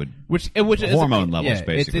that would which is hormone levels yeah,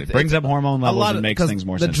 basically brings up hormone levels and makes 'cause things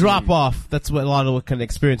more the sensitive. drop off. That's what a lot of what can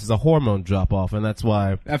experience is a hormone drop off, and that's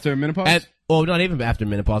why. After menopause? Well, not even after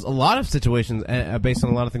menopause. A lot of situations, based on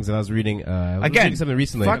a lot of things that I was reading. I was reading something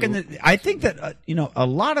recently. I think that a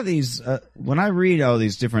lot of these when I read all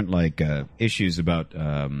these different like issues about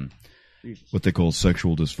what they call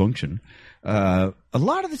sexual dysfunction, a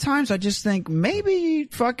lot of the times I just think maybe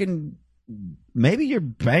you're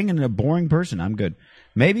banging a boring person. I'm good.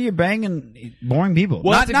 Maybe you're banging boring people.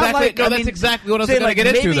 Well, that's exactly what I was say, gonna like, get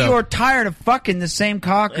into, maybe though. you're tired of fucking the same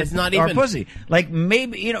cock It's not or even- pussy. Like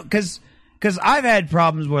maybe because I've had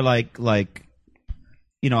problems where like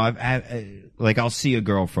I've had like I'll see a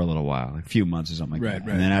girl for a little while, a few months or something like that,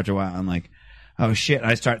 Right. and then after a while I'm like, oh shit,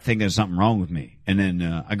 I start thinking there's something wrong with me, and then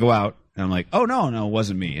I go out and I'm like, oh no, it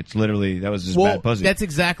wasn't me. It's literally that was just bad pussy. That's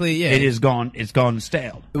exactly It is gone. It's gone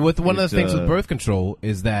stale. With one of It's, the things with birth control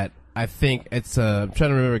is that I think it's I'm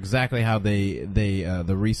trying to remember exactly how the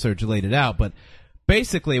research laid it out, but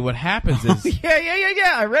basically what happens is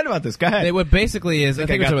Yeah. I read about this. Go ahead. what basically is I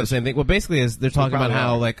think I we're got talking about the this. same thing. What basically is they're talking about probably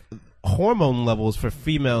how are. like hormone levels for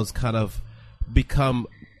females kind of become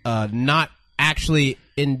not actually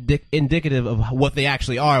indicative of what they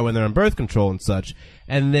actually are when they're on birth control and such.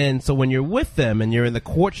 And then, so when you're with them and you're in the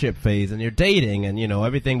courtship phase and you're dating and,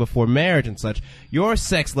 everything before marriage and such, your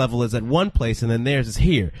sex level is at one place and then theirs is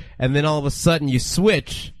here. And then all of a sudden you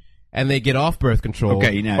switch and they get off birth control.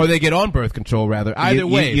 Okay, now- or they get on birth control, rather. Either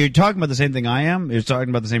way. You're talking about the same thing I am. You're talking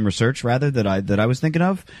about the same research, rather, that I was thinking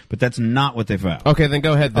of, but that's not what they found. Okay, then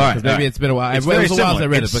go ahead then, All right, 'cause maybe all right. it's been a while. It's It was very a while similar. since I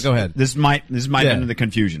read it, It's- but go ahead. This might Yeah. end in the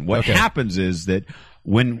confusion. What Okay. happens is that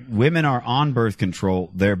when women are on birth control,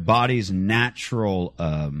 their body's natural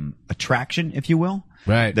attraction, if you will,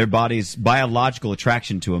 Right. their body's biological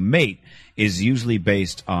attraction to a mate is usually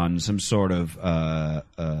based on some sort of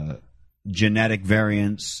genetic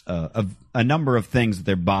variance of a number of things that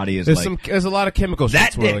their body is There's a lot of chemical shit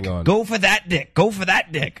that swirling dick, on. go for that dick, go for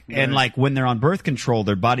that dick. And like when they're on birth control,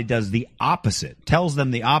 their body does the opposite, tells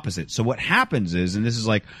them the opposite. So what happens is, and this is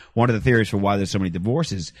like one of the theories for why there's so many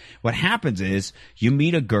divorces, what happens is you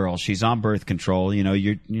meet a girl, she's on birth control,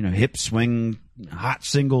 your hips swing hot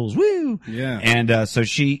singles, woo. Yeah. And so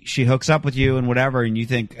she hooks up with you and whatever, and you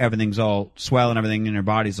think everything's all swell and everything in her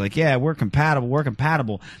body's like, yeah, we're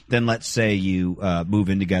compatible. Then let's say you move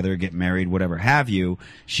in together, get married, whatever have you.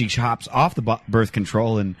 She hops off the birth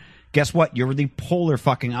control, and guess what? You're the polar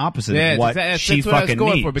fucking opposite of what she that's what I was fucking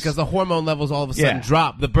going needs. for, because the hormone levels all of a sudden Yeah.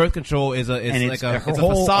 drop. The birth control is and it's a her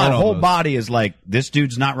facade. Her whole almost. body is like, this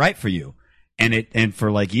dude's not right for you. And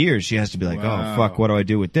for like years, she has to be like, Wow. oh fuck, what do I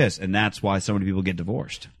do with this? And that's why so many people get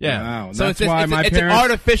divorced. Yeah. Wow, So that's it's why my it's parents- an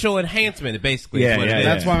artificial enhancement, basically. Yeah, is what it yeah, is.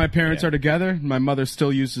 That's why my parents are together. My mother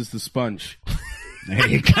still uses the sponge. There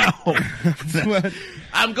you go.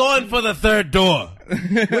 I'm going for the third door.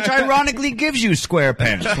 Which ironically gives you square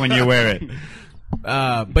pants when you wear it.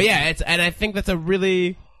 But yeah, and I think that's a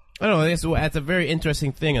really, I don't know, that's a very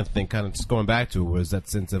interesting thing. I think, kind of just going back to, was that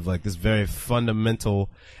sense of like this very fundamental.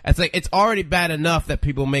 It's like it's already bad enough that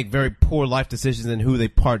people make very poor life decisions in who they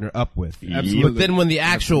partner up with. Absolutely. But then when the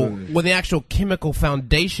actual chemical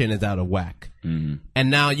foundation is out of whack, and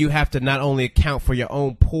now you have to not only account for your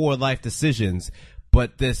own poor life decisions,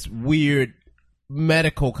 but this weird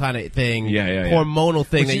medical kind of thing, hormonal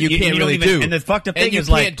thing that you can't really do. And the fucked up thing and you is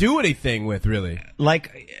can't like, do anything with, really.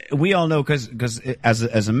 like we all know, because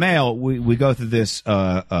as a male, we go through this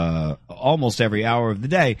almost every hour of the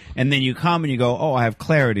day, and then you come and you go, oh, I have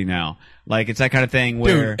clarity now. Like it's that kind of thing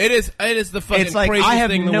where Dude, it is the fucking it's like craziest I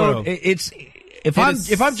have thing in the no. world. If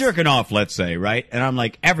I'm jerking off, let's say, right, and I'm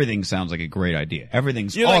like, everything sounds like a great idea.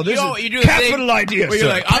 Everything's You're like, this you is do the capital thing idea. where you're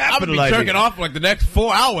sir, like, I'm gonna be capital jerking idea. off for like the next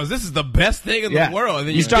 4 hours. This is the best thing in the world. And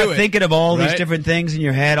then you start do it, thinking of all these right? different things in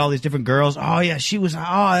your head, all these different girls. Oh yeah, she was.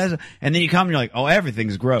 And then you come and you're like, oh,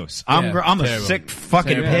 everything's gross. I'm a terrible. sick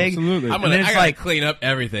fucking Terrible. pig. Absolutely. I And then it's gotta like clean up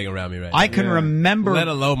everything around me right I now. can remember Let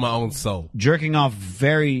alone my own soul. jerking off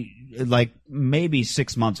very like maybe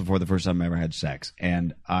 6 months before the first time I ever had sex,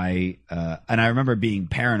 and I remember being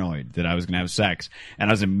paranoid that I was gonna have sex, and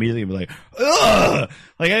I was immediately like, ugh,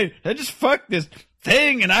 like I just fucked this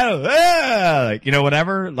thing, and I don't, like, you know,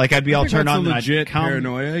 whatever, like I'd be all turned on, and I'd legit come.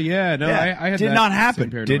 paranoia. Yeah, no, Yeah. I had did that not same happen.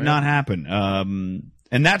 paranoia. Did not happen.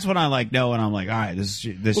 And that's when I like know, and I'm like, all right, this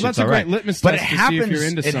shit's that's a all great right. litmus But test it to see if happens. you're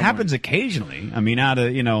into It someone. happens occasionally. I mean, out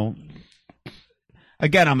of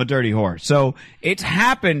Again, I'm a dirty whore. So it's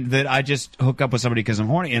happened that I just hook up with somebody because I'm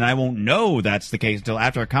horny, and I won't know that's the case until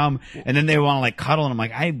after I come, and then they want to like cuddle, and I'm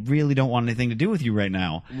like, I really don't want anything to do with you right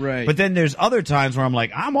now. Right. But then there's other times where I'm like,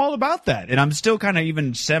 I'm all about that, and I'm still kind of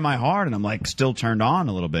even semi-hard, and I'm like still turned on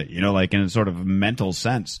a little bit, you know, like in a sort of mental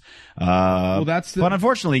sense. Well, that's the- but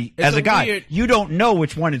unfortunately, It's as a a guy, weird- you don't know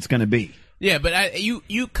which one it's going to be. Yeah, but you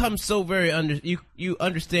come so very you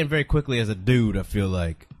understand very quickly as a dude. I feel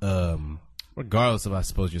like, regardless of, I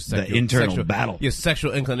suppose, your sexual, internal battle. your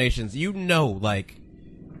sexual inclinations, you know, like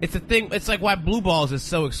it's a thing. It's like why blue balls is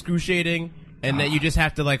so excruciating, and that you just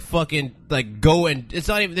have to like fucking like go, and it's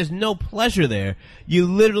not even. There's no pleasure there. You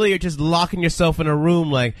literally are just locking yourself in a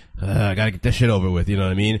room, like I gotta get this shit over with. You know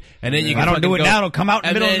what I mean? And then you If I don't do it now, it'll come out in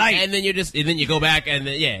the middle of the night. and then you go back, and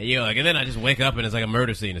then you're like, and then I just wake up and it's like a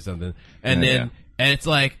murder scene or something, and Yeah, then and it's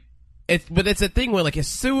like. But it's a thing where, like, as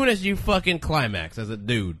soon as you fucking climax as a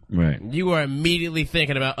dude, Right. you are immediately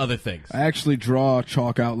thinking about other things. I actually draw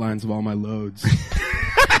chalk outlines of all my loads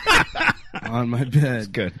on my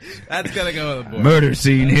bed. Good. That's gonna go on the board. Murder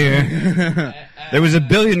scene here. There was 1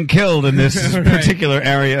 billion killed in this particular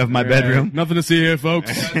area of my bedroom. Nothing to see here,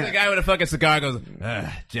 folks. The guy with a fucking cigar goes,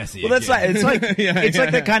 Jesse. Well, that's like again. it's like it's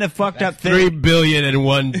like that kind of fucked up thing. 3 billion in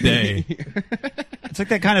one day. It's like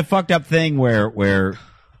that kind of fucked up thing where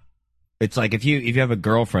it's like if you have a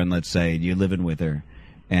girlfriend, let's say, and you're living with her,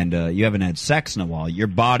 and you haven't had sex in a while, your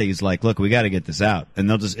body's like, look, we got to get this out, and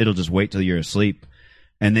it'll just wait till you're asleep,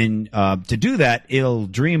 and then to do that, it'll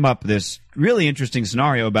dream up this really interesting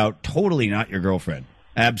scenario about totally not your girlfriend.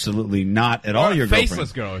 Absolutely not at all Or a your girlfriend.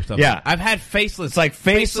 faceless girl or something. Yeah. I've had faceless. It's like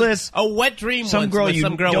faceless. A wet dream Some once girl where you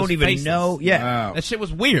some girl don't was even faceless. know. Yeah. Wow. That shit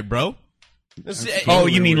was weird, bro. Oh,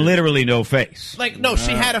 you mean literally no face? Like, no,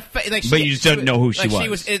 she had a face. Like, But you just don't know who she like,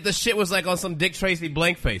 was. The shit was like on some Dick Tracy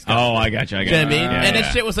blank face. Oh, I got you. You know what I mean? Yeah, And yeah.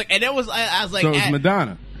 that shit was like, and it was, I was like, So it was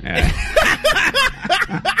Madonna. Yeah.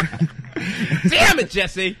 damn it,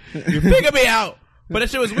 Jesse, you're picking me out. But that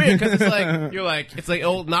shit was weird because it's like it's like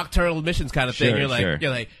old nocturnal emissions kind of thing. Sure, You're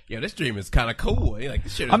like, yo, this dream is kind of cool. And you're like,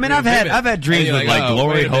 this shit is I mean, real I've had vivid. dreams And with you're like oh,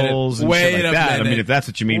 glory wait a minute. holes and Wait shit like a that. I minute. mean, if that's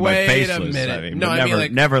what you mean by Wait a faceless, minute. I mean, No, but I mean, never,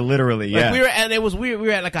 like- never literally. Like Yeah, we were, and it was weird. We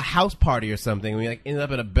were at like a house party or something. We like ended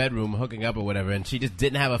up in a bedroom hooking up or whatever, and she just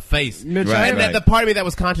didn't have a face. Mitch, Right, and right. the part of me that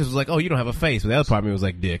was conscious was like, "Oh, you don't have a face." But the other part of me was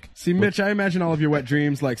like, "Dick." See, Mitch, I imagine all of your wet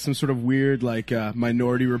dreams like some sort of weird, like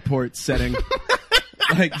Minority Report setting,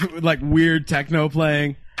 like weird techno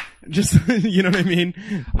playing, Just you know what I mean?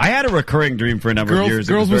 I had a recurring dream for a number of years.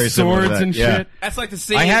 Girls it was very with similar to swords that. and Yeah. shit. That's like the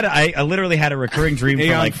scene. I literally had a recurring dream for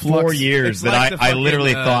Aeon like Flux. 4 years It's that like the I fucking,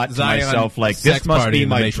 literally thought to Zion myself, like, sex this must party be in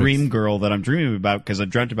the my Matrix. dream girl that I'm dreaming about because I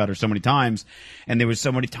dreamt about her so many times. And there was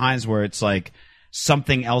so many times where it's like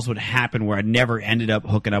something else would happen where I never ended up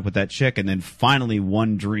hooking up with that chick. And then finally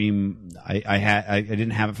one dream I didn't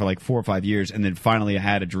have it for like 4 or 5 years. And then finally I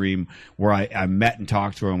had a dream where I met and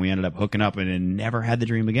talked to her and we ended up hooking up and then never had the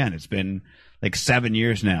dream again. It's been like 7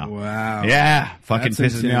 years now. Wow. Yeah. Fucking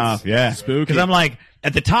That's pisses me intense. off. Yeah. Spooky. Because I'm like,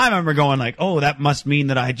 at the time I remember going like, oh, that must mean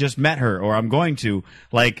that I just met her or I'm going to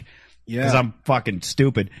like, because I'm fucking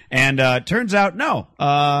stupid. And turns out, no,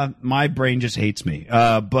 my brain just hates me.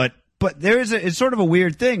 But there is it's sort of a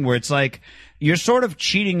weird thing where it's like you're sort of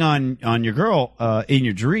cheating on your girl in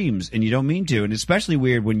your dreams and you don't mean to. And especially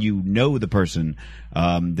weird when you know the person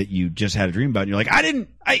that you just had a dream about and you're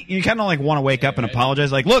like, you kind of like want to wake up and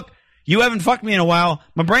apologize like, look, you haven't fucked me in a while.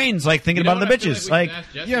 My brain's like thinking about the bitches. Like,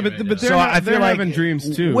 Yeah, but they're, so I feel they're like having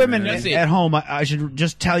dreams too. women man. at home, I should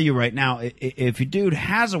just tell you right now, if your dude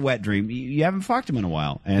has a wet dream, you haven't fucked him in a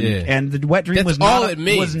while, and the wet dream That's was all not it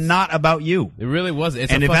means. was not about you. It really was.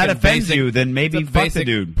 It's And a if that fucking offends basic, you, then maybe it's a fuck the basic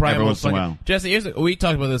dude primal every once in a fucking- while. Jesse, we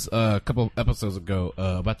talked about this a couple of episodes ago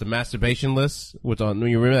about the masturbation list. Which on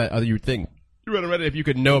you remember that other you think you read already if you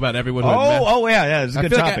could know about everyone. Who had Yeah, it's a I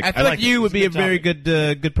good feel topic. like, I feel like like you it. would It's be a good very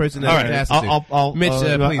topic. good person to All right, ask I'll- to. Mitch,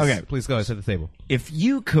 okay. please go ahead, set the table. If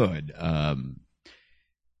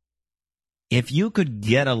you could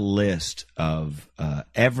get a list of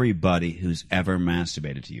everybody who's ever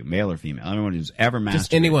masturbated to you, male or female, anyone who's ever masturbated,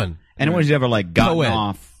 Just anyone who's ever like gotten Co-ed.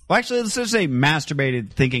 off. Well, actually, let's just say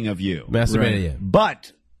masturbated thinking of you. masturbated. Yeah.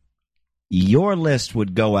 But your list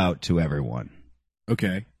would go out to everyone.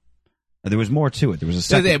 Okay. There was more to it. There was a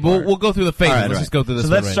second part. We'll go through the phases. All right, Let's all just right. go through this. So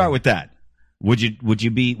one let's right start now. with that.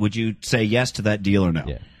 Would you say yes to that deal or no?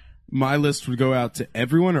 Yeah. My list would go out to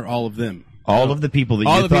everyone or all of them. All of the people that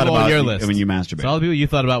all you the thought people on about your list when you masturbated. So all the people you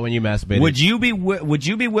thought about when you masturbated. Would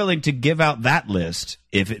you be willing to give out that list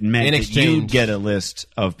if it meant In that exchange- you'd get a list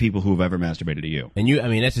of people who have ever masturbated to you? And I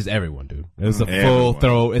mean, that's just everyone, dude. It's a full Everyone.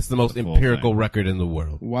 throw. It's the most The full empirical thing. record in the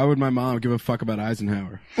world. Why would my mom give a fuck about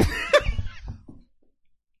Eisenhower?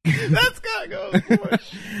 That's gotta go.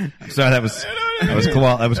 Sorry, that was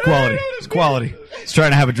quality. It's quality. I was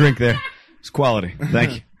trying to have a drink there. It's quality.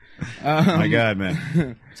 Thank you. My God,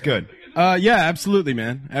 man, it's good. Yeah, absolutely,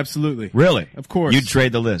 man. Absolutely. Really? Of course. You'd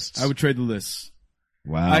trade the lists. I would trade the lists.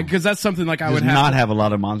 Wow. Because that's something like I Does would have not to- have a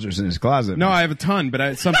lot of monsters in his closet. No, I have a ton, but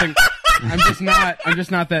it's something. I'm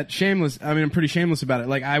just not that shameless. I mean, I'm pretty shameless about it.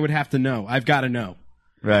 Like I would have to know. I've got to know.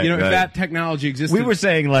 Right. You know, right. if that technology existed, We were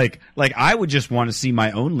saying like I would just want to see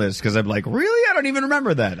my own list because I'm like, really? I don't even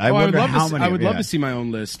remember that. I would wonder love how to. many. I would love yeah. to see my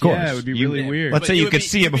own list. Of course. Yeah, it would be You- really weird. Let's say But you you could would be-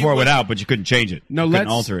 see you'd it be before it went willing- out, but you couldn't change it. No, you let's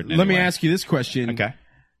couldn't alter it. in let any me way. ask you this question. Okay.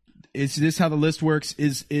 Is this how the list works?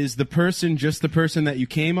 Is the person just the person that you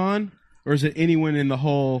came on, or is it anyone in the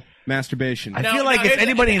whole masturbation? I feel like if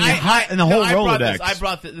anybody in the whole Rolodex. I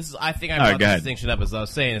brought this. I think I All right, brought go this ahead. distinction up as I was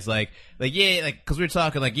saying. It's like yeah, like because we were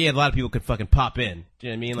talking like a lot of people could fucking pop in. Do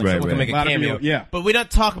you know what I mean? Like Right, someone right. can make A a lot of cameo. people- yeah. But we don't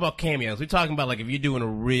talk about cameos. We're talking about like if you're doing a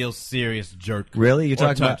real serious jerk. Really? You're or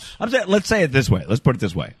talking about? touch. I'm saying, let's say it this way. Let's put it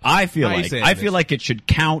this way. I feel How you like say it, I feel Mitch? like it should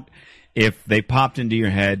count if they popped into your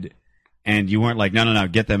head and you weren't like, no,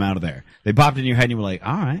 get them out of there. They popped in your head and you were like,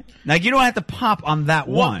 all right. Like you don't have to pop on that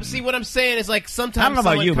Well, one. see what I'm saying is like sometimes I don't know about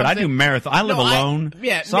someone you, but comes I do in- marathon. I live No, alone.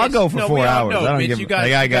 Yeah, so I'll Mitch, go for no, 4 we all hours. know, I don't Mitch, give. you got,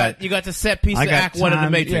 like, you got the set piece I of got Act One of the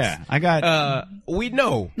time, Matrix. yeah, I got- we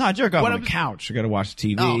know. No, I jerk off What on I'm- the couch. I got to watch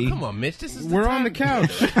TV. Oh come on, Mitch. This is We're on the time.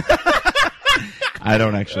 couch. I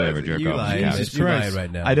don't actually ever jerk You off on lying. the couch. Jesus You lying Christ.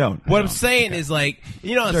 right now. I don't. What I I'm don't. saying is like,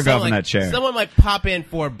 you know, Jerk someone, off in like, that chair. someone might pop in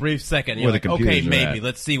for a brief second. And you're Where the like, okay, computers are maybe at.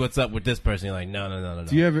 let's see what's up with this person. You're like, no.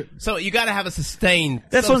 Do you ever? So you got to have a sustained.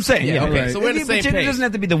 That's what I'm saying. Yeah, okay. right. So we're on the But same it page. doesn't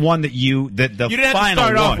have to be the one that the You didn't have to final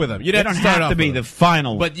start off one. with them. You They didn't don't have to start have to off be with the them.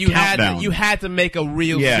 final. But you countdown. had to make a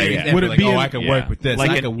real Yeah, serious yeah. effort. Would it like, be oh, in- I can yeah. work with this.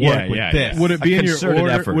 Like I it- can yeah, work with yeah, this. yeah. Would it be A in your concerted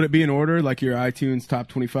order? effort. Would it be in order like your iTunes top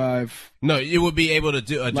 25? No, you would be able to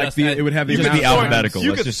do adjust. Like it would have the You could amount be of alphabetical. You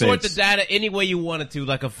Let's could just say sort the it's- data any way you wanted to,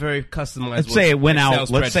 like a very customized. Let's say it went Excel out.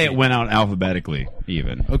 Let's say it spreadsheet. went out alphabetically,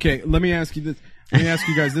 even. Okay, let me ask you this. Let me ask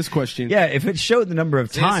you guys this question. Yeah, if it showed the number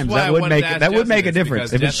of times, why I that would wanted make to ask that would Jesse make a this, difference.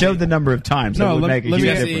 because If it Jesse- showed the number of times, that No, would let- make a let huge me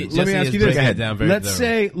ask- difference. let me Jesse ask is you this. breaking Go it down very Let's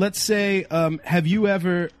thoroughly. say, have you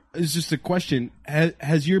ever? It's just a question.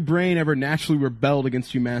 Has your brain ever naturally rebelled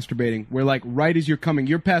against you masturbating? Where like right as you're coming,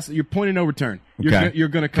 you're pointing no return. Okay. You're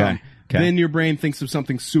gonna come. Okay. Then your brain thinks of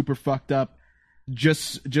something super fucked up,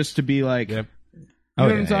 just to be like, You Oh,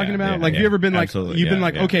 know what yeah, I'm talking yeah, about? yeah, like, yeah. you ever been like, Absolutely, you've been yeah,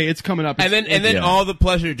 like, yeah. okay, it's coming up. And then Yeah. all the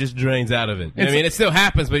pleasure just drains out of it. I mean, it still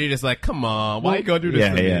happens, but you're just like, come on, why you gonna do this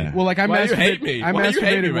Yeah, to me? yeah. Well, like I Why you hate masturbated. me? I Why you hate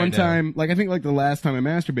me masturbated right one now? time. Like I think like the last time I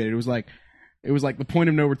masturbated, it was like the point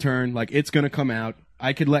of no return. Like it's gonna come out.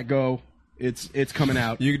 I could let go. It's coming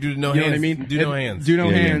out. You can do no You know hands. what I mean? Do no hands. Do no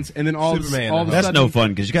Yeah, yeah. hands, and then all Superman of at a That's sudden, no fun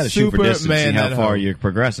because you got to shoot for distance, see Superman how at far home. you're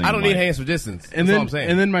progressing. I don't need Like, hands for distance. And That's all then I'm saying.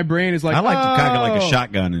 and then my brain is like, I like to cock it like a "Oh."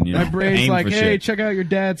 shotgun and My brain's aim like, for hey, shit. check out your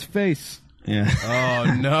dad's face. Yeah. oh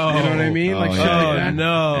no, You know what I mean? Like Oh, shit yeah, like yeah. that.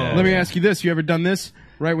 no. Let me ask you this: you ever done this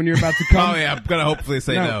right when you're about to come? Oh yeah, I'm gonna hopefully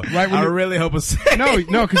say No, no. right when I you- really hope it's say No,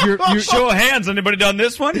 because you're Show of hands. Anybody done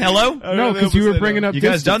this one? Hello? no, because you were bringing up. You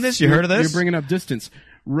guys distance. done this? You heard of this? You're bringing up distance.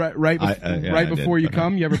 Right, I did, before you but,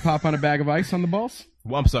 come, you ever pop on a bag of ice on the balls?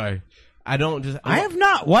 Well, I'm sorry. I don't just. I have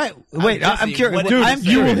not. Why? Wait, I'm Jesse, curious. what- Dude, I'm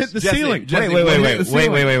you will curious. hit the Jesse, ceiling. Jesse, Wait, what wait, is-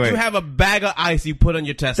 wait. You have a bag of ice you put on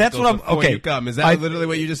your testicles. That's what I'm- before okay. you come. Is that I- literally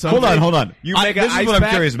what you just told Hold me? on, hold on. You I- make an this is ice what I'm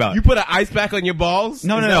pack? curious about. You put an ice pack on your balls?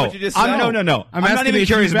 No, Is no, that no. what you just said? No. I'm not asking even if you've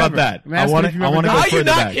curious about ever. that. I'm I asking want if to. you've I ever want to done go How are you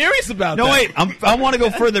further not back. curious about No, that? wait. I want to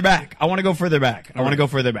go further back. I want to go further back. I want to go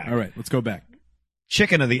further back. All right, let's go back.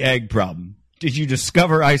 Chicken or the egg problem. Did you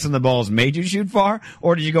discover ice on the balls made you shoot far,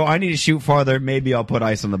 or did you go, I need to shoot farther, maybe I'll put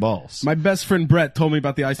ice on the balls? My best friend Brett told me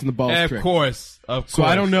about the ice in the balls Of trick. course. So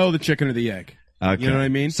I don't know the chicken or the egg. Okay. You know what I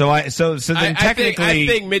mean? So then technically, I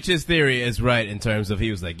think Mitch's theory is right in terms of he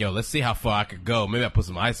was like, yo, let's see how far I could go. Maybe I put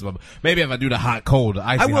some ice in my, maybe if I do the hot cold, the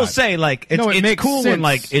icy I will hot. say, like, it's, No, it it's makes cool sense. when,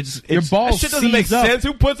 like, it's Your That balls shit doesn't make seize up. sense.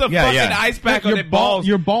 Who puts a Yeah, fucking yeah. ice pack on your their balls?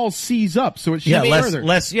 Your balls seize up, so it shoots further.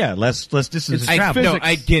 less distance It's to travel. No, physics.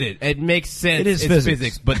 I get it. It makes sense. It is it's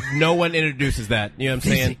physics. but no one introduces that. You know what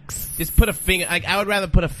I'm saying? Just put a finger. Like, I would rather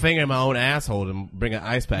put a finger in my own asshole than bring an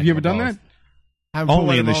ice pack. Have you in ever my done balls. that? I haven't put Only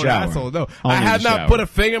one in the my own shower. Asshole. No, Only I in have the not shower. put a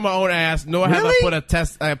finger in my own ass, nor have I Really? put a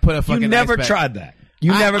test. I put a fucking. You never ice pack. tried that.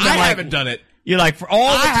 You've never been I like, haven't done it. You're like, for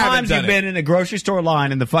all the I haven't times done you've it. been in a grocery store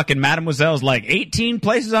line and the fucking Mademoiselle's like 18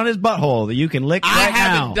 places on his butthole that you can lick I right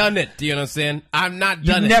haven't now. done it. Do you know what I'm saying? I've not You've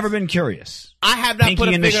done it. never been curious. I have not Pinky put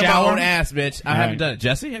a in the finger in my shower? own ass, Mitch. I All haven't right. done it.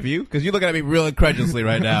 Jesse, have you? Because you're looking at me real incredulously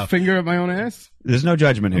right now. Finger up my own ass? There's no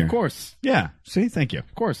judgment here. Of course. Yeah. See, thank you.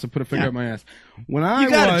 Of course, I put a finger Yeah. up my ass. When I You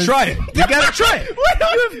gotta was, try it. You gotta try it.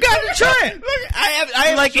 You've got to try it. I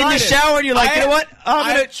have Like in the tried it. shower, and you're like, I you know what?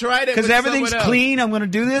 I have tried it because with everything's someone else. clean. I'm going to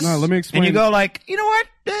do this. No, let me explain. And you go like, you know what?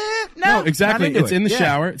 No, exactly. not into It's it. in the Yeah.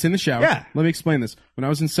 shower. It's in the shower. Yeah. Let me explain this. When I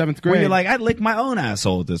was in 7th grade, Where you're like, I'd lick my own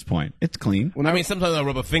asshole at this point. It's clean. when I mean, sometimes I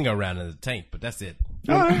rub a finger around in the tank, but that's it.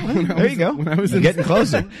 All right, there you go. when I was You're in- getting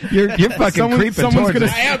closer. You're fucking creeping someone's towards gonna-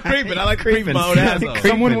 it. I am creeping. I like creeping my own asshole.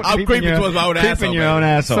 Someone- I'm creeping towards my own asshole. Creeping your man. own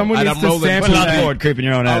asshole. Someone And needs I'm to rolling. sample Put it on that. the board, creeping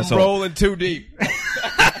your own I'm asshole. rolling too deep.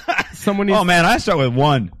 Someone needs Oh man, I start with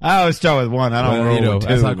one. I always start with one. I don't roll with two.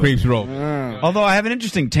 that's how creeps roll. Although I have an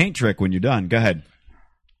interesting taint trick when you're done. Go ahead.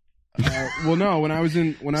 well, no. When I was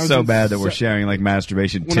in, So bad that we're sharing like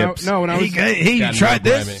masturbation When I- tips. no, when I was- hey, you God, tried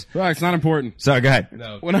no, this? Grammy. It's not important. Sorry, go ahead.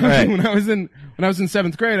 No. When I was, Right. when I was in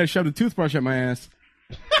 7th grade, I shoved a toothbrush up my ass.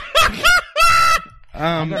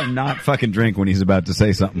 I'm gonna not fucking drink when he's about to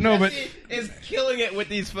say something. No, but is killing it with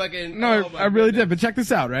these fucking. no, oh my I really goodness. did. But check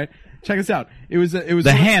this out, right? Check this out. It was the one of-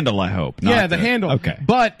 handle, I hope. not Yeah, the handle. Okay.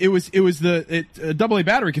 But a AA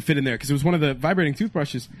battery could fit in there because it was one of the vibrating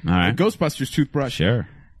toothbrushes. All right. The Ghostbusters toothbrush. Sure.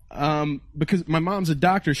 Because my mom's a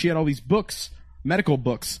doctor, she had all these books, medical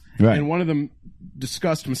books, Right. and one of them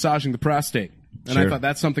discussed massaging the prostate. And I Sure. thought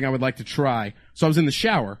that's something I would like to try. So I was in the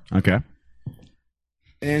shower, Okay.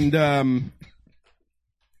 and I'm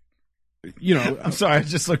sorry. I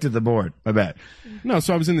just looked at the board. My bad. no,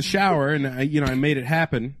 so I was in the shower, and I made it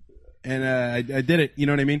happen, and I did it. You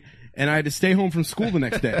know what I mean? And I had to stay home from school the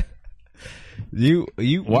next day. You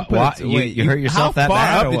Why- put why- it- you- wait, you hurt yourself how that far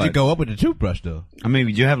bad, up or did you what? go up with the toothbrush though? I mean,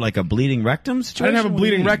 did you have like a bleeding rectum I situation? didn't have a What do you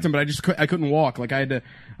bleeding mean? rectum, but I couldn't walk. Like I had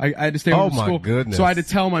to stay home Oh from my school. goodness. So I had to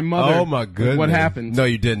tell my mother. Oh my goodness. What happened? No,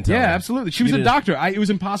 you didn't tell Yeah, her. absolutely. She was You a didn't. doctor. It was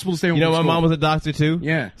impossible to stay home. You know, from my school. mom was a doctor too.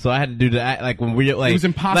 Yeah. So I had to do that. Like when we like, It was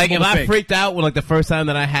impossible Like if to I fake. freaked out when like the first time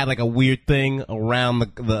that I had like a weird thing around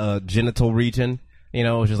the genital region, you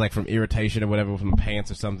know, it was just like from irritation or whatever from the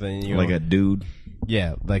pants or something. You Like know? a dude.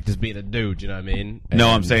 yeah, like just being a dude. You know what I mean? No,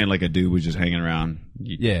 I'm And- saying like a dude was just hanging around.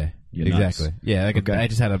 Yeah, You're nuts. exactly. Yeah, like Okay. I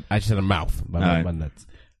just had a mouth, my right. nuts,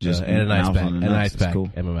 Just and an ice mouth pack, on the and an nuts. ice That's pack,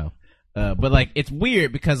 cool. in my mouth. But like it's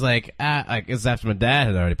weird because like it's after my dad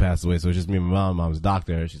had already passed away, so it's just me and my mom. Mom's a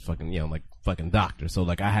doctor. She's fucking like fucking doctor. So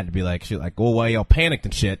like I had to be like shit, like go away, all panicked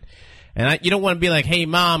and shit. And you don't want to be like, hey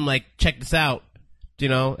mom, like check this out. You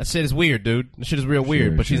know, that shit is weird, dude. That shit is real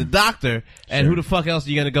weird. But she's a doctor, and who the fuck else are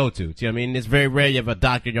you gonna go to? Do you know what I mean? It's very rare you have a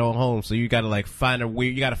doctor in your own home, so you gotta like find a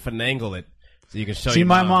weird. You gotta finagle it So you can show See, your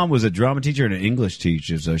my mom was a drama teacher and an English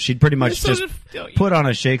teacher, so she'd pretty much So just just- put on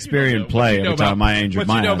a Shakespearean play every time I injured What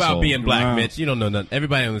my you know asshole. about being black, Wow. Mitch? You don't know nothing.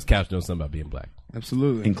 Everybody on this couch knows something about being black.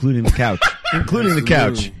 Absolutely. Including the couch. Including the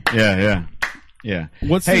couch. Yeah.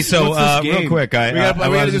 What's Hey, this, so what's this game? real quick, I We gotta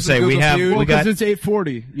was do to some say we Google have Feud. we Well, got. because it's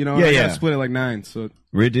 8:40. You know, Yeah, I yeah. gotta split it like 9. So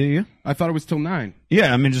Do you? I thought it was till 9.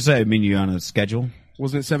 Yeah, I mean, just say. I mean, you on a schedule?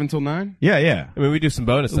 Wasn't it 7 till 9? Yeah. I mean, we do some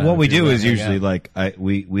bonus time. What we if you do wanna is hang usually out. like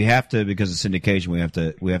we have to, because of syndication, we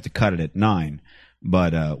have to cut it at 9.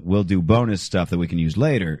 But we'll do bonus stuff that we can use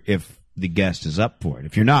later if the guest is up for it.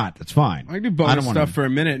 If you're not, that's fine. I can do bonus don't wanna- stuff for a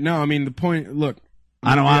minute. No, I mean the point. Look,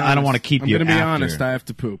 I don't want to keep you. I'm gonna be after. honest. I have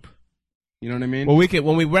to poop. You know what I mean? Well, we can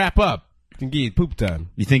when we wrap up. Can give you poop time.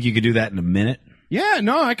 You think you could do that in a minute? yeah,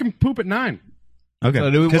 no, I can poop at 9. Okay. So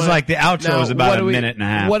do we Because wanna- like the outro Now, is about what a do we- minute and a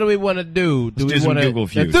half. What do we want to do? Let's do some wanna, Google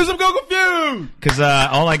Feud. Let's do some Google Feud. Because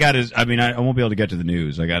all I got is, I mean, I won't be able to get to the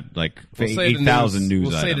news. I got like We'll say the 8,000 news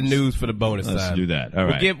We'll say the items. news for the bonus Let's time. do that. All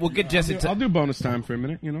right. We'll get Jesse. I'll do bonus time for a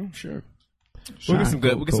minute. You know, sure. We'll get some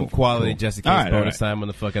good. We'll get some quality Jesse Case All right, bonus time on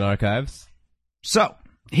the fucking archives. So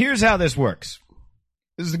here's how this works.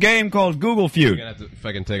 This is a game called Google Feud. You're gonna have to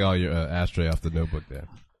fucking take all your ashtray off the notebook there.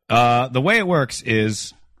 The way it works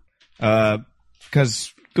is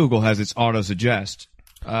because Google has its auto suggest.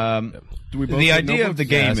 Do we both The have idea of the notebooks?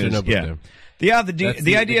 game that's your is notebook there. the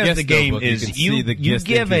the idea of guest the game notebook. You is can see the you guest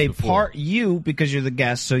give a entries before. part because you're the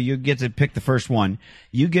guest, so you get to pick the first one.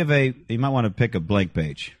 You might want to pick a blank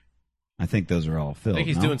page. I think those are all filled. I think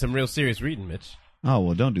he's no? doing some real serious reading, Mitch. Oh,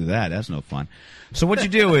 well, don't do that. That's no fun. So what you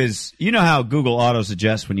do is, you know how Google auto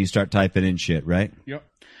suggests when you start typing in shit, right? Yep.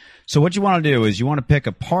 So what you want to do is you want to pick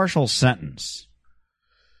a partial sentence.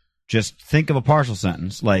 Just think of a partial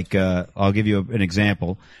sentence. Like, I'll give you an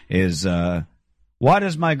example is, why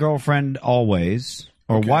does my girlfriend always,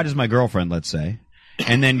 or why does my girlfriend, let's say,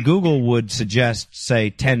 and then Google would suggest,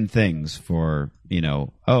 say, 10 things for,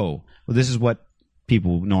 this is what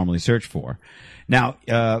people normally search for. Now,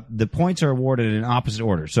 the points are awarded in opposite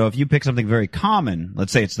order. So if you pick something very common,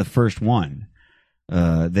 let's say it's the first one,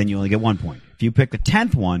 then you only get 1 point. If you pick the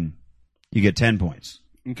 10th one, you get 10 points.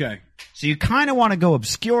 Okay. So you kind of want to go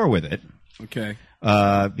obscure with it Okay.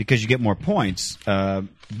 because you get more points.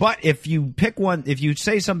 But if you pick one, if you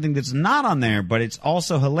say something that's not on there, but it's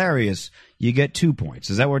also hilarious, you get 2 points.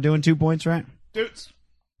 Is that what we're doing? 2 points, right?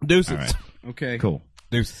 Deuces. All right. Okay. Cool.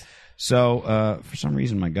 Deuces. So for some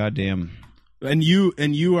reason, my goddamn And you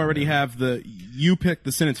already have you picked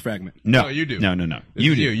the sentence fragment. no, No, you do. No. This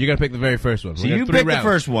You is do. You got to pick the very first one. So We got you 3 pick the rounds.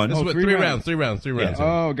 first one. This is what, 3 3 rounds. rounds. 3 rounds. 3 rounds.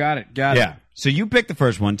 Oh, got it. Got Yeah. it. So you pick the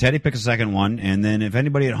first one. Teddy picks the second one, and then if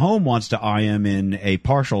anybody at home wants to IM in a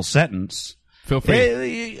partial sentence, Feel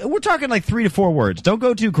free. we're talking like 3 to 4 words. Don't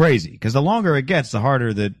go too crazy, because the longer it gets, the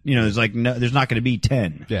harder that there's like there's not going to be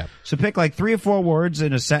 10. Yeah. So pick like 3 or 4 words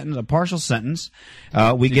in a sentence, a partial sentence.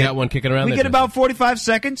 We You get got one kicking around We there, get Jesse? about 45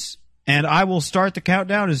 seconds, and I will start the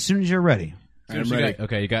countdown as soon as you're ready. I'm You ready. got-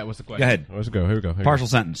 okay, you got. What's the question? Go ahead. Let's go. Here we go. Partial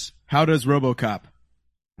sentence. How does RoboCop?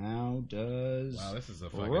 How does Wow, this is a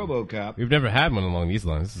fucking- RoboCop? We've never had one along these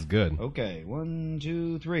lines. This is good. Okay, 1,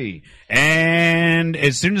 2, 3, and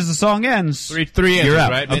as soon as the song ends, Three answers, you're out.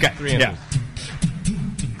 right? Mitch? Okay, 3 yeah. answers.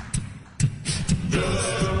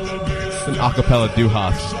 It's an acapella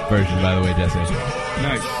Duhas version, by the way, Jesse.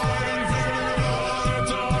 Nice.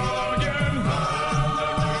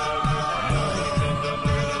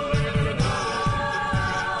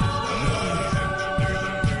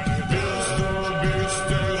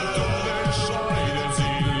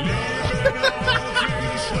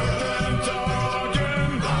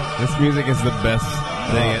 This music is the best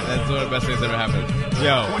thing. That's one of the best things that ever happened.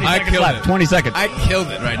 Yo, 20 I seconds killed left. it. 20 seconds. I killed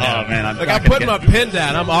it right now. Oh, man, I'm like not I put gonna my pen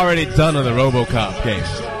down. I'm already done on the RoboCop game.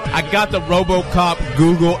 I got the RoboCop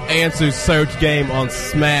Google answer search game on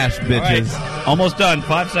Smash, bitches. All right. Almost done.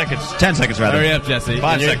 5 seconds. 10 seconds, rather. Hurry up, Jesse.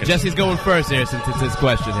 5 And seconds. Jesse's going first here since it's his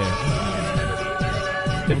question here.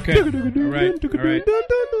 Okay. All right. All right.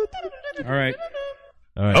 All right.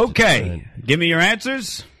 All right. Okay. Give me your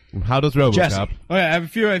answers. How does RoboCop? Jesse. Oh yeah, I have a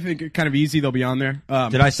few. I think kind of easy. They'll be on there.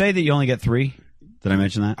 Did I say that you only get 3? Did I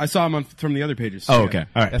mention that? I saw them from the other pages. Oh, okay.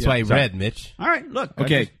 All right. That's why he Sorry. read, Mitch. All right. Look.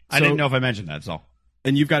 Okay, I so- didn't know if I mentioned that. That's all.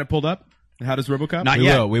 And you've got it pulled up. How does RoboCop? Not We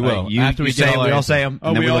yet. will, we will. All right, you, After we you get say all we our all say them. Oh,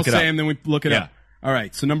 and then we we all look it say up. them, then we look it Yeah. up. All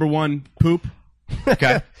right. So number 1, poop.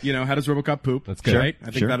 Okay. How does RoboCop poop? That's good. Right. I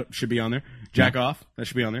think Sure. that should be on there. Jack off. That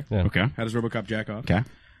should be on there. Yeah. Okay. How does RoboCop jack off? Okay.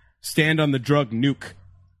 Stand on the drug nuke.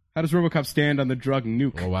 How does RoboCop stand on the drug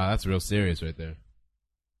nuke? Oh wow, that's real serious right there.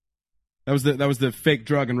 That was the fake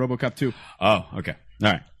drug in RoboCop 2. Oh, okay.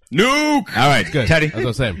 All right. Nuke. All right, Good. Teddy. That's what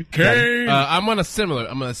I'm saying. Kane. I'm on a similar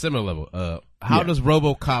level. How does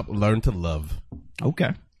RoboCop learn to love? Okay.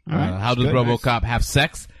 All right. How does Good. RoboCop have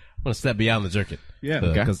sex? I'm gonna step beyond the jerkin. Yeah.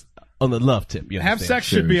 Okay. Because on the love tip, you Have understand? sex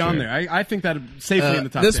should be on there. I think that safely in the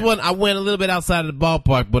top This 10. one, I went a little bit outside of the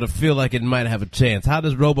ballpark, but I feel like it might have a chance. How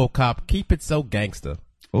does RoboCop keep it so gangster?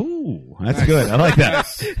 Ooh, that's good. I like that.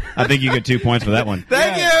 I think you get 2 points for that one.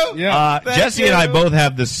 Thank you. Yeah. Thank Jesse and I you. both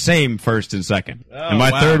have the same first and second. and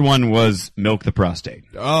my wow. third one was milk the prostate.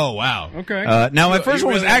 Oh wow. Okay. Now my You- first you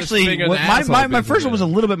one was really just actually finger in the my asshole my business first one was a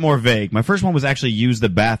there. little bit more vague. My first one was actually use the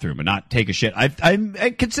bathroom and not take a shit. I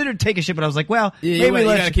considered take a shit, but I was like, well, Yeah, maybe you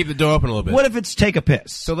let's. gotta keep the door open a little bit. What if it's take a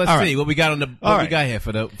piss? So let's All see right. what we got on the All what we right. got here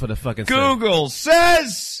for the fucking thing. Google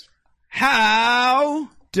says, how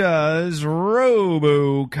does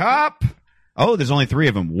RoboCop? Oh, there's only 3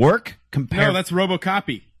 of them. Work, compare. no, that's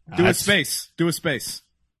RoboCopy. Do a That's- space. Do a space.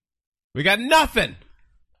 We got nothing.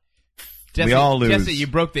 Jesse, We all lose. Jesse, you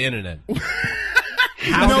broke the internet.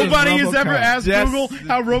 Nobody has ever asked Yes. Google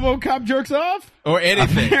how RoboCop jerks off. Or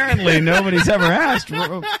anything. Apparently, nobody's ever asked.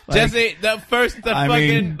 Jesse, I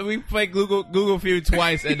mean- we played Google Feud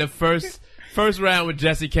twice, and the first round with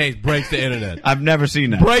Jesse Case breaks the internet. I've never seen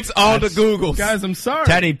that. Breaks all the Googles. Guys, I'm sorry.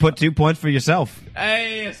 Teddy, put 2 points for yourself.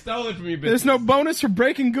 Hey, I stole it from you, bitch. There's no bonus for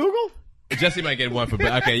breaking Google? Jesse might get one for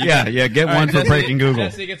okay. You Yeah, got it. yeah. Get All one right, for Jesse, breaking Google.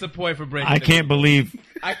 Jesse gets a point for breaking. I the can't believe.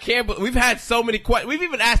 I can't. We've had so many questions. We've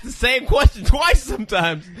even asked the same question twice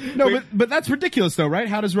sometimes. No, but that's ridiculous, though, right?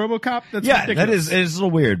 How does RoboCop? That's Yeah, ridiculous. that is it's a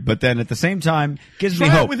little weird, but then at the same time, gives me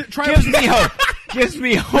Try it hope. with- try it gives with- me hope. Gives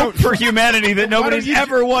me hope for humanity that nobody's you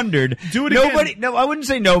ever wondered. do it again. Nobody. No, I wouldn't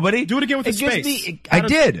say nobody. Do it again with the gives space. me- How I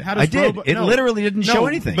does- did. how does I did. Robo- It no. literally didn't No, show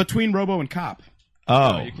anything. between Robo and Cop. Oh,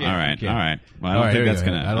 all you can't. right, You can't. all right. Well, I All don't right, think here we that's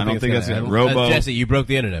go. gonna. I don't think that's gonna. gonna. Robo. Jesse, you broke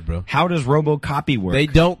the internet, bro. How does RoboCopy work? They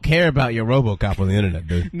don't care about your RoboCop on the internet,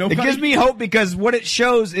 dude. It Nobody, gives me hope because what it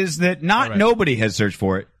shows is that not right. nobody has searched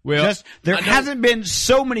for it. Well, Just there I know- hasn't been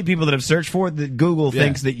so many people that have searched for it that Google Yeah.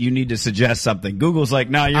 thinks that you need to suggest something. Google's like,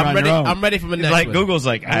 no, you're I'm on ready. your own. I'm ready for my It's next like one. Google's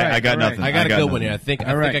like, I got all right. nothing. I got a good nothing. one here. I think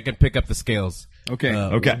right. I can pick up the scales. Okay.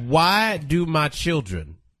 Okay. Why do my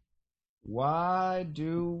children? Why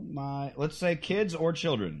do my let's say kids or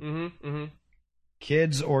children? Mm-hmm.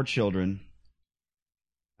 Kids or children.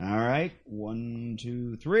 All right. 1,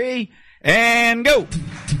 2, 3, and go.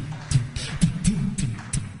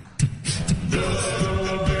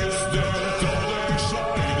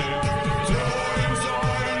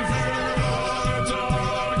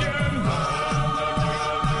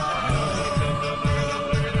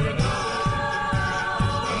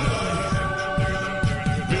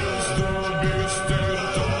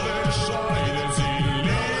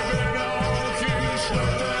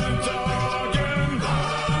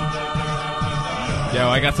 Yo,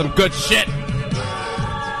 I got some good shit. I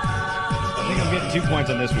think I'm getting 2 points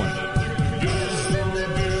on this one.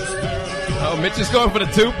 Oh, Mitch is going for the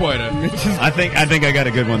 2-pointer. I think I got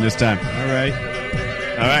a good one this time. All right.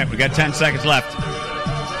 All right, we got 10 seconds left.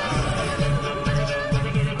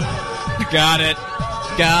 Got it.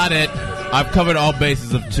 Got it. I've covered all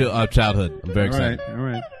bases of childhood. I'm very All excited. right. All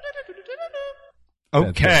right.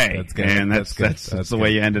 Okay, That's good. and That's good. that's That's the good.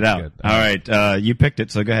 way you ended out. Good. All right, you picked it,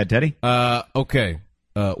 so go ahead, Teddy. Okay.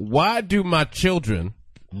 Why do my children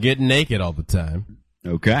get naked all the time?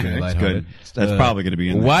 Okay, that's lighthearted. good. That's probably going to be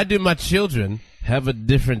in there. Why do my children have a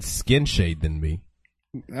different skin shade than me?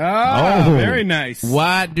 Ah, Oh. very nice.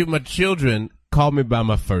 Why do my children call me by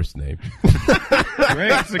my first name? Great.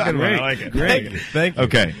 That's a good one. I like it. Great. Thank you.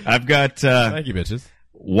 Okay, I've got. Thank you, bitches.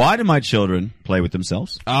 Why do my children play with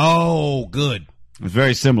themselves? Oh, good. It's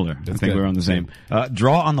very similar. I think good. we're on the same.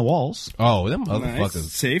 Draw on the walls. Oh, them Nice. motherfuckers.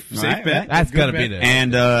 Safe Right, bet. right. That's Good gotta bet. be there.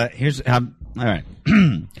 And here's all right.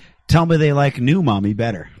 Tell me they like new mommy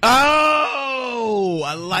better. Oh,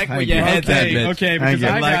 I like where your head's at, Okay, bitch. okay, Thank because you.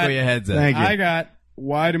 I I like got, where your head's at. Thank you. I got,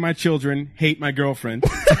 why do my children hate my girlfriend?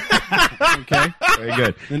 Okay. Very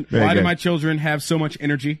good. And Very why do good. my children have so much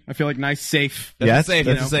energy? I feel like nice, safe. That's Yes, a safe.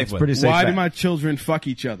 that's- That's a safe it's one. pretty safe. Why do bet. my children fuck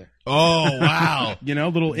each other? Oh, wow. You know,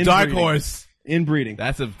 little Dark inbreeding. horse. Inbreeding.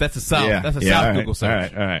 That's a south. Yeah, That's a yeah, south all right, Google search. All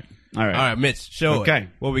right, all right, all right. All right, Mitch, show Okay. it.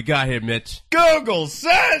 What we got here, Mitch? Google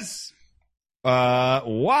says.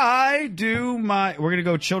 Why do my we're gonna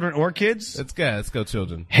go children or kids Let's go. Let's go,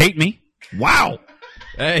 children. hate me? Wow,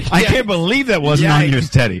 Hey, I can't believe that wasn't on Yikes. yours,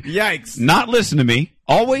 Teddy. Yikes. Not listen to me.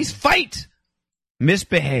 Always fight.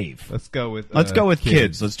 Misbehave. Let's go with. Let's go with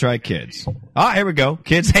kids. Let's try kids. Ah, here we go.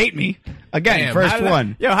 Kids hate me again. Damn, first how did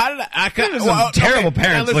one. How did I? There's some terrible parents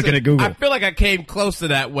now listen, looking at Google. I feel like I came close to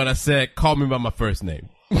that when I said, "Call me by my first name."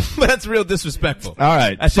 That's real disrespectful. All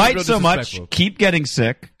right. That shit's Fight real so much. disrespectful. Keep getting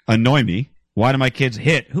sick. Annoy me. Why do my kids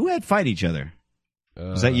hit? Who had fight each other?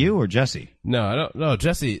 Was that you or Jesse? No, I don't. No,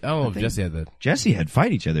 Jesse. I don't know if Jesse had that. Jesse had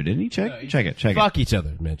fight each other, didn't he? Check it. Fuck each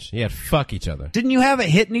other, Mitch. He had fuck each other. Didn't you have it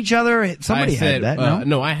hitting each other? Somebody I said, had that.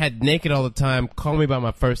 No. I had naked all the time. Call me by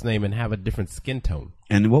my first name and have a different skin tone.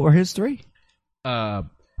 And what were his 3?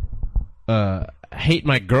 Hate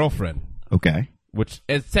my girlfriend, Okay. which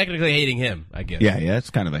is technically hating him, I guess. Yeah, it's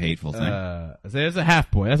kind of a hateful thing. So there's a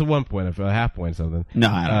half point. That's a 1 point. A half point, something. No,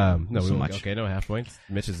 I don't. No, so we won't. much. Okay, no half points.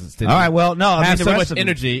 Mitch is All right. Well, no. I have mean, so the much rest of them-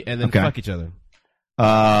 energy and then Okay. fuck each other.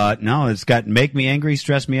 No, it's got make me angry,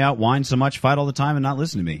 stress me out, whine so much, fight all the time, and not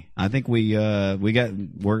listen to me. I think we're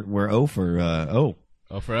O for O.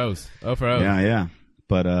 Oh for O's. Oh for O's. Yeah.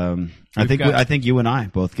 But I think you and I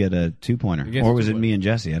both get a 2-pointer, You get or a was it 2-pointer. me and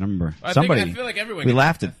Jesse? I don't remember. I Somebody. feel like everyone. We gets-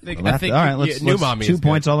 laughed at. I think, laughed I all right, think let's new mommy 2 is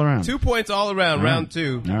points good. all around. 2 points all around. All right. Round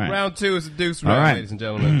 2. All right. Round 2 is a deuce All round, right. ladies and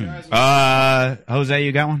gentlemen. Jose,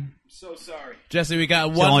 you got one? Jesse, we got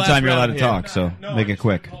It's one. the only last time you're allowed round to here. talk, so make it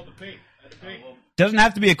quick. Doesn't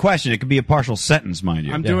have to be a question. It could be a partial sentence, mind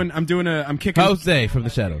you. I'm kicking. Jose from the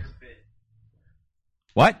shadows.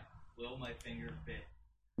 What?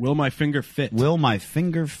 Will my finger fit? Will my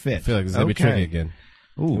finger fit? I feel like this is gonna be tricky again.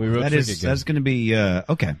 Ooh, We real that tricky is again. that's going to be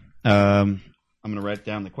okay. I'm going to write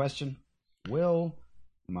down the question. Will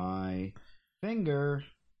my finger?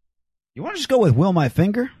 You want to just go with will my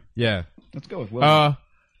finger? Yeah. Let's go with will.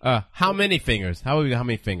 How many fingers? How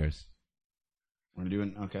many fingers? We're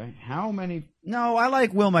doing okay. How many? No, I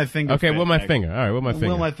like will my finger. Okay, fit, will my actually. finger. All right, will my finger.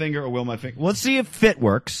 Will my finger or will my finger? Let's see if fit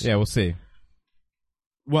works. Yeah, we'll see.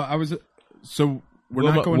 Well, I was. So we're Will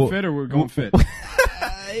not my- going will- fit, or we're going fit.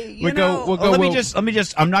 We'll go. Let me will- just.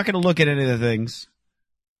 I'm not going to look at any of the things.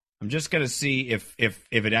 I'm just going to see if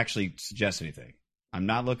it actually suggests anything. I'm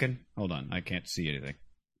not looking. Hold on, I can't see anything.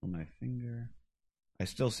 Will my finger? I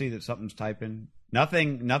still see that something's typing.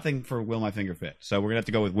 Nothing for will my finger fit. So we're gonna have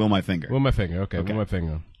to go with will my finger. Will my finger. Okay, will my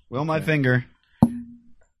finger. Will my finger.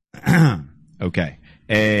 Okay,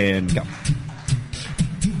 and go.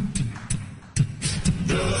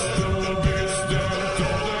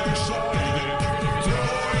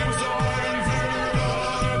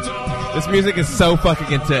 This music is so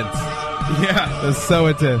fucking intense. Yeah. It's so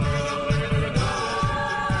intense.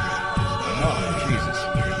 Oh, Jesus.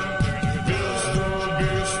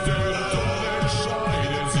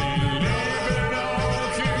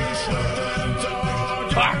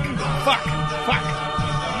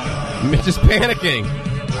 Fuck. Mitch is panicking.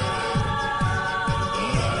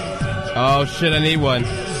 Oh shit, I need one.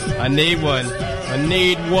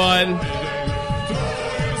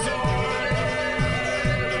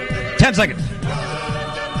 10 seconds.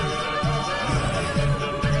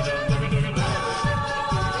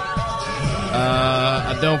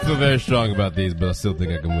 I don't feel very strong about these, but I still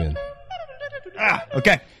think I can win.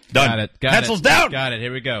 Okay, done. Got it. Pencils down. Got it.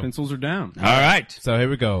 Here we go. Pencils are down. All right. So here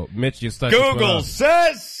we go. Mitch, you start. this one Google off.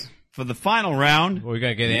 says for the final round. We're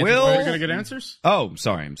gonna get answers. Will Are you gonna get answers? Oh,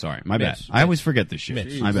 sorry. I'm sorry. My bad. Mitch. I always forget this shit.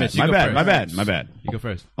 Mitch. My bad. Mitch, you My go bad. first. My bad. My bad. You go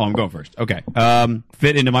first. Oh, I'm going first. Okay.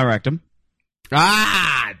 Fit into my rectum.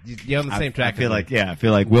 You're on the same track. I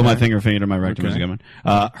feel like will my finger fit into my rectum is a good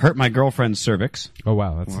one. Hurt my girlfriend's cervix. Oh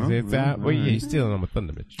wow, that's well, yeah, you're stealing on with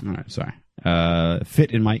Thunder, Mitch. All right, sorry.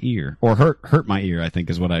 Fit in my ear or hurt my ear. I think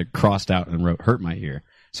is what I crossed out and wrote. Hurt my ear.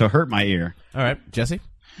 So hurt my ear, All right, Jesse.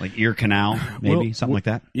 like ear canal, maybe Will- something like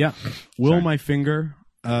that. Yeah. Will Sorry. my finger?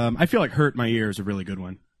 I feel like hurt my ear is a really good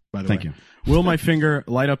one. By the way, Thank you. Will my finger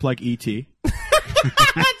light up like ET?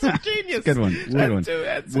 That's a genius. Good one. Good one.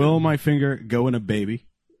 Will my finger go in a baby?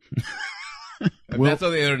 That's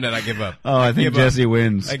on the internet. I give up. Oh, I think give Jesse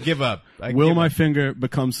wins. I give up. Will my finger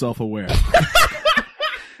become self-aware?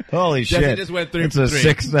 Holy Jesse shit! just went 3 That's for a 3.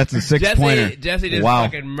 six. That's a 6 pointer. Jesse just wow.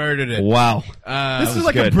 fucking murdered it. Wow. This is was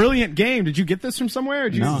like a good. brilliant game. Did you get this from somewhere?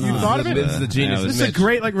 Did you, No, you no, thought of it? This is the genius. This is a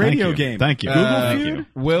great radio game. Thank you. Google Thank Feud? you.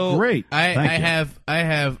 Will Great. I Thank you.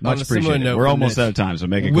 have Much on a similar appreciated. note. We're from almost Mitch, out of time, so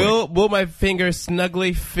make it quick. Will my finger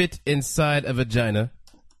snugly fit inside a vagina?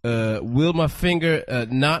 Will my finger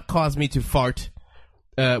not cause me to fart?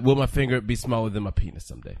 Will my finger be smaller than my penis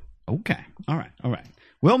someday? Okay. All right. All right.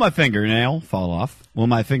 Will my fingernail fall off? Will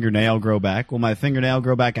my fingernail grow back? Will my fingernail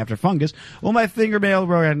grow back after fungus? Will my fingernail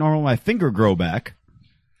grow back? Nor will my finger grow back?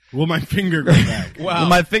 Will my finger go back? Wow. Will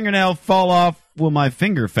my fingernail fall off? Will my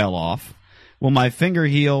finger fell off? Will my finger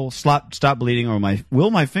heal? Stop bleeding? Or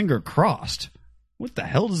will my finger crossed? What the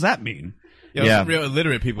hell does that mean? Yo, some real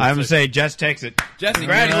illiterate people. I'm going to say Jess takes it. Jesse,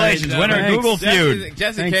 Congratulations, winner of Thanks. Google Feud.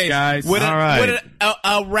 Jesse Thanks, Case guys. with All right.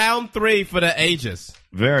 a round 3 for the ages.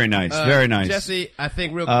 Very nice. Very nice. Jesse, I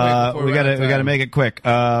think real quick. Before we gotta make it quick.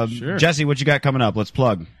 Sure. Jesse, what you got coming up? Let's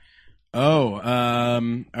plug. Oh,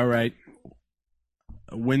 all right.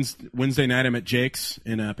 Wednesday night I'm at Jake's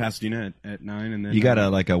in Pasadena at 9, and then You got a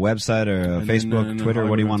website or a Facebook, Twitter?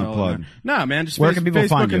 What do you want to plug? No, man, just Where can people Facebook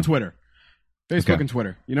find you? and Twitter. Facebook Okay. and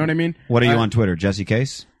Twitter. You know what I mean? What are you on Twitter? Jesse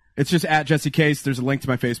Case? It's just at Jesse Case. There's a link to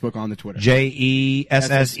my Facebook on the Twitter.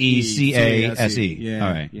 JESSECASE. Yeah,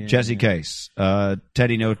 All right. yeah, Jesse yeah. Case.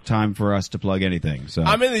 Teddy, no time for us to plug anything. So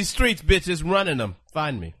I'm in these streets, bitches, running them.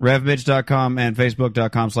 Find me. RevMitch.com and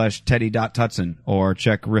Facebook.com/Teddy.Tutson or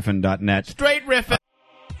check Riffin.net. Straight riffing.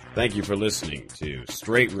 Thank you for listening to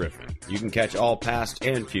Straight Riffin. You can catch all past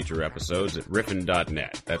and future episodes at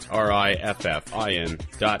riffin.net. That's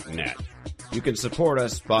RIFFIN.net. You can support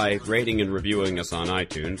us by rating and reviewing us on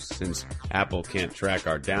iTunes. Since Apple can't track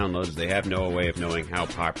our downloads, they have no way of knowing how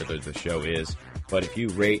popular the show is. But if you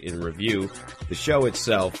rate and review the show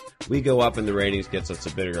itself, we go up in the ratings, gets us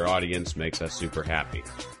a bigger audience, makes us super happy.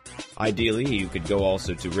 Ideally, you could go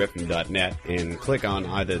also to riffin.net and click on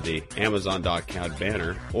either the Amazon.com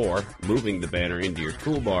banner or moving the banner into your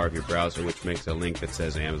toolbar of your browser, which makes a link that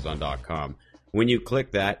says Amazon.com. When you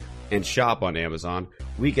click that and shop on Amazon,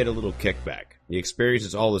 we get a little kickback. The experience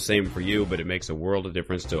is all the same for you, but it makes a world of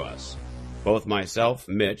difference to us. Both myself,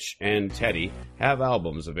 Mitch, and Teddy have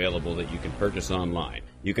albums available that you can purchase online.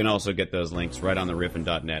 You can also get those links right on the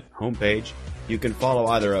Riffin.net homepage. You can follow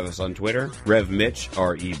either of us on Twitter, RevMitch,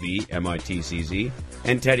 REVMITCZ,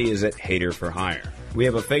 and Teddy is at Hater for Hire. We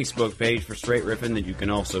have a Facebook page for Straight Riffin that you can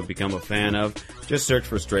also become a fan of. Just search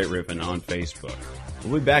for Straight Riffin on Facebook.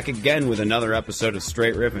 We'll be back again with another episode of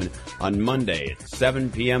Straight Riffin on Monday at 7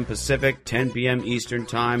 p.m. Pacific, 10 p.m. Eastern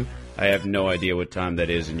Time. I have no idea what time that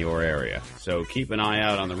is in your area. So keep an eye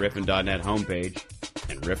out on the Riffin.net homepage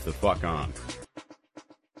and riff the fuck on.